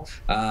virtual.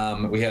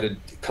 We had to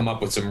come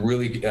up with some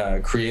really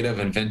creative,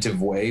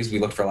 inventive ways. We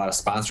looked for a lot of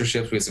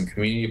sponsorships. We had some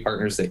community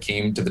partners that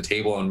came to the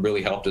table and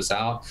really helped us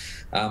out.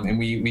 And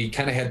we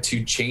kind of had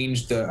to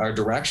change our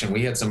direction.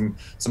 We had some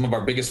of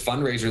our biggest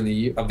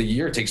fundraiser of the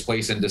year takes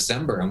place in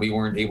December, and we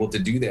weren't able to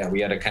do that.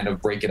 We had to kind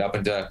of break it up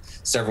into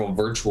several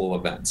virtual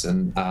events,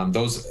 and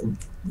those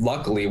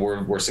luckily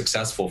were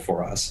successful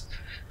for us.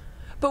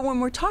 But when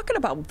we're talking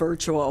about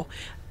virtual,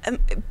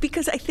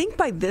 because I think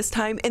by this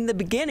time in the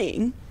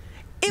beginning,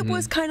 it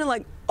was kind of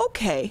like,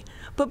 okay,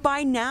 but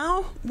by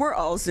now we're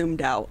all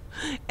zoomed out.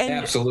 And,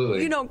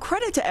 absolutely. You know,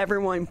 credit to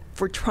everyone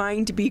for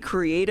trying to be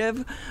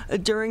creative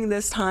during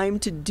this time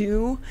to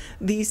do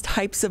these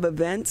types of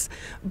events.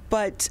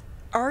 But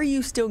are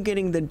you still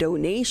getting the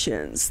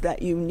donations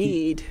that you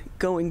need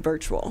going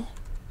virtual?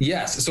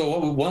 Yes.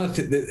 So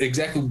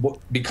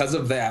because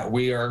of that,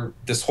 we are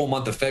this whole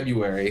month of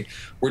February,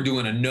 we're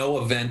doing a no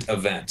event.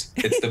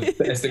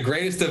 It's the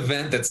greatest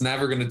event that's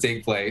never going to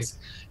take place.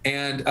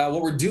 And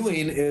what we're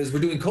doing is we're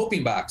doing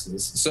coping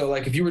boxes. So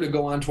like if you were to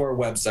go onto our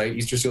website,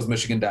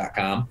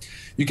 Eastersealsmichigan.com,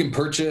 you can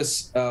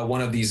purchase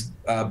one of these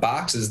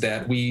boxes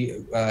that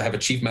we have a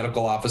chief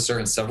medical officer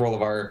and several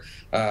of our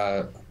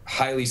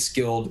highly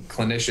skilled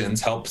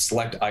clinicians help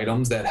select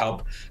items that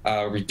help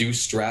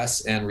reduce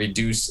stress and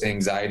reduce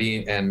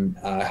anxiety. And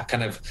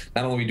kind of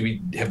not only do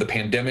we have the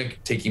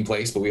pandemic taking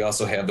place, but we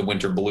also have the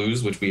winter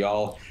blues, which we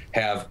all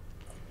have,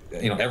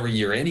 you know, every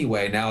year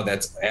anyway. Now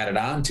that's added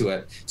on to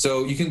it.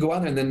 So you can go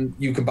out there and then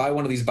you can buy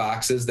one of these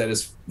boxes that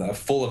is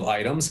full of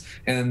items.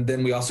 And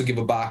then we also give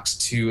a box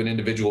to an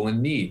individual in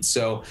need.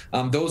 So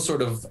those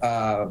sort of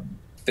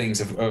things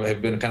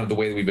have been kind of the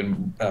way that we've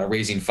been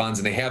raising funds,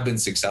 and they have been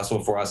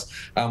successful for us.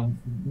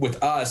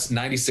 With us,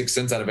 96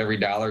 cents out of every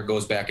dollar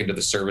goes back into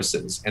the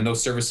services, and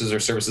those services are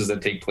services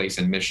that take place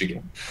in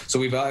Michigan. So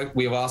we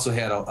have also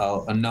had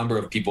a number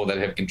of people that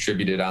have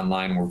contributed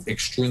online. We're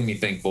extremely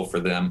thankful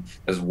for them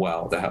as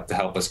well to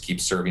help us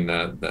keep serving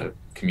the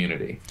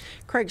community.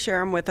 Craig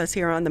Sharum with us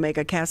here on the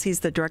Megacast.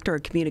 He's the Director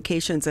of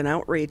Communications and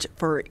Outreach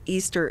for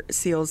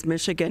Easterseals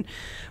Michigan.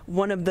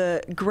 One of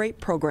the great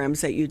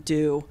programs that you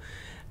do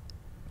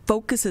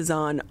focuses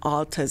on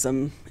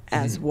autism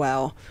as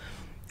well.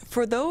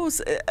 For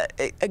those,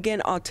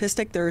 again,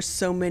 autistic, there are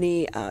so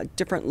many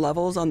different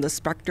levels on the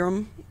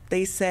spectrum,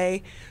 they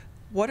say.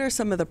 What are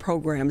some of the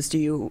programs do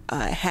you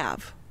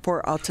have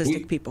for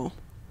autistic people?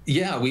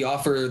 Yeah, we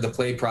offer the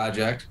Play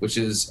Project, which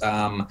is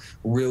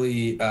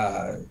really,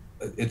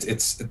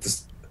 it's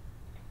this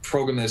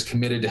program that is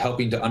committed to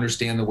helping to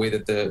understand the way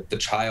that the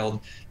child,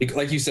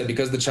 like you said,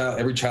 because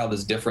every child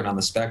is different on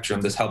the spectrum,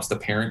 this helps the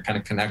parent kind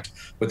of connect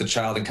with the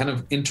child and kind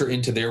of enter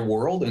into their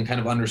world and kind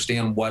of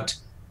understand what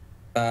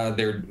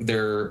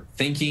they're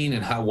thinking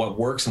and what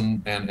works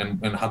and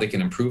how they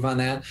can improve on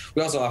that.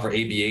 We also offer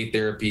ABA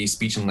therapy,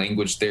 speech and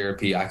language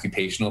therapy,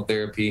 occupational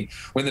therapy.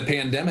 When the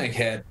pandemic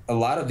hit, a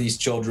lot of these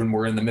children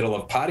were in the middle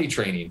of potty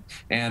training.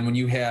 And when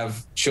you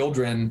have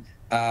children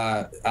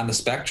on the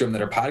spectrum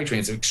that are potty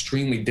trained, it's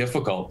extremely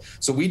difficult.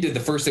 So we did the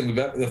first time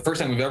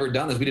we've ever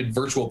done this, we did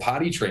virtual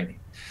potty training.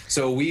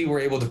 So we were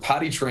able to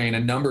potty train a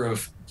number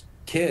of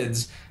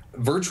kids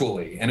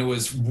virtually, and it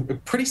was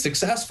pretty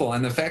successful.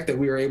 And the fact that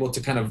we were able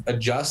to kind of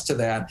adjust to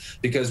that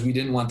because we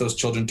didn't want those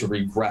children to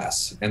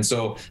regress. And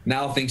so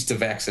now, thanks to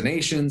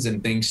vaccinations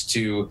and thanks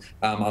to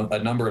a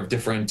number of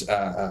different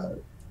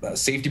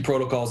safety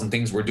protocols and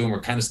things we're doing,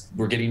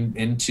 we're getting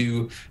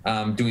into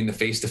doing the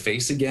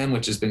face-to-face again,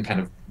 which has been kind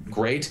of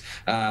great.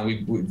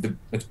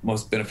 It's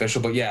most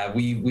beneficial, but yeah,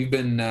 we've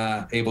been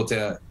able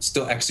to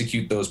still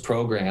execute those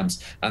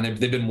programs, and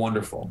they've been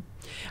wonderful.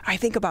 I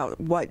think about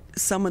what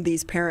some of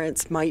these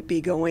parents might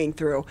be going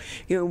through.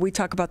 You know, we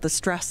talk about the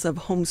stress of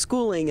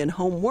homeschooling and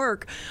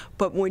homework,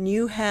 but when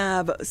you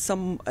have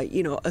some,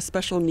 a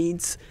special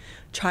needs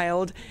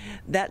child,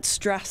 that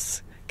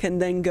stress can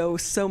then go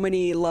so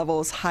many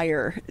levels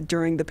higher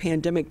during the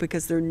pandemic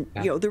because the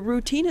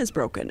routine is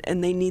broken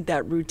and they need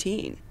that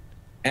routine.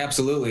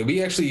 Absolutely.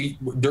 We actually,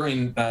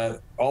 during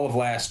all of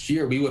last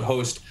year, we would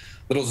host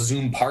little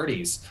Zoom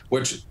parties,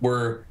 which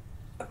were,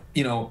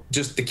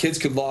 just the kids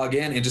could log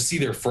in and just see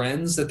their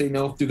friends that they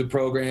know through the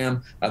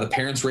program. The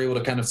parents were able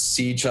to kind of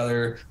see each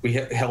other. We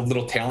held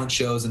little talent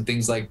shows and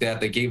things like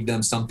that. They gave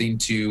them something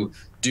to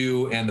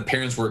do, and the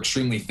parents were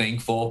extremely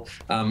thankful.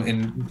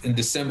 In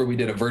December, we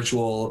did a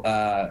virtual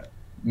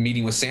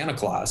meeting with Santa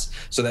Claus,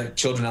 so that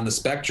children on the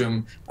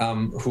spectrum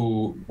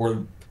who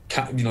were,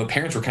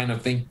 parents were kind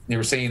of they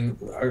were saying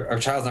our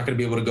child's not going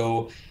to be able to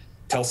go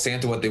tell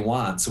Santa what they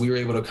want. So we were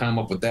able to come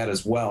up with that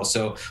as well.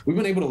 So we've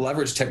been able to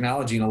leverage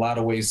technology in a lot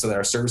of ways so that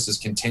our services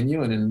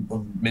continue. And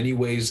in many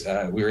ways,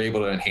 we were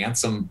able to enhance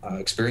some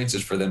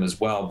experiences for them as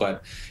well.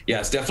 But yeah,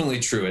 it's definitely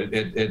true.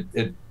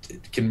 It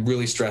can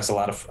really stress a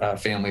lot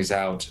of families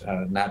out,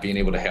 not being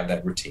able to have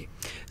that routine.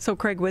 So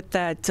Craig, with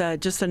that,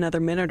 just another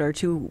minute or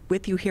two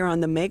with you here on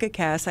the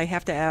Megacast, I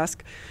have to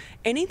ask,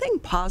 anything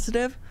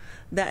positive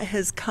that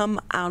has come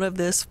out of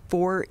this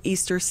for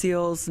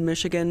Easterseals,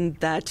 Michigan,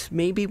 that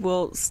maybe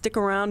will stick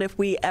around if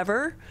we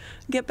ever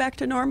get back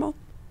to normal?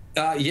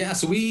 Yeah,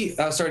 so we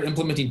started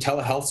implementing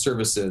telehealth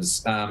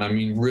services. I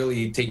mean,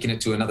 really taking it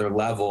to another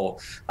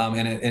level.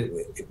 And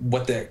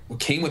what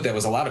came with that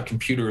was a lot of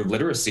computer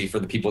literacy for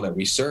the people that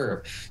we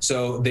serve.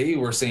 So they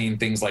were saying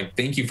things like,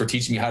 thank you for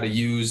teaching me how to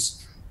use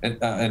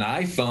an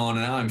iPhone,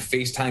 and now I'm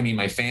FaceTiming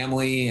my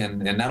family,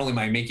 and not only am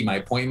I making my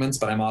appointments,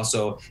 but I'm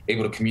also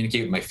able to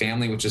communicate with my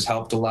family, which has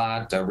helped a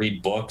lot,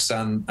 read books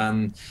on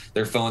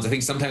their phones. I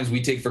think sometimes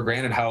we take for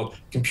granted how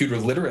computer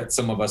literate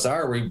some of us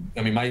are. I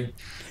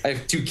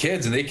have 2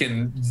 kids, and they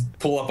can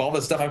pull up all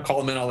the stuff. I call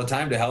them in all the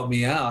time to help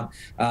me out.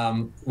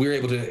 We were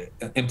able to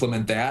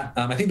implement that.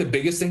 I think the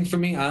biggest thing for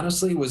me,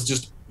 honestly, was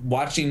just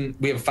watching.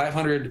 We have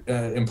 500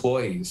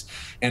 employees,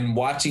 and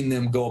watching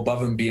them go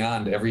above and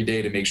beyond every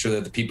day to make sure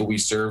that the people we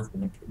serve,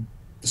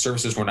 the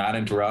services were not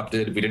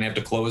interrupted. We didn't have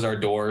to close our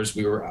doors.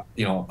 We were,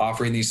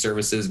 offering these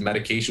services.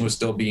 Medication was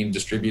still being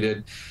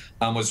distributed.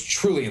 Was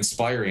truly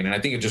inspiring, and I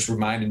think it just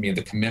reminded me of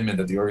the commitment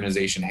that the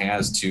organization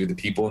has to the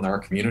people in our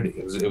community.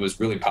 It was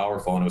really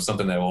powerful, and it was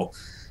something that will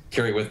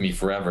carry with me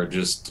forever.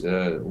 Just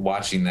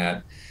watching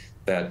that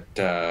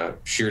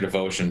sheer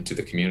devotion to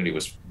the community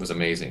was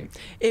amazing.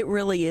 It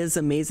really is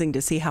amazing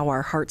to see how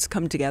our hearts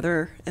come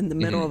together in the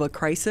middle of a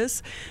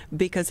crisis,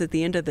 because at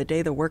the end of the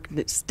day, the work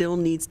still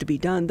needs to be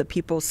done. The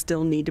people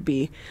still need to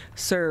be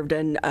served.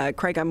 And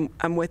Craig,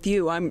 I'm with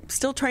you. I'm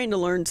still trying to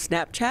learn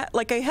Snapchat.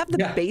 Like, I have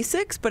the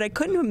basics, but I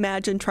couldn't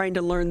imagine trying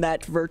to learn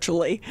that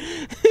virtually.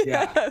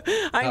 Yeah.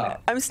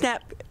 I'm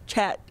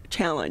Snapchat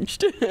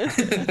challenged.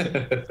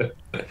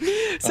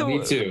 So,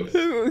 me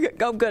too.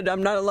 Oh, good.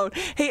 I'm not alone.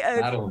 Hey,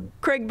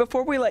 Craig,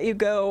 before we let you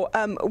go,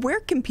 where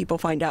can people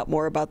find out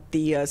more about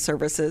the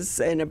services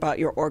and about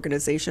your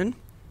organization?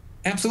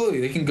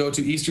 Absolutely. They can go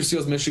to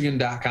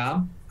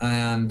Eastersealsmichigan.com,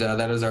 and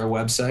that is our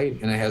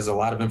website, and it has a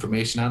lot of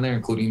information on there,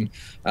 including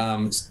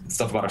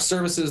stuff about our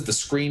services, the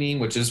screening,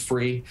 which is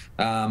free,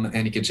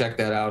 and you can check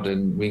that out,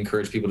 and we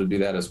encourage people to do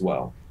that as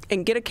well.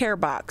 And get a care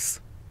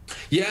box.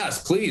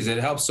 Yes, please. It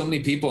helps so many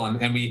people.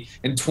 And we,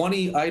 in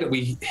 20 items,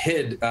 we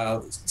hid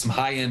some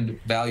high-end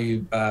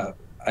value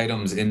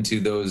items into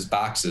those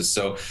boxes.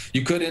 So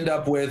you could end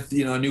up with,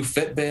 a new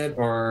Fitbit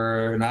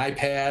or an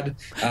iPad.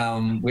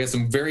 We had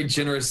some very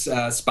generous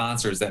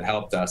sponsors that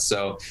helped us.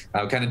 So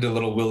I kind of did a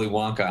little Willy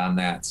Wonka on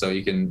that. So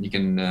you can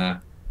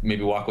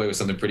maybe walk away with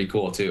something pretty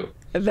cool too.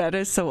 That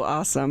is so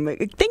awesome.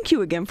 Thank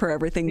you again for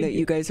everything that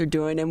you guys are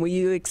doing. And will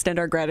you extend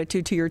our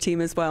gratitude to your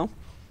team as well?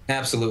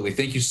 Absolutely.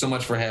 Thank you so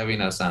much for having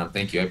us on.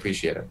 Thank you. I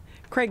appreciate it.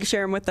 Craig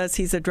Sharum with us.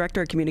 He's the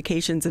Director of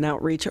Communications and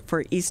Outreach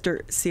for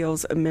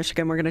Easterseals,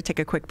 Michigan. We're going to take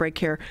a quick break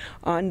here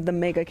on the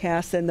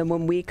Megacast, and then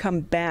when we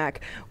come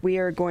back, we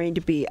are going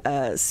to be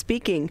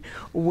speaking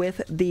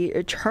with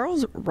the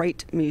Charles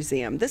Wright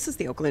Museum. This is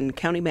the Oakland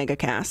County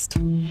Megacast.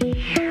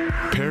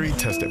 Perry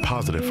tested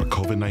positive for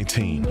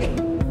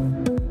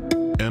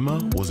COVID-19.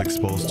 Emma was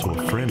exposed to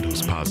a friend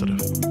who's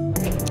positive.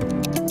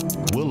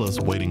 Willa's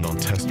waiting on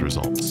test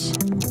results.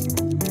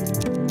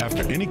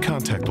 After any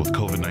contact with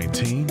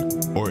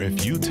COVID-19, or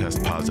if you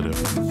test positive,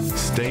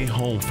 stay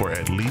home for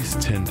at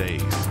least 10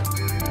 days.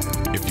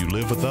 If you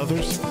live with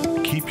others,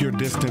 keep your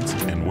distance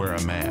and wear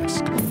a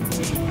mask.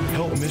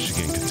 Help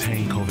Michigan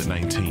contain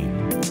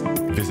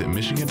COVID-19. Visit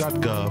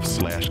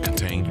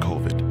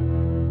michigan.gov/containcovid.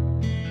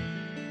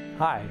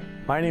 Hi,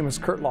 my name is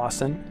Kurt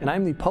Lawson, and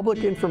I'm the Public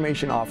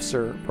Information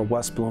Officer for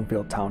West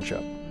Bloomfield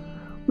Township.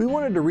 We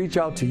wanted to reach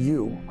out to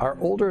you, our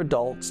older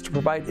adults, to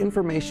provide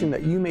information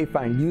that you may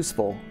find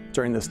useful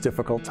during this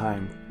difficult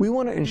time. We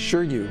want to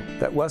ensure you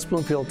that West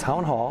Bloomfield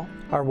Town Hall,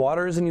 our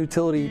Waters and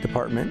Utility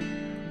Department,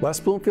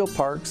 West Bloomfield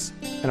Parks,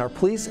 and our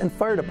police and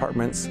fire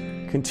departments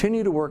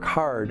continue to work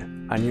hard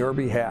on your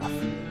behalf.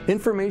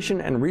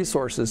 Information and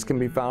resources can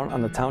be found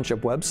on the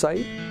Township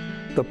website,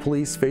 the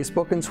police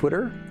Facebook and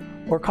Twitter,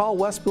 or call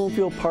West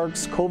Bloomfield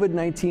Parks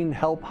COVID-19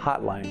 Help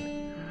Hotline.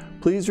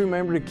 Please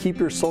remember to keep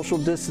your social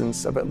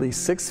distance of at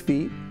least 6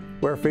 feet,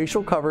 wear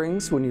facial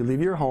coverings when you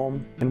leave your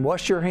home, and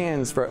wash your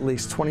hands for at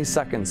least 20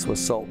 seconds with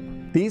soap.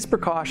 These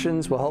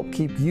precautions will help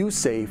keep you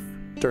safe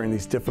during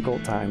these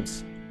difficult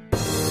times.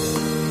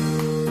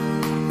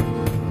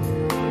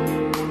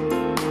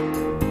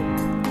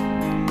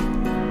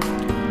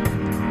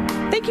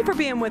 Thank you for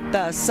being with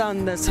us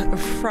on this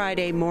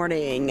Friday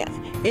morning.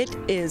 It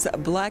is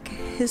Black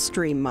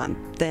History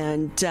Month,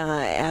 and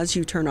as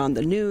you turn on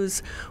the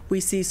news, we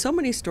see so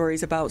many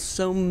stories about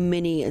so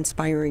many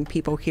inspiring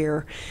people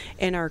here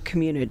in our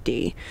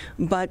community.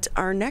 But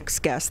our next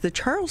guest, the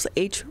Charles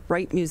H.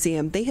 Wright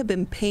Museum, they have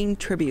been paying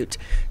tribute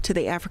to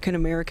the African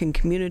American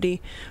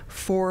community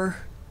for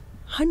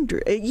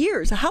 100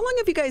 years. How long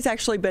have you guys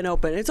actually been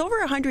open? It's over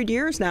 100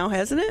 years now,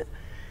 hasn't it?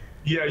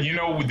 Yeah, you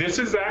know, this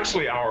is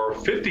actually our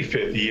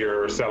 55th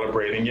year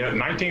celebrating. Yeah,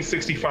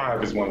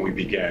 1965 is when we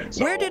began.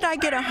 So. Where did I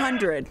get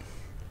 100?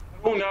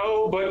 Oh,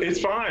 no, but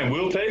it's fine.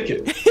 We'll take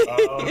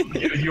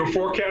it. You're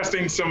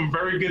forecasting some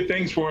very good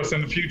things for us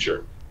in the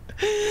future.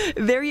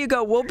 There you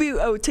go. We'll be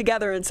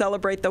together and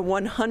celebrate the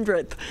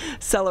 100th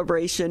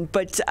celebration.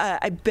 But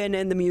I've been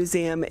in the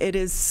museum. It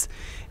is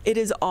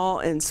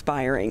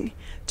awe-inspiring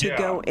to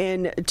go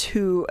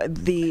into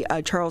the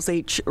Charles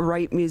H.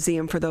 Wright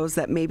Museum for those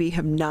that maybe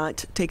have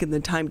not taken the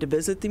time to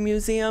visit the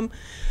museum.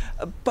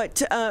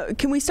 But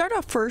can we start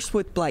off first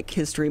with Black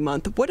History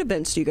Month? What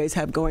events do you guys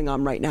have going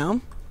on right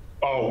now?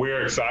 Oh,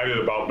 we're excited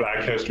about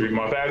Black History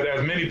Month.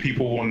 As many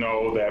people will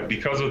know that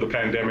because of the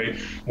pandemic,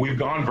 we've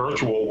gone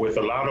virtual with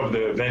a lot of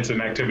the events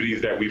and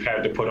activities that we've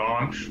had to put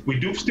on. We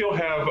do still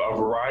have a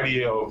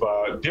variety of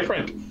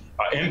different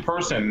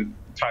in-person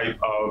type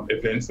of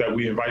events that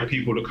we invite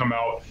people to come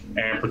out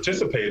and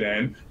participate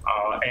in.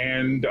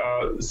 And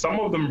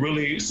some of them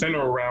really center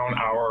around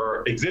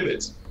our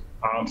exhibits.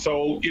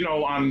 So, you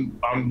know,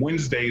 on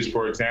Wednesdays,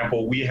 for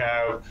example, we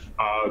have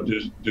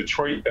the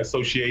Detroit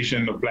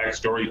Association of Black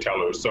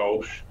Storytellers.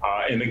 So,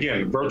 and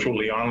again,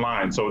 virtually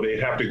online. So they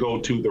have to go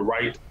to the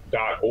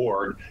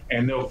Wright.org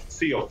and they'll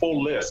see a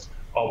full list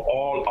of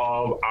all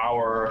of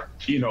our,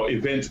 you know,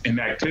 events and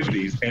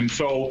activities. And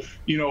so,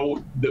 you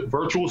know, the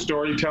virtual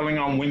storytelling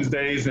on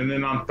Wednesdays, and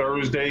then on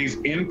Thursdays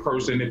in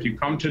person, if you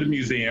come to the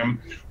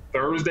museum,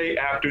 Thursday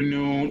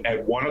afternoon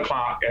at 1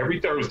 o'clock, every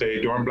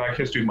Thursday during Black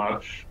History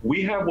Month,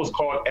 we have what's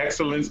called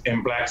Excellence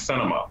in Black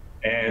Cinema.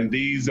 And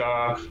these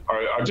are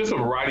just a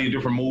variety of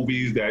different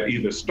movies that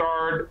either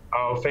starred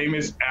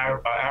famous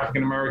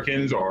African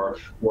Americans or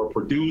were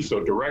produced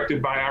or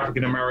directed by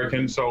African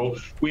Americans. So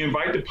we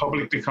invite the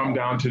public to come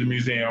down to the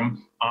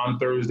museum on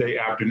Thursday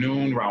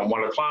afternoon around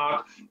 1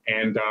 o'clock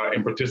and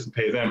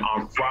participate then.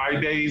 On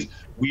Fridays,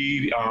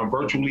 we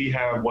virtually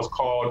have what's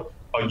called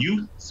a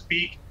Youth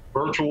Speak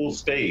virtual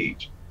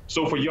stage.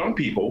 So for young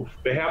people,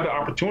 they have the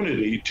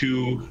opportunity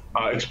to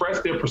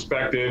express their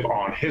perspective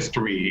on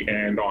history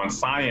and on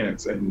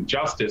science and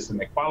justice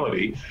and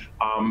equality,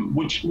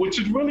 which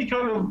is really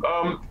kind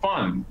of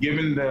fun,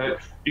 given that,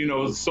 you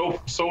know, so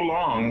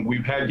long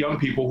we've had young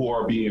people who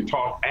are being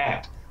taught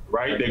at,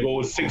 right? They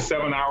go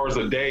 6-7 hours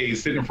a day,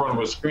 sit in front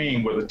of a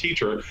screen with a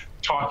teacher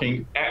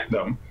talking at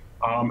them.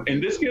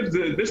 And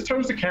this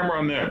turns the camera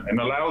on them and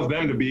allows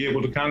them to be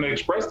able to kind of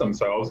express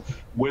themselves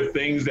with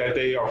things that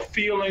they are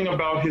feeling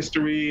about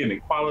history and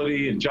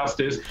equality and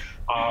justice.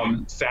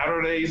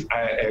 Saturdays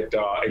at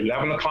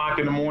 11 o'clock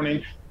in the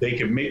morning, they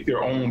can make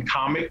their own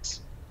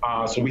comics.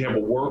 So we have a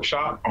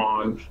workshop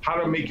on how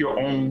to make your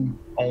own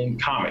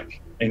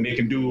comic. And they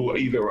can do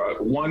either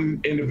one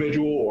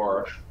individual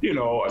or, you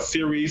know, a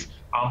series,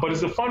 but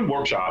it's a fun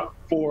workshop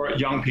for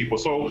young people.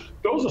 So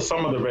those are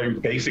some of the very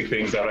basic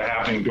things that are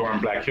happening during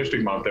Black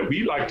History Month that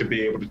we like to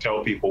be able to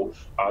tell people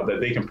that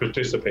they can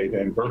participate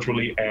in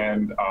virtually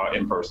and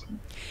in person.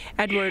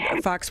 Edward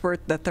Foxworth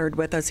III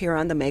with us here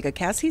on the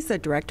Megacast. He's the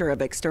Director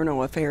of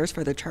External Affairs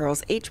for the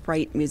Charles H.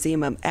 Wright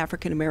Museum of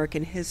African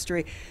American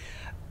History.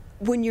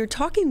 When you're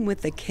talking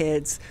with the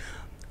kids,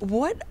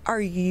 what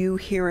are you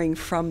hearing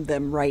from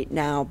them right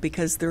now?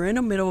 Because they're in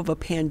the middle of a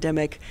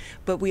pandemic,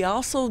 but we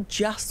also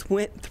just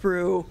went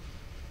through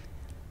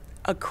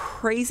a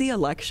crazy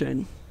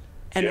election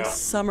and a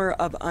summer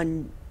of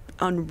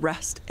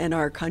unrest in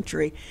our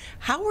country.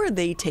 How are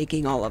they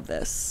taking all of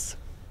this?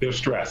 They're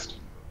stressed.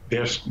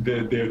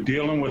 They're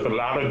dealing with a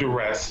lot of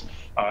duress.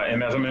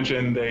 And as I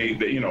mentioned, they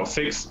you know,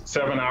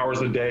 6-7 hours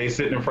a day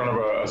sitting in front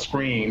of a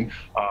screen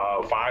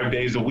 5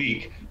 days a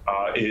week.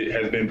 It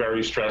has been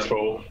very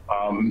stressful,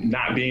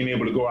 not being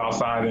able to go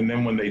outside. And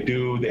then when they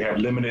do, they have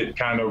limited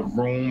kind of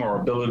room or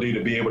ability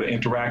to be able to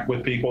interact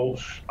with people.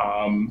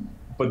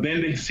 But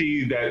then they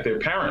see that their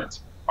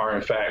parents are,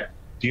 in fact,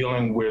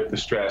 dealing with the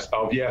stress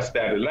of, yes,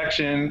 that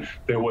election,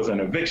 there was an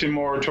eviction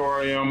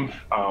moratorium,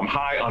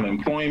 high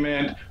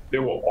unemployment.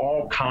 There were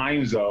all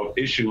kinds of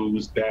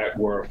issues that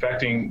were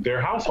affecting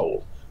their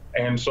household.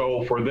 And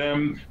so for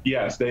them,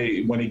 yes,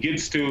 when it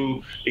gets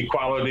to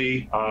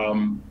equality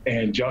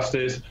and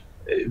justice,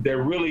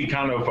 they're really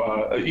kind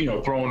of you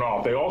know, thrown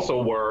off. They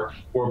also were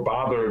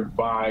bothered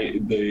by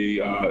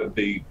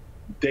the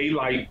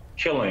daylight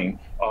killing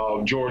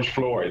of George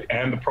Floyd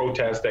and the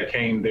protests that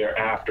came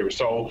thereafter.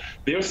 So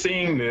they're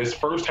seeing this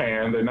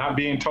firsthand. They're not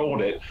being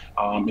told it.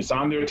 It's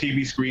on their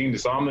TV screen,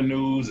 it's on the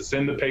news, it's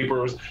in the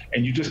papers,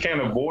 and you just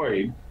can't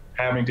avoid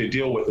having to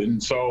deal with it.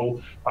 And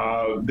so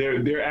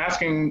they're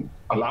asking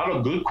a lot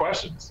of good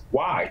questions.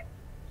 Why?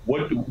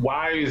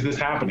 Why is this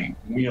happening?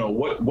 You know,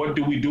 what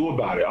do we do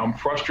about it? I'm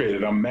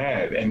frustrated, I'm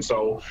mad. And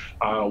so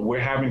we're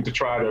having to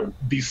try to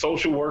be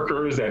social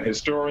workers and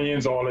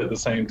historians all at the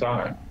same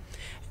time.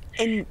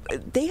 And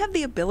they have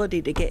the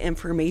ability to get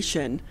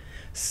information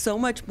so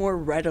much more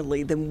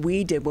readily than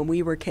we did when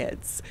we were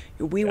kids.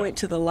 We went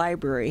to the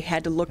library,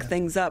 had to look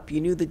things up.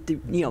 You knew the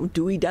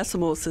Dewey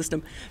Decimal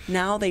System.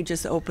 Now they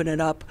just open it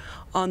up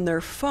on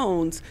their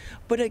phones,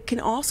 but it can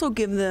also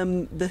give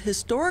them the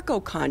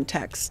historical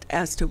context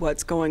as to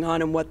what's going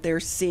on and what they're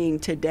seeing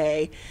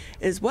today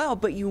as well.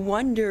 But you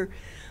wonder,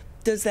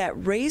 does that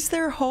raise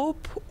their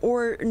hope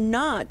or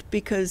not?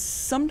 Because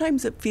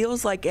sometimes it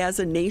feels like as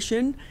a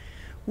nation,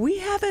 we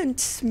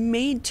haven't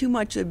made too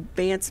much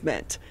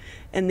advancement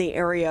in the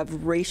area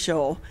of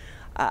racial,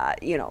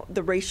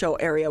 the racial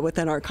area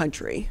within our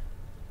country.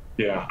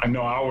 Yeah, I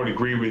know I would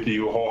agree with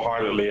you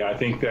wholeheartedly. I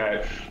think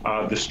that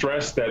the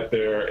stress that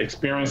they're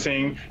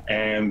experiencing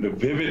and the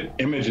vivid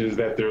images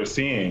that they're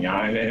seeing,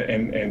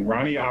 and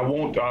Ronnie, I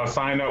won't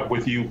sign up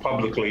with you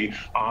publicly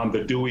on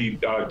the Dewey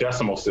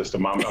Decimal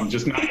System. I'm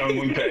just not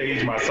going to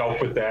age myself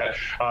with that,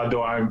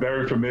 though I'm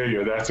very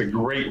familiar. That's a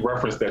great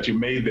reference that you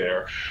made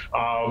there.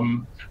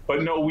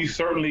 But no, we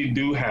certainly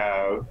do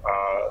have,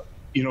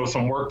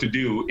 some work to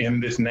do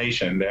in this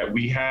nation, that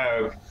we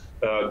have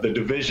the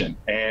division,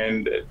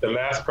 and the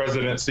last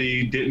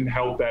presidency didn't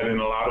help that in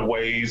a lot of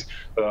ways.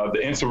 The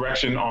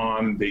insurrection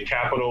on the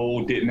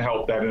Capitol didn't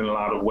help that in a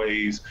lot of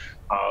ways.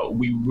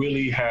 We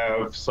really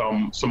have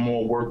some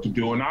more work to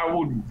do, and I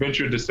would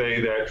venture to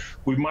say that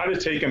we might have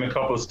taken a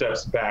couple of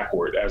steps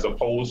backward as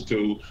opposed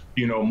to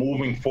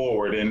moving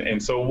forward.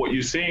 And so what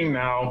you're seeing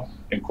now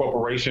in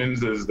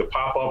corporations is the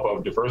pop-up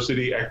of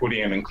diversity,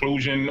 equity, and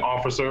inclusion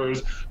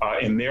officers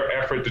in their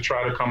effort to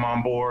try to come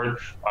on board.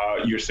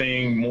 You're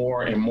seeing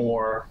more and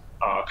more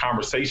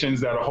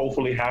conversations that are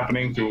hopefully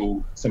happening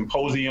through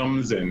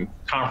symposiums and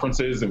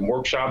conferences and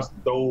workshops,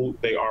 though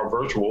they are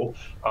virtual,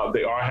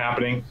 they are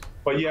happening.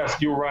 But yes,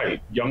 you're right.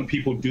 Young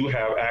people do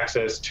have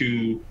access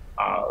to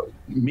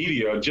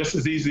media just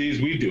as easy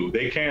as we do.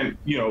 They can't,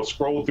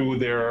 scroll through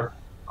their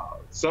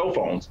cell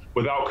phones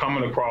without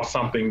coming across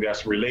something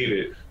that's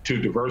related to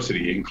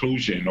diversity,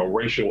 inclusion, or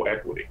racial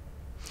equity.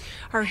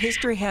 Our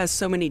history has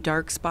so many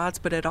dark spots,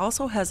 but it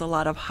also has a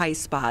lot of high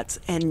spots.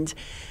 And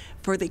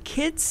for the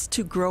kids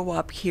to grow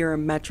up here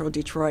in Metro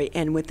Detroit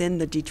and within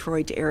the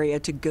Detroit area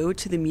to go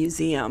to the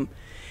museum,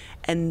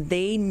 and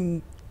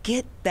they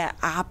get that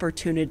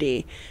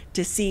opportunity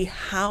to see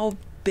how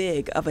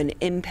big of an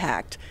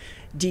impact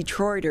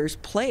Detroiters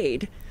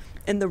played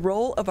in the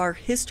role of our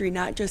history,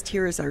 not just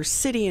here as our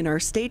city and our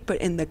state, but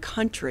in the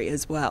country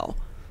as well.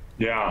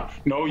 Yeah,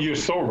 no, you're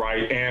so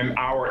right. And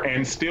our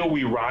And Still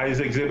We Rise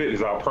exhibit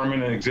is our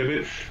permanent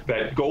exhibit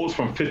that goes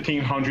from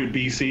 1500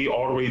 BC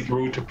all the way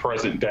through to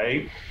present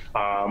day.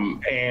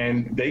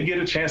 And they get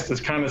a chance to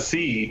kind of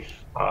see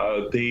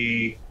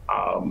the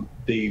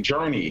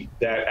journey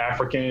that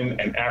African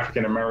and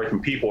African American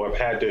people have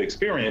had to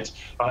experience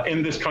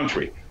in this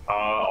country.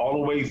 All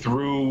the way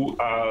through,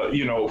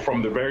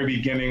 from the very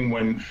beginning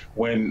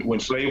when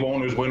slave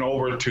owners went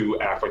over to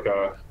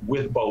Africa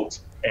with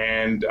boats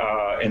and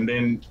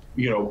then,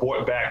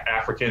 brought back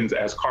Africans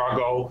as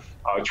cargo,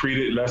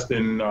 treated less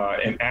than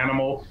an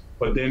animal,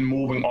 but then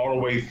moving all the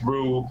way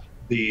through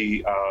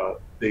the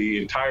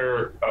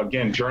entire,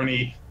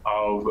 journey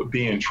of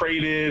being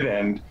traded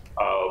and,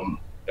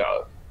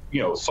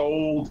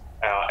 sold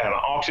at an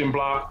auction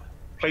block,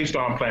 placed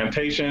on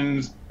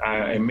plantations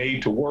and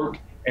made to work.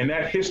 And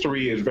that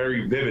history is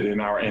very vivid in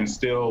our And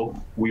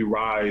Still We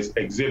Rise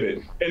exhibit.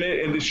 And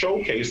it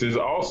showcases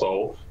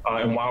also,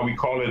 and why we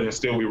call it And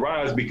Still We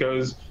Rise,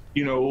 because,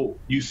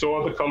 you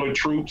saw the colored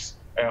troops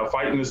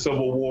fighting the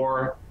Civil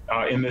War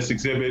in this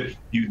exhibit.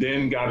 You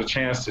then got a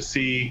chance to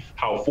see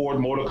how Ford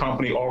Motor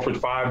Company offered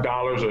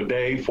 $5 a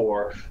day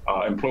for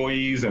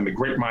employees and the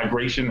Great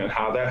Migration and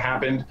how that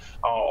happened,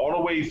 all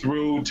the way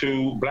through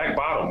to Black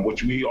Bottom,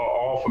 which we are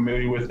all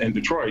familiar with in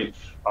Detroit,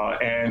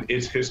 and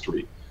its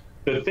history.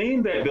 The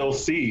theme that they'll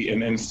see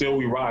in And Still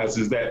We Rise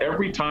is that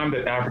every time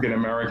that African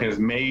Americans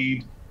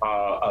made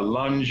a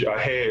lunge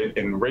ahead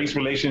in race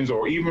relations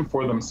or even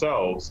for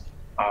themselves,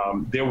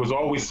 there was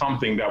always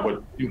something that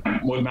would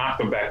knock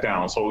them back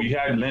down. So you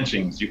had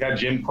lynchings, you had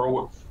Jim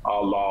Crow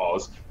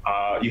laws,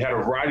 you had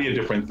a variety of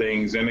different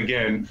things. And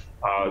again,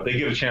 they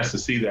get a chance to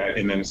see that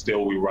in And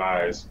Still We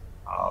Rise.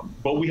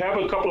 But we have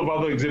a couple of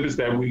other exhibits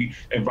that we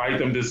invite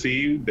them to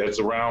see that's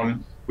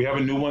around. We have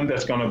a new one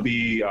that's going to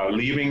be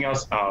leaving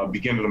us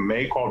beginning of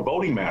May called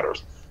Voting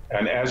Matters.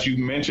 And as you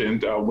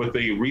mentioned, with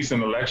the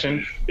recent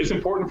election, it's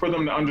important for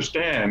them to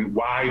understand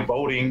why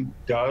voting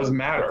does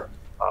matter.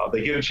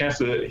 They get a chance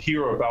to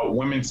hear about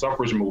women's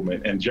suffrage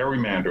movement and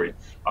gerrymandering,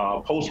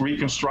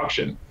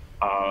 post-Reconstruction.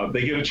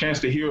 They get a chance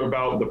to hear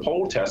about the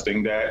poll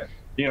testing that,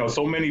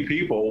 so many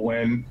people,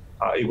 when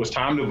it was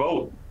time to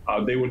vote,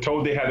 they were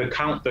told they had to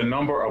count the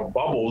number of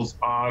bubbles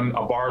on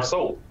a bar of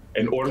soap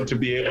in order to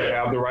be able to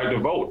have the right to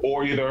vote.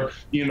 Or either,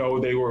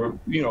 they were,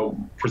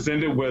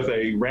 presented with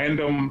a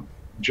random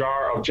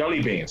jar of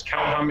jelly beans.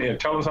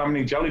 Tell us how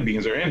many jelly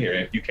beans are in here.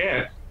 If you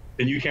can't,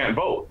 then you can't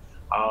vote.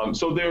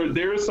 So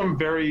there is some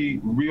very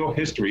real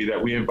history that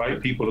we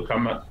invite people to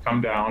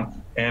come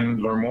down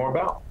and learn more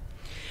about.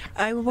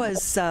 I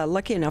was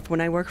lucky enough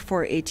when I worked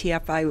for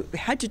ATF, I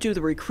had to do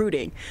the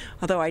recruiting,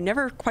 although I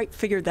never quite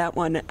figured that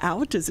one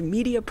out as a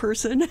media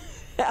person.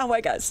 How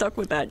I got stuck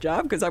with that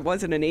job because I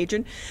wasn't an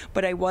agent,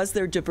 but I was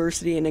their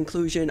diversity and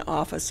inclusion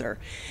officer.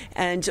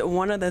 And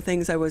one of the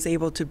things I was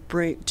able to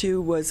bring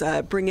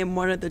in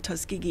one of the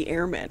Tuskegee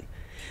Airmen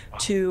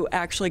to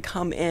actually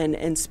come in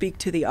and speak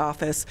to the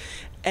office,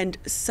 and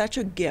such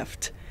a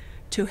gift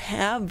to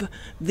have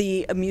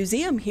the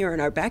museum here in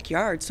our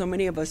backyard. So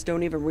many of us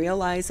don't even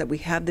realize that we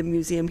have the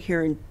museum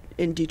here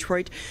in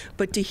Detroit,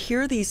 but to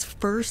hear these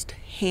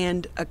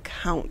first-hand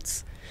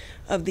accounts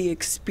of the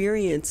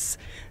experience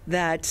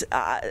that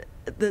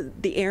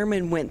the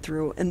airmen went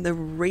through and the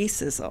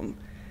racism.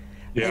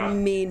 Yeah. I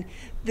mean,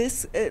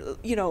 this,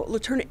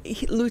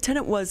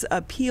 Lieutenant was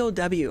a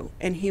POW,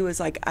 and he was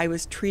like, I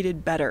was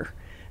treated better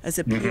as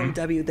a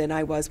POW than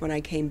I was when I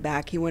came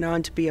back. He went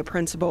on to be a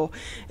principal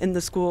in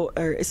the school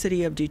or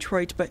city of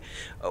Detroit. But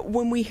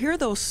when we hear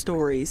those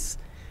stories,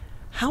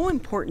 how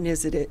important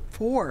is it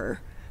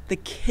for the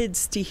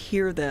kids to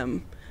hear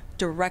them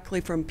directly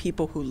from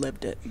people who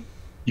lived it?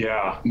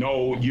 Yeah,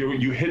 no,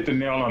 you hit the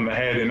nail on the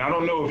head, and I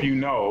don't know if you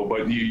know,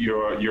 but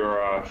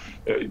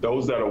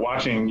those that are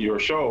watching your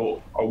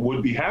show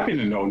would be happy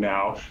to know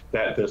now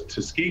that the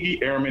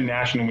Tuskegee Airmen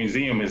National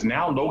Museum is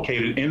now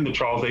located in the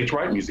Charles H.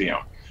 Wright Museum.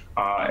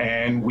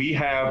 And we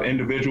have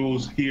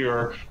individuals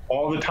here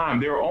all the time.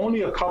 There are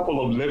only a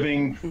couple of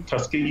living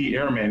Tuskegee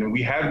Airmen, and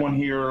we had one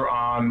here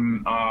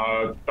on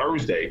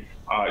Thursday,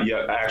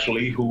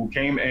 actually, who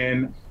came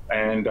in,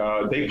 and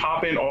they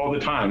pop in all the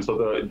time.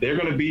 So they're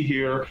going to be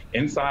here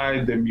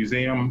inside the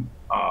museum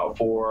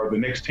for the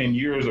next 10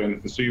 years or in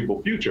the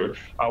foreseeable future,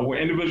 where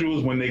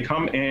individuals, when they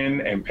come in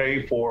and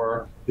pay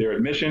for their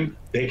admission,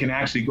 they can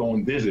actually go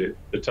and visit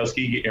the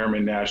Tuskegee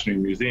Airmen National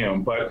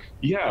Museum. But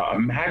yeah,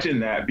 imagine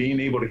that, being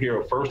able to hear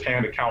a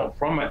firsthand account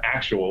from an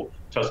actual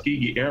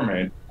Tuskegee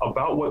Airman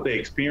about what they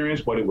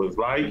experienced, what it was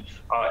like,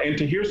 and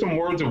to hear some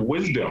words of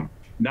wisdom,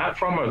 not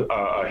from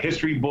a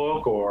history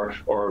book or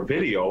a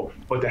video,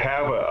 but to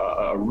have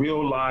a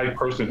real live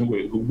person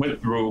who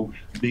went through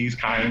these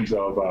kinds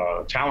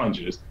of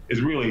challenges is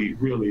really,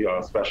 really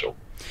special.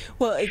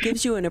 Well, it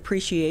gives you an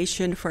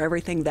appreciation for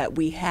everything that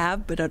we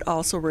have, but it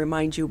also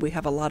reminds you we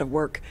have a lot of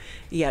work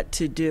yet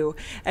to do.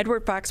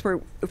 Edward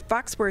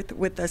Foxworth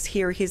with us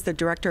here. He's the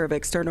Director of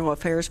External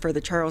Affairs for the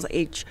Charles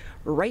H.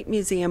 Wright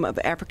Museum of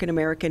African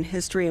American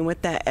History. And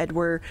with that,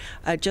 Edward,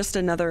 just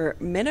another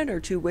minute or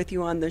two with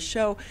you on the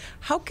show.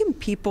 How can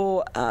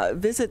people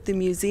visit the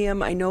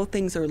museum? I know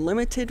things are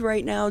limited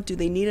right now. Do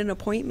they need an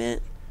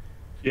appointment?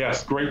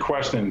 Yes, great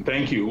question.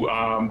 Thank you.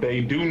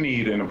 They do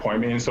need an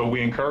appointment, and so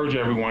we encourage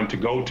everyone to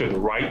go to the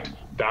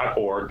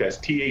Wright.org. That's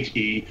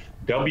THEWRIGHT.org,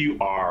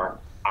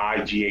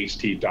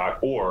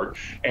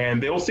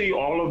 and they'll see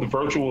all of the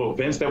virtual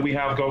events that we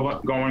have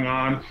going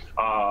on.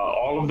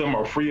 All of them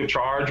are free of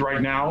charge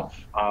right now.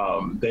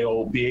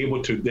 They'll be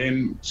able to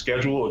then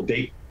schedule a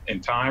date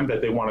and time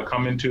that they want to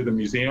come into the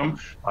museum.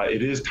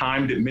 It is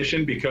timed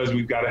admission because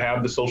we've got to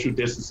have the social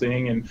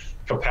distancing and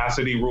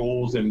capacity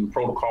rules and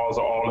protocols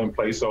are all in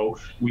place. So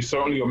we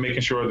certainly are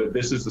making sure that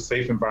this is a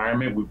safe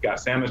environment. We've got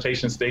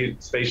sanitation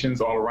stations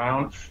all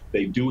around.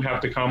 They do have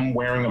to come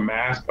wearing a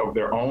mask of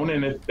their own,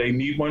 and if they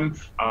need one,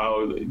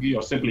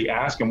 simply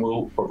ask and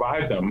we'll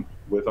provide them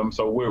with them.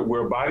 So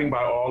we're abiding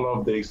by all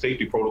of the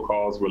safety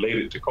protocols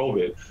related to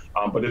COVID.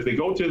 But if they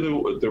go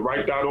to the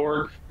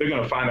Wright.org, they're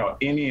going to find out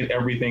any and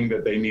everything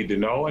that they need to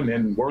know. And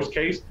then worst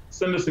case,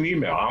 send us an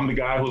email. I'm the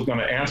guy who's going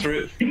to answer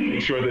it,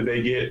 make sure that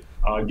they get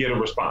a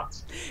response.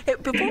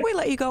 Before we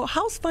let you go,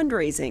 how's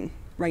fundraising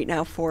right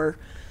now for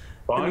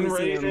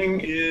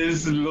Fundraising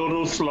is a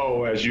little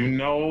slow, as you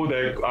know,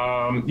 that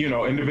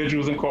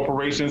individuals and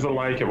corporations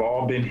alike have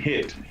all been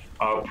hit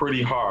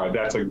pretty hard.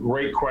 That's a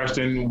great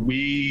question.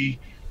 We're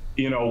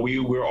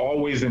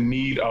always in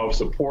need of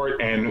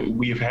support, and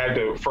we've had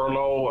to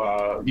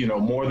furlough,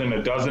 more than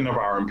a dozen of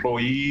our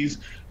employees.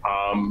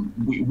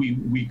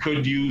 We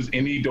could use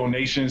any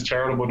donations,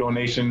 charitable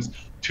donations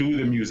to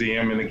the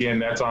museum. And again,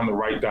 that's on the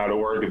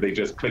Wright.org. If they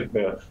just click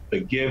the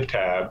Give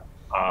tab,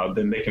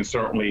 then they can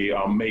certainly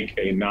make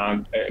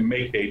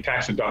a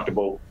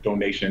tax-deductible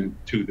donation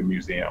to the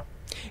museum.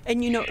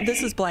 And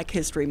this is Black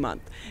History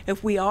Month.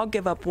 If we all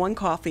give up one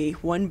coffee,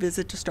 one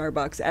visit to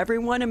Starbucks,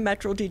 everyone in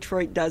Metro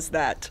Detroit does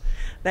that.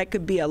 That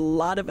could be a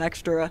lot of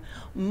extra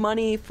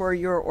money for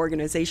your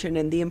organization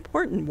and the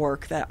important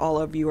work that all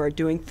of you are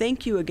doing.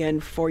 Thank you again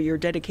for your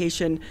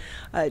dedication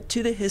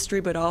to the history,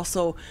 but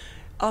also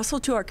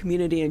to our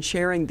community and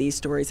sharing these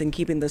stories and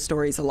keeping the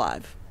stories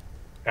alive.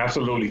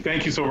 Absolutely.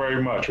 Thank you so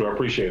very much. I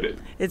appreciate it.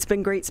 It's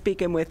been great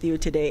speaking with you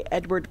today.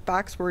 Edward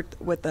Foxworth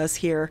with us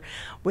here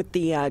with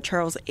the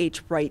Charles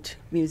H. Wright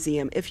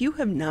Museum. If you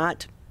have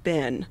not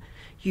been,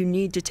 you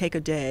need to take a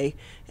day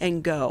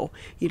and go.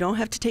 You don't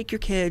have to take your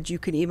kids. You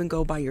can even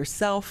go by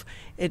yourself.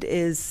 It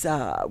is,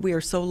 we are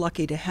so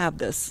lucky to have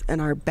this in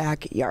our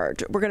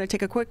backyard. We're going to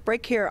take a quick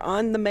break here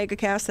on the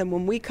Megacast, and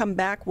when we come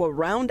back, we'll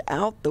round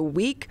out the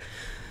week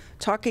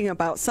talking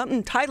about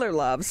something Tyler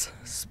loves,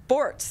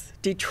 sports,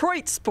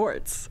 Detroit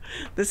sports.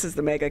 This is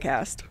the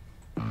Megacast.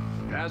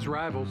 As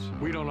rivals,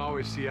 we don't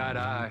always see eye to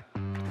eye.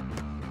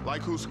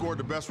 Like who scored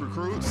the best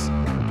recruits?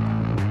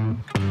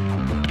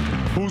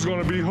 Who's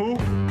going to be who?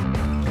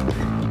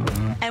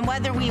 And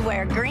whether we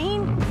wear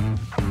green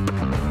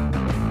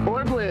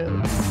or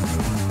blue.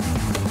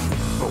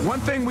 But one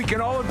thing we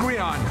can all agree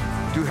on,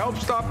 to help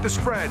stop the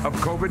spread of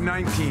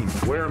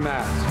COVID-19, wear a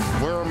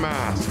mask. Wear a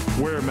mask.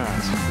 Wear a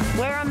mask.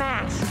 Wear a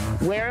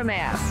mask. Wear a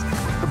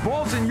mask. The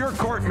ball's in your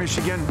court,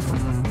 Michigan.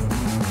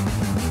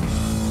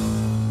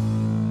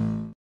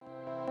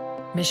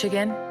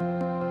 Michigan,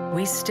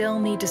 we still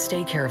need to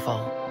stay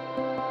careful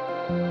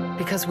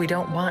because we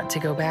don't want to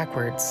go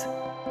backwards,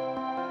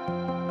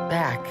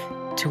 back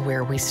to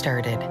where we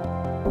started.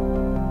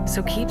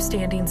 So keep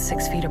standing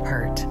 6 feet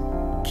apart,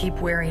 keep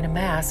wearing a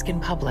mask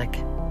in public,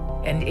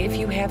 and if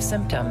you have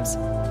symptoms,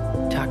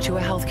 talk to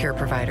a healthcare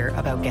provider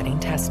about getting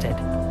tested.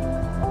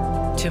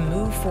 To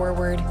move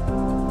forward,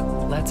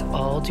 let's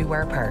all do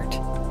our part.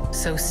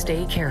 So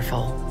stay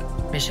careful.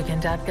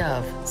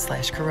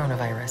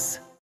 Michigan.gov/coronavirus.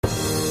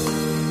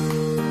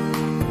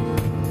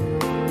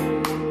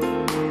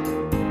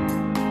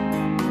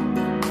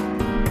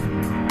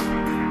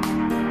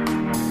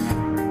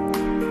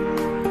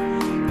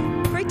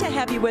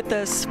 With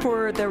us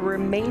for the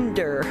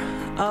remainder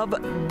of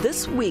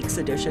this week's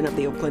edition of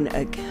the Oakland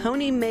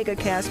County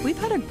Megacast. We've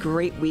had a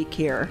great week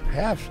here.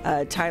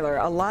 Tyler,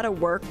 a lot of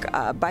work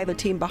by the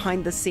team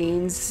behind the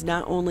scenes,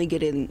 not only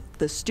getting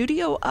the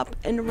studio up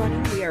and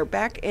running, we are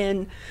back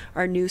in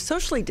our new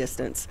socially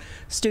distanced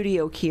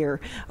studio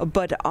here,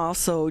 but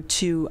also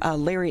to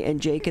Larry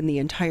and Jake and the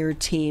entire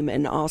team.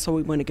 And also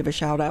we want to give a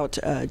shout out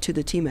to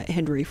the team at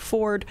Henry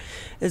Ford,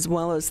 as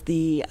well as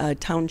the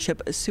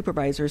Township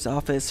Supervisor's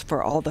Office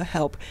for all the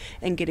help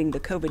in getting the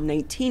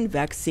COVID-19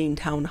 vaccine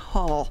town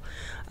hall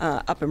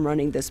up and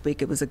running this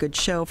week. It was a good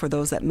show. For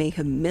those that may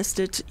have missed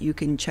it, you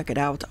can check it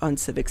out on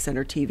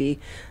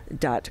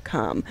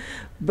civiccentertv.com.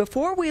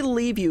 Before we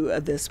leave you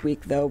this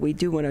week, though, we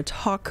do want to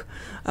talk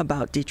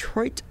about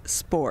Detroit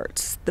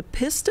sports. The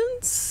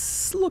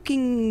Pistons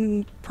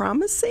looking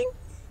promising?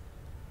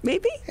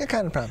 Maybe? Yeah,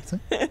 kind of promising.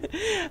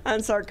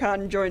 Ansar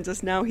Khan joins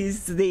us now.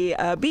 He's the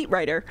beat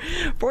writer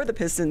for the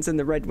Pistons and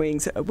the Red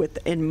Wings with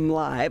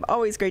MLive.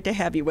 Always great to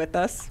have you with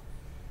us.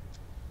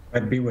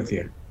 I'd be with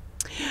you.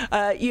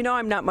 You know,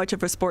 I'm not much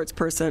of a sports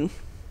person.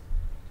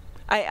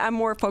 I'm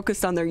more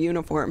focused on their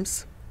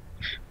uniforms.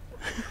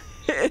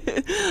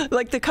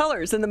 Like the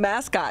colors and the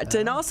mascot.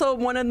 And also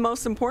one of the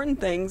most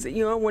important things,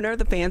 you know, when are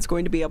the fans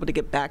going to be able to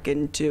get back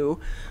into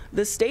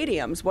the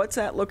stadiums? What's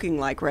that looking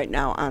like right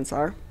now,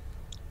 Ansar?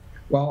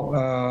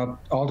 Well,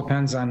 all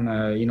depends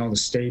on, you know, the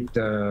state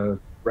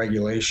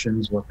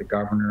regulations, what the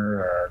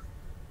governor,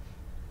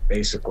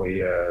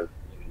 basically the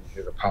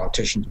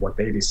politicians, what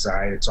they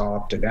decide. It's all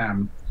up to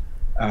them.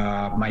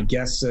 My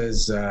guess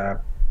is,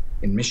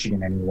 in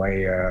Michigan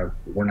anyway,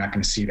 we're not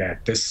going to see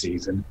that this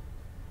season.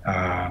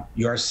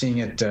 You are seeing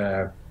it,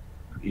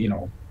 you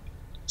know,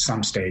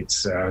 some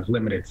states,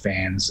 limited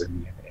fans,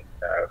 and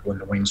when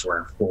the Wings were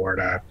in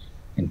Florida,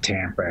 in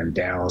Tampa and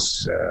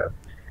Dallas,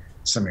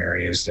 some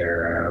areas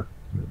there,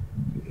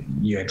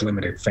 you had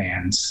limited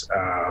fans.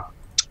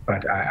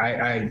 But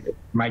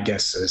my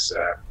guess is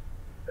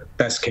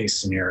best case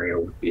scenario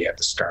would be at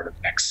the start of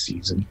next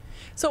season.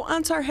 So,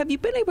 Ansar, have you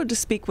been able to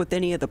speak with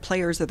any of the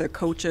players or their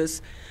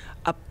coaches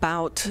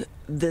about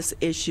this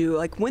issue?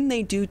 Like, when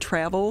they do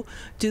travel,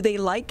 do they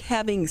like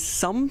having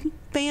some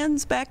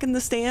fans back in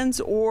the stands,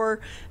 or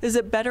is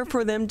it better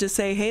for them to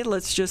say, hey,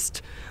 let's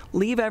just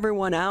leave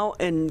everyone out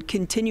and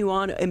continue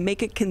on and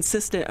make it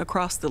consistent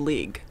across the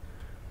league?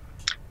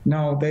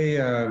 No, they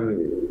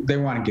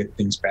want to get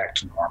things back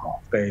to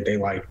normal. They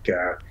like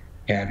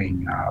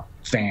having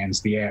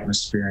fans, the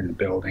atmosphere in the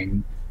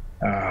building.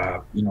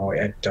 You know,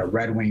 at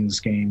Red Wings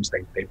games,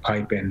 they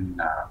pipe in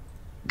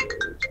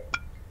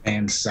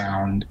and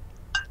sound.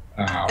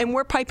 And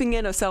we're piping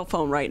in a cell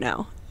phone right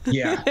now.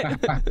 Yeah.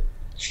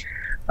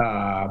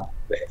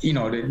 You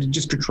know,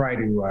 just to try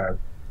to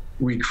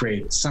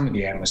recreate some of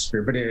the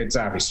atmosphere, but it's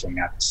obviously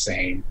not the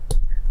same.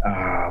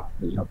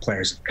 You know,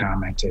 players have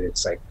commented,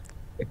 it's like,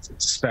 it's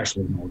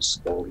especially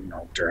noticeable, you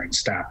know, during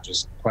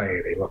stoppages of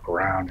play. They look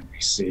around and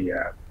they see,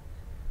 you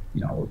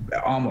know,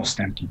 almost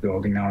empty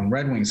building. Now in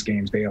Red Wings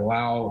games, they're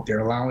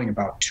allowing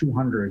about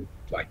 200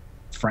 like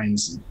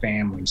friends and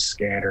families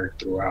scattered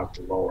throughout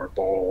the lower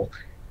bowl,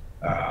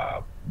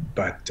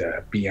 but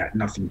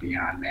nothing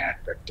beyond that.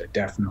 But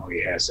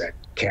definitely has that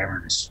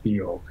cavernous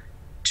feel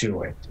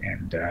to it,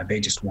 and they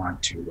just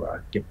want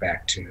to get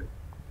back to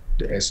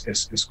as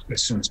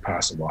soon as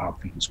possible how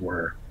things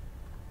were.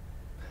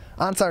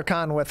 Ansar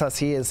Khan with us.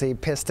 He is a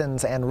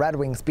Pistons and Red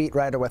Wings beat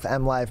writer with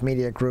MLive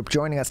Media Group,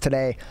 joining us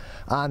today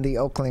on the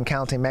Oakland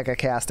County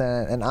Megacast.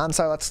 And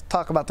Ansar, let's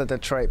talk about the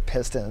Detroit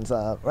Pistons.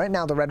 Right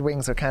now, the Red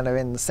Wings are kind of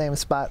in the same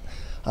spot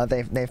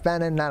they've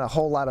been in. Not a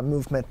whole lot of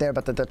movement there,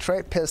 but the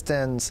Detroit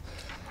Pistons,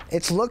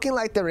 It's looking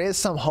like there is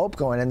some hope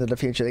going into the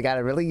future. They got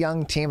a really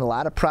young team, a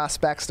lot of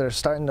prospects. They're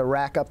starting to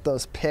rack up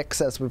those picks,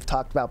 as we've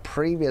talked about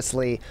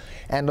previously.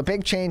 And the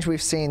big change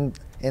we've seen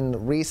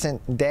in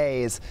recent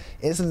days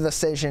is the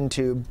decision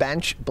to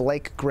bench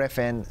Blake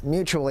Griffin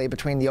mutually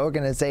between the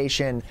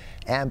organization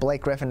and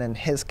Blake Griffin and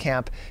his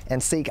camp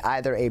and seek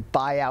either a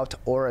buyout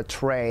or a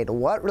trade.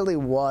 What really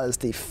was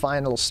the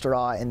final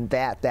straw in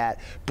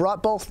that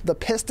brought both the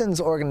Pistons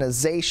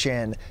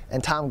organization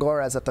and Tom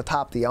Gores at the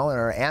top, the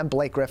owner, and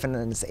Blake Griffin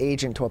and his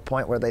agent to a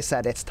point where they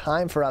said it's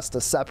time for us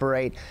to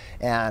separate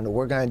and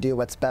we're going to do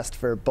what's best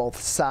for both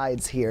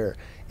sides here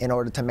in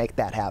order to make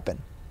that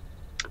happen?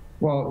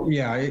 Well,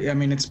 yeah, I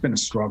mean, it's been a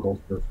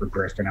struggle for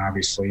Griffin,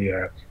 obviously,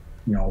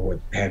 with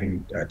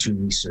having 2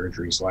 knee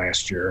surgeries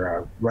last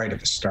year right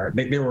at the start.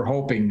 They were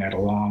hoping that a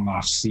long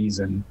off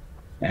season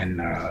and,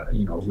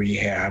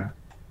 rehab,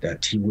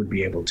 that he would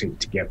be able to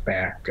get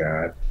back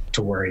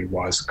to where he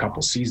was a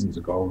couple seasons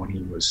ago when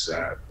he was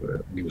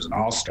an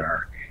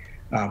all-star.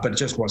 But it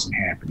just wasn't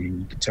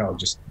happening. You could tell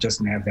just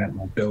doesn't have that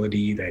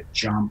mobility, that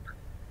jump.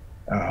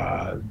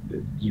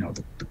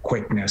 The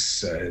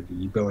quickness, the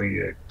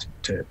ability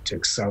to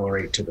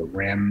accelerate to the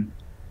rim,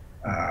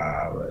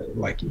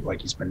 like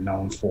he's been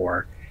known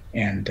for,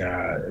 and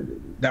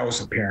that was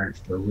apparent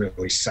for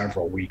really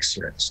several weeks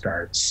here at the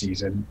start of the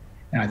season.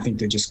 And I think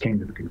they just came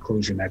to the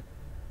conclusion that,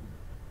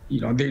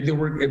 they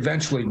were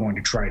eventually going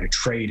to try to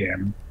trade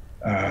him.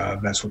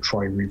 That's what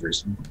Troy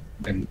Reavers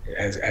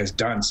has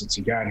done since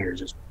he got here,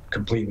 just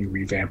completely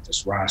revamped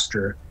this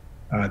roster.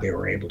 They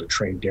were able to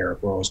trade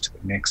Derrick Rose to the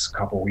Knicks a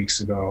couple weeks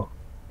ago,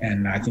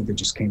 and I think they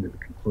just came to the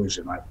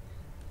conclusion like,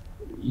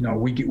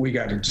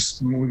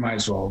 we might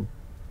as well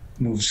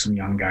move some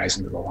young guys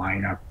into the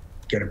lineup,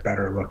 get a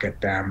better look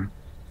at them,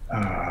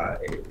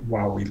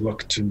 while we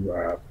look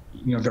to,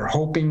 they're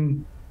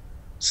hoping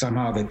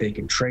somehow that they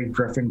can trade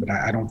Griffin, but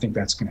I don't think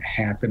that's going to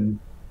happen.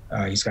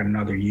 He's got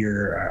another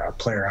year, a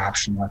player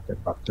option left at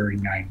about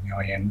 $39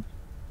 million.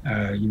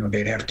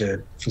 They'd have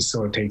to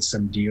facilitate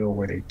some deal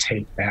where they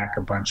take back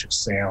a bunch of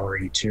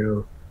salary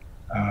too.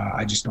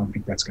 I just don't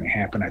think that's going to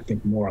happen. I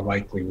think more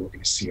likely we're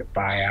going to see a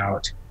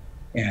buyout,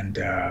 and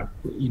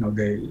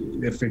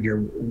they figure,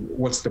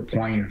 what's the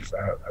point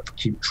of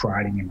keep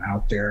trotting him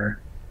out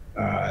there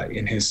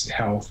in his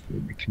health,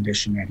 the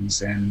condition that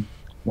he's in,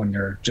 when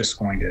they're just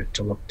going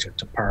to look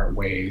to part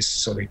ways.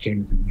 So they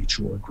came to a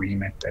mutual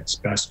agreement that's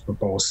best for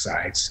both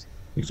sides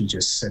if he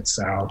just sits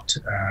out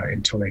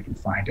until they can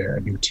find a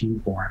new team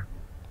for him.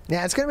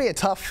 Yeah, it's going to be a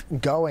tough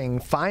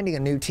going finding a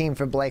new team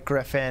for Blake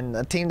Griffin,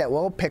 a team that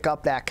will pick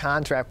up that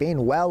contract,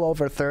 being well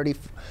over $30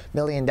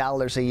 million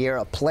a year,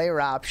 a player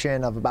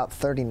option of about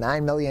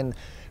 $39 million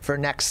for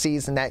next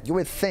season that you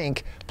would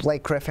think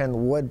Blake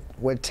Griffin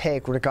would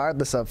take,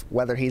 regardless of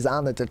whether he's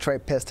on the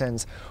Detroit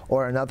Pistons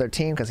or another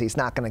team, because he's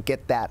not going to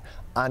get that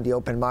on the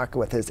open market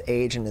with his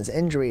age and his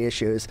injury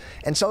issues.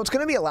 And so it's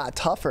going to be a lot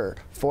tougher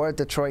for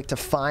Detroit to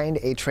find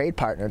a trade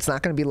partner. It's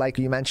not going to be like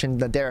you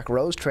mentioned the Derrick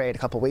Rose trade a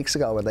couple weeks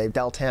ago, where they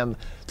dealt him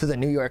to the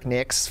New York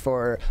Knicks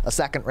for a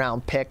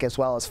second-round pick, as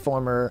well as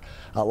former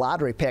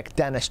lottery pick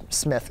Dennis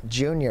Smith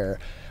Jr.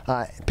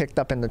 Picked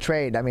up in the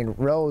trade. I mean,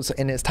 Rose,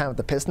 in his time with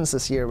the Pistons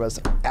this year, was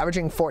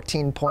averaging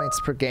 14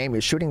 points per game. He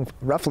was shooting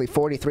roughly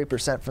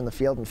 43% from the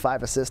field and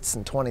 5 assists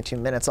in 22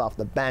 minutes off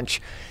the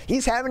bench.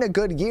 He's having a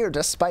good year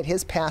despite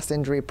his past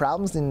injury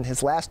problems, and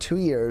his last 2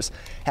 years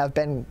have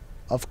been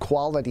of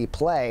quality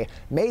play.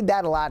 Made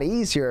that a lot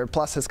easier,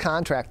 plus his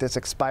contract is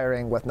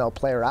expiring with no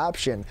player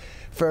option.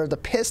 For the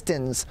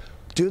Pistons,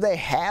 do they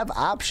have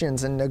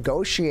options in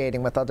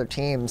negotiating with other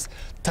teams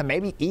to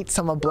maybe eat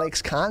some of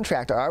Blake's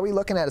contract? Or are we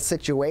looking at a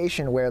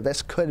situation where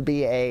this could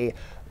be a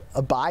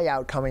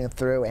buyout coming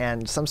through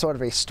and some sort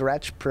of a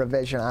stretch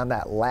provision on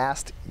that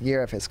last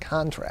year of his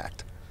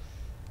contract?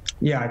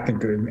 Yeah, I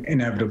think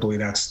inevitably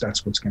that's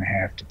what's going to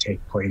have to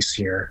take place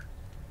here.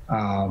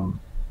 And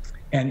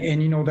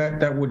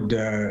that would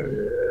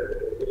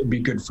be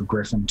good for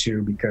Griffin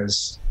too,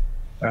 because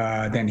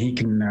then he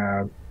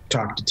can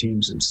talk to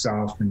teams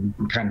himself and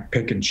kind of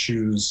pick and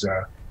choose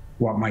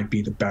what might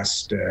be the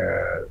best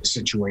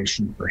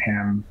situation for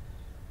him.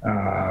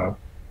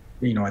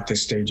 At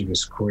this stage of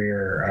his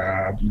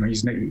career,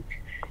 he's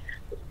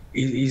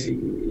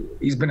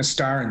been a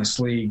star in this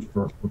league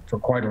for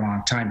quite a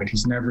long time, but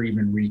he's never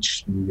even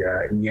reached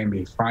the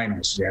NBA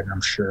Finals yet. And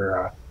I'm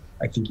sure,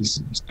 I think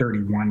he's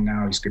 31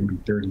 now. He's going to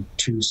be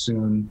 32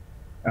 soon.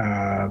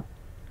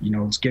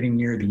 It's getting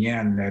near the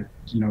end that,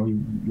 he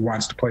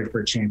wants to play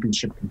for a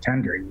championship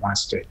contender. He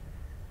wants to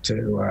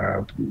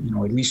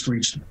at least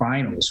reach the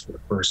finals for the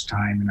first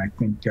time. And I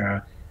think,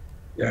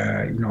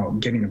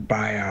 getting a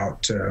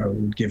buyout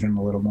would give him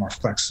a little more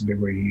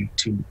flexibility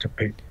to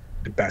pick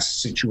the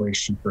best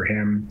situation for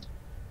him.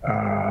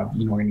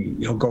 And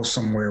he'll go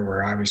somewhere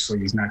where obviously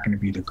he's not going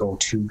to be the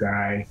go-to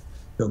guy.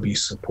 He'll be a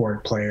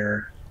support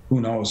player. Who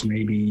knows,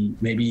 maybe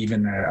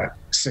even a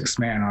sixth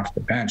man off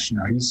the bench.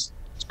 He's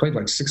played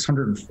like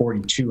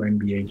 642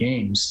 NBA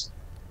games,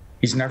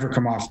 he's never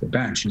come off the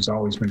bench. He's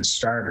always been a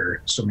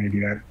starter. So maybe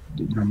that,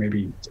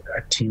 maybe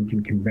a team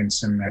can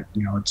convince him that,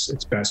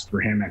 it's best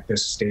for him at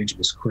this stage of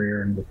his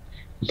career and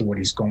with what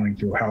he's going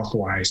through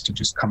health-wise to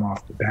just come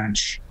off the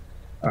bench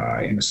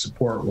in a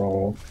support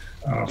role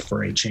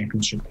for a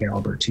championship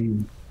caliber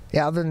team.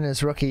 Yeah, other than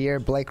his rookie year,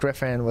 Blake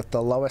Griffin with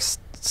the lowest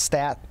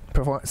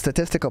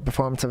statistical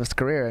performance of his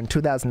career. In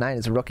 2009,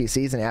 his rookie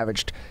season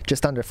averaged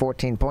just under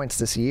 14 points.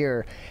 This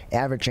year,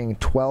 averaging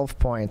 12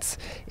 points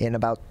in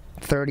about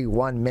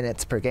 31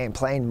 minutes per game,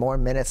 playing more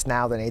minutes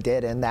now than he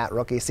did in that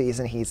rookie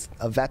season. He's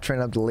a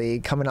veteran of the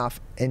league, coming off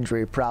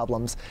injury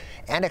problems,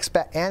 and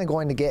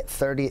going to get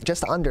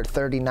just under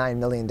 $39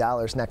 million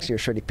next year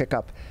should he pick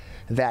up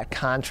that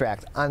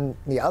contract. On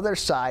the other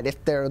side,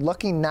 if they're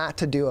looking not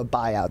to do a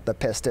buyout, the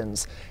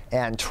Pistons,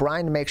 and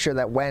trying to make sure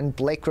that when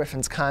Blake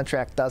Griffin's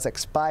contract does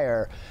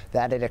expire,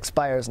 that it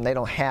expires and they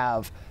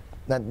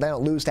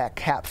don't lose that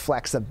cap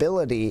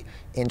flexibility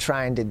in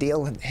trying to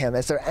deal with him.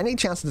 Is there any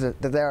chance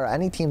that there are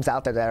any teams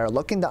out there that are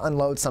looking to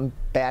unload some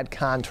bad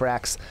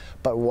contracts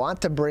but want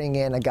to bring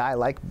in a guy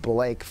like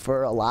Blake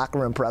for a locker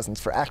room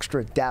presence, for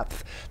extra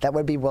depth, that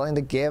would be willing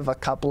to give a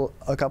couple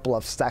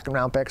of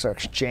second-round picks or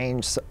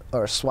exchange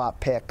or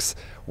swap picks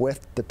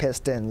with the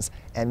Pistons,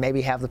 and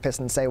maybe have the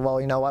Pistons say, well,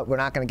 you know what, we're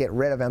not going to get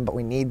rid of him, but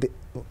we need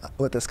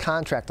with this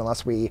contract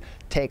unless we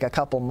take a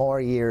couple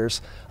more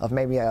years of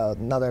maybe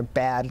another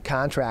bad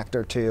contract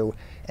or two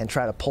and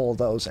try to pull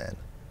those in?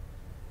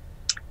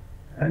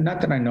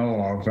 Not that I know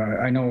of.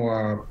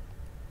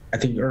 I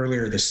think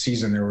earlier this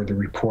season there were the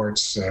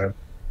reports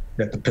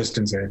that the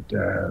Pistons had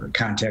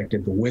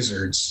contacted the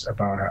Wizards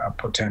about a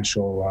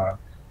potential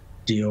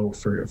deal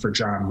for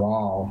John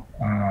Wall,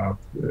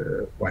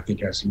 who I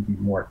think has an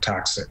even more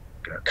toxic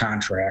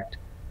contract.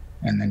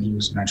 And then he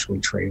was eventually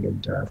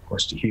traded, of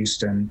course, to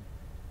Houston.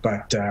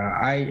 But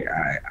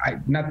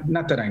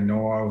not that I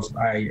know of.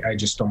 I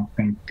just don't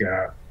think.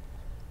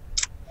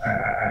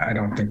 I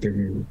don't think they're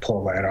going to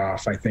pull that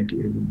off. I think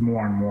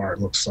more and more it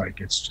looks like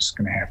it's just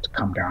going to have to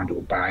come down to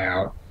a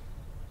buyout.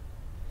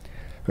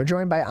 We're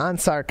joined by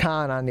Ansar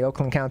Khan on the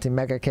Oakland County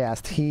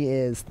Megacast. He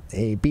is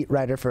a beat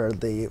writer for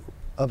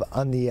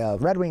on the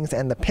Red Wings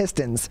and the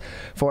Pistons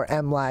for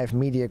MLive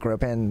Media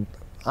Group. And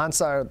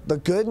Ansar, the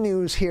good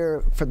news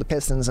here for the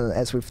Pistons,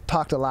 as we've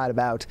talked a lot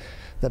about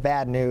the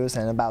bad news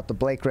and about the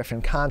Blake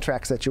Griffin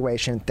contract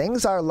situation,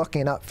 things are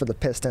looking up for the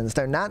Pistons.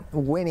 They're not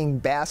winning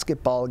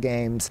basketball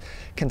games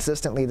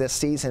consistently this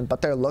season,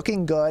 but they're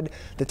looking good.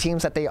 The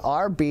teams that they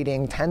are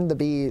beating tend to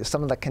be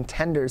some of the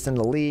contenders in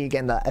the league,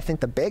 and I think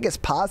the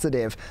biggest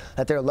positive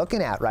that they're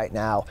looking at right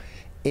now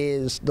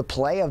is the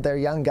play of their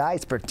young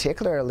guys,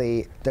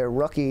 particularly their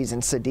rookies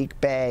in Sadiq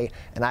Bey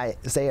and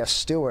Isaiah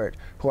Stewart,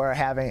 who are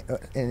having,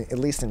 at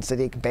least in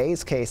Sadiq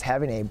Bey's case,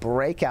 having a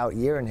breakout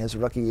year in his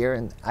rookie year.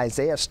 And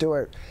Isaiah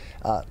Stewart,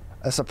 a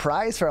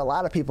surprise for a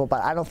lot of people,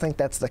 but I don't think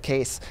that's the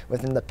case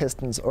within the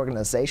Pistons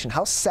organization.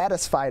 How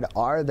satisfied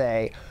are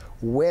they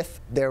with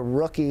their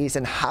rookies,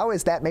 and how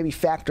is that maybe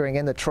factoring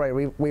into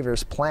Troy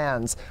Weaver's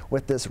plans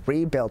with this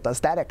rebuild? Does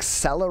that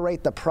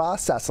accelerate the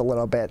process a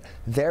little bit,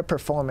 their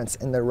performance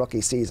in their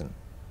rookie season?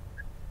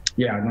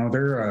 Yeah, no,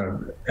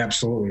 they're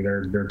absolutely,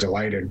 they're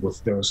delighted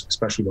with those,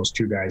 especially those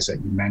two guys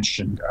that you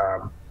mentioned.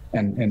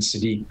 And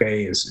Sadiq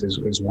Bey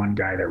is one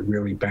guy that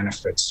really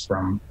benefits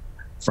from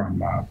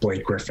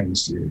Blake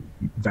Griffin's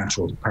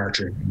eventual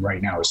departure. And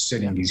right now is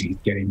sitting, he's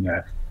getting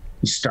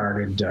he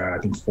started, I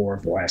think, 4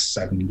 of the last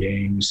 7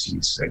 games.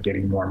 He's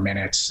getting more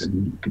minutes,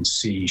 and you can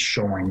see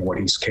showing what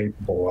he's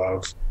capable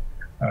of,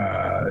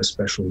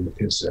 especially with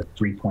his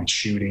 3-point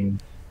shooting.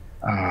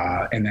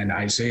 And then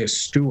Isaiah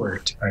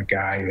Stewart, a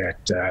guy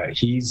that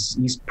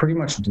he's pretty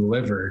much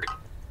delivered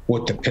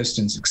what the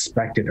Pistons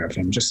expected of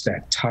him, just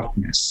that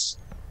toughness,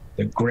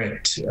 the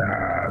grit,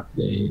 in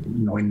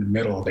the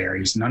middle there.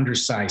 He's an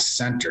undersized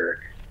center,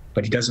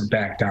 but he doesn't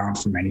back down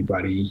from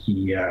anybody.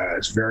 He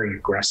is very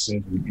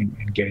aggressive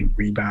in getting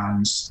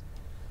rebounds.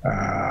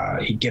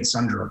 He gets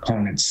under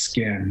opponents'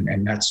 skin,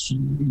 and that's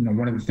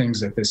one of the things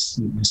that this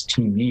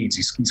team needs.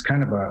 He's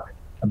kind of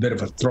a bit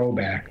of a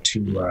throwback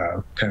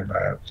to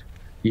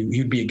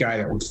he'd be a guy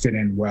that would fit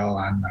in well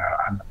on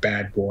the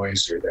Bad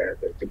Boys or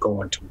the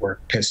Going to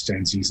Work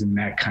Pistons. He's in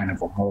that kind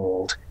of a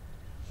mold.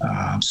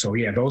 So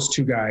yeah, those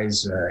two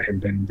guys have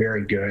been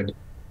very good.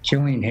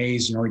 Killian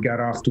Hayes, he got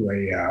off to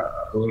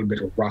a little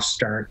bit of a rough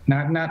start.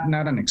 Not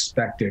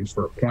unexpected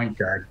for a point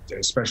guard,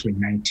 especially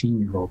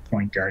 19-year-old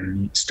point guard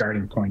and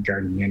starting point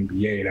guard in the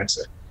NBA. That's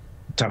a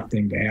tough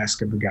thing to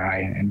ask of a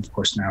guy. And of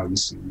course, now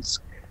he's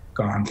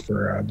gone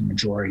for the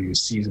majority of the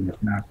season,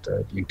 if not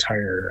the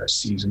entire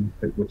season,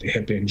 with the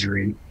hip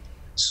injury.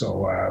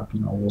 So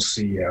we'll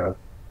see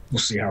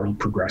how he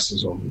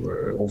progresses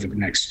over the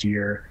next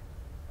year.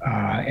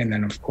 And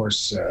then, of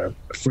course,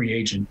 free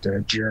agent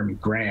Jeremy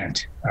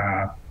Grant.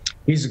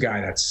 He's a guy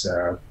that's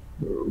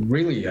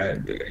really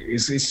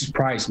it's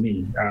surprised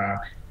me.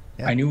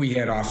 I knew he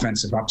had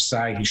offensive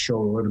upside. He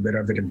showed a little bit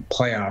of it in the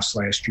playoffs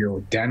last year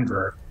with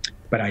Denver,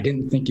 but I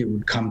didn't think it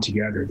would come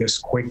together this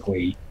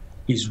quickly.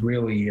 he's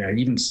really,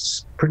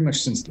 pretty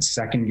much since the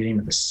second game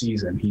of the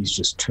season, he's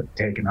just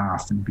taken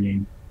off and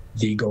being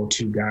the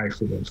go-to guy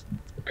for the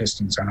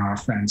Pistons on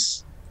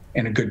offense,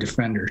 and a good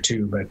defender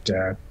too. But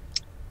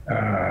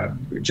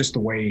just the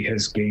way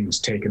his game has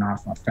taken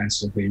off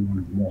offensively, one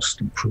of the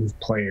most improved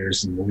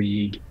players in the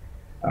league.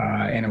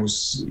 And it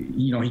was,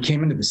 he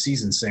came into the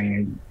season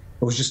saying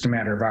it was just a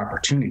matter of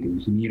opportunity.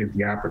 He needed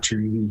the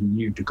opportunity. He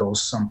needed to go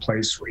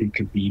someplace where he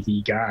could be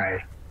the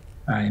guy.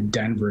 In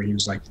Denver, he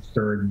was like the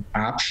third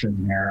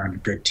option there on a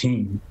good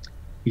team.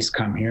 He's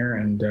come here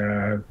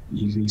and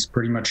he's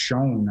pretty much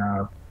shown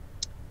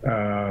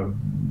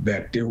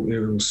that it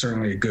was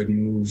certainly a good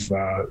move.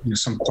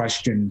 Some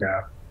questioned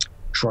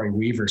Troy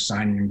Weaver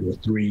signing him to a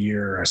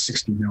 3-year,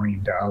 $60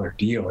 million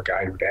deal, a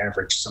guy who would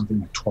average something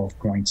like 12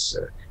 points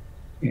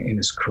in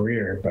his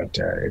career, but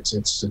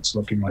it's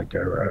looking like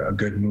a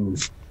good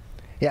move.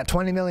 Yeah,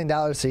 $20 million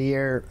a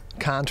year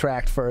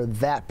contract for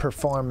that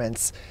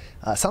performance.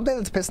 Something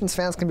that the Pistons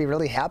fans can be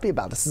really happy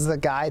about. This is a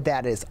guy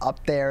that is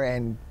up there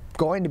and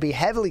going to be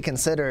heavily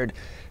considered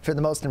for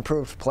the Most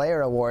Improved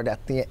Player award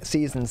at the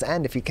season's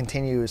end if he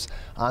continues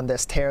on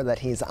this tear that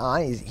he's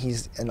on.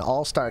 He's an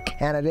all-star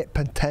candidate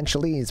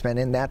potentially. He's been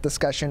in that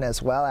discussion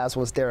as well, as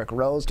was Derrick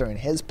Rose during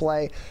his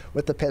play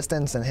with the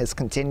Pistons and his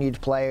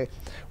continued play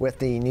with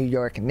the New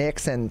York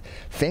Knicks. And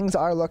things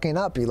are looking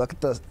up. You look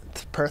at the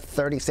per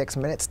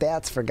 36-minute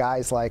stats for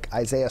guys like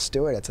Isaiah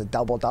Stewart. It's a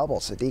double-double.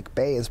 Sadiq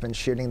Bey has been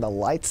shooting the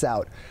lights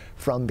out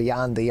from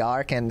beyond the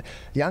arc. And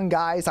young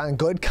guys on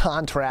good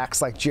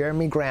contracts like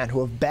Jeremy Grant,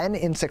 who have been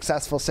in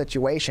successful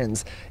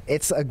situations,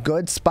 it's a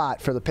good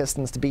spot for the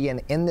Pistons to be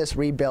in this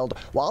rebuild,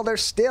 while they're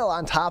still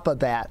on top of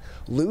that,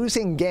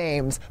 losing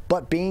games,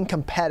 but being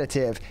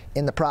competitive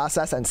in the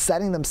process and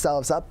setting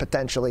themselves up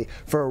potentially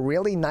for a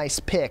really nice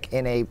pick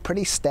in a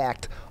pretty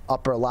stacked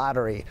upper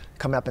lottery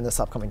coming up in this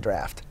upcoming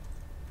draft.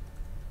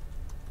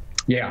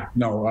 Yeah,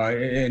 no,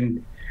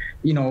 and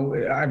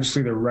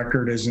obviously the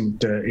record isn't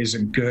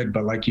good,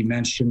 but like you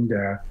mentioned,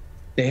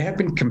 they have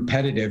been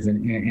competitive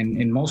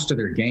in most of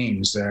their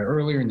games.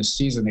 Earlier in the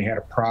season, they had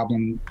a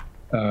problem.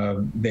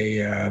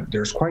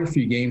 There's quite a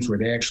few games where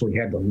they actually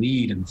had the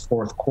lead in the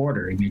fourth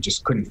quarter, and they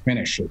just couldn't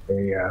finish it.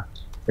 They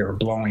were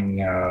blowing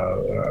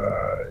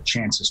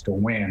chances to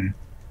win,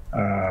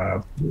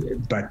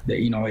 but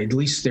at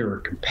least they were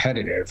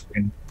competitive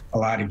in a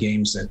lot of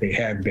games that they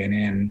have been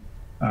in.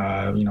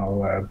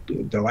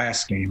 The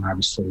last game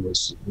obviously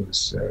was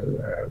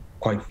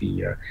quite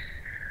the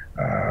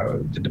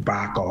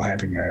debacle,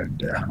 having a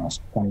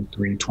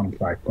 23,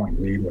 25 point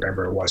lead,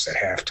 whatever it was at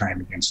halftime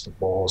against the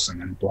Bulls,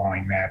 and then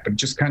blowing that. But it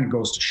just kind of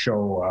goes to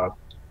show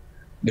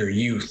their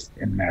youth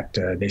in that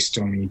they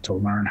still need to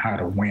learn how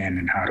to win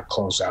and how to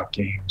close out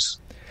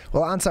games.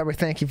 Well, Ansar, we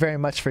thank you very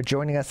much for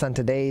joining us on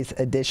today's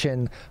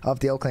edition of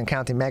the Oakland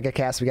County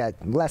Megacast. We got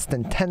less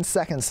than 10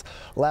 seconds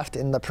left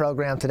in the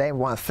program today. We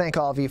want to thank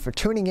all of you for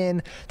tuning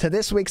in to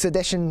this week's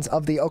editions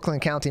of the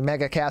Oakland County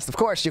Megacast. Of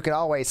course, you can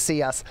always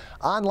see us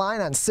online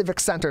on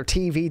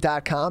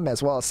CivicCenterTV.com,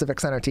 as well as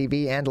Civic Center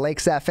TV and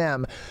Lakes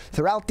FM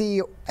throughout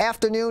the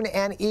afternoon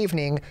and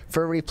evening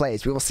for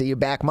replays. We will see you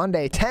back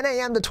Monday, 10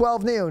 a.m. to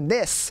 12 noon.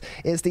 This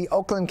is the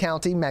Oakland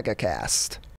County Megacast.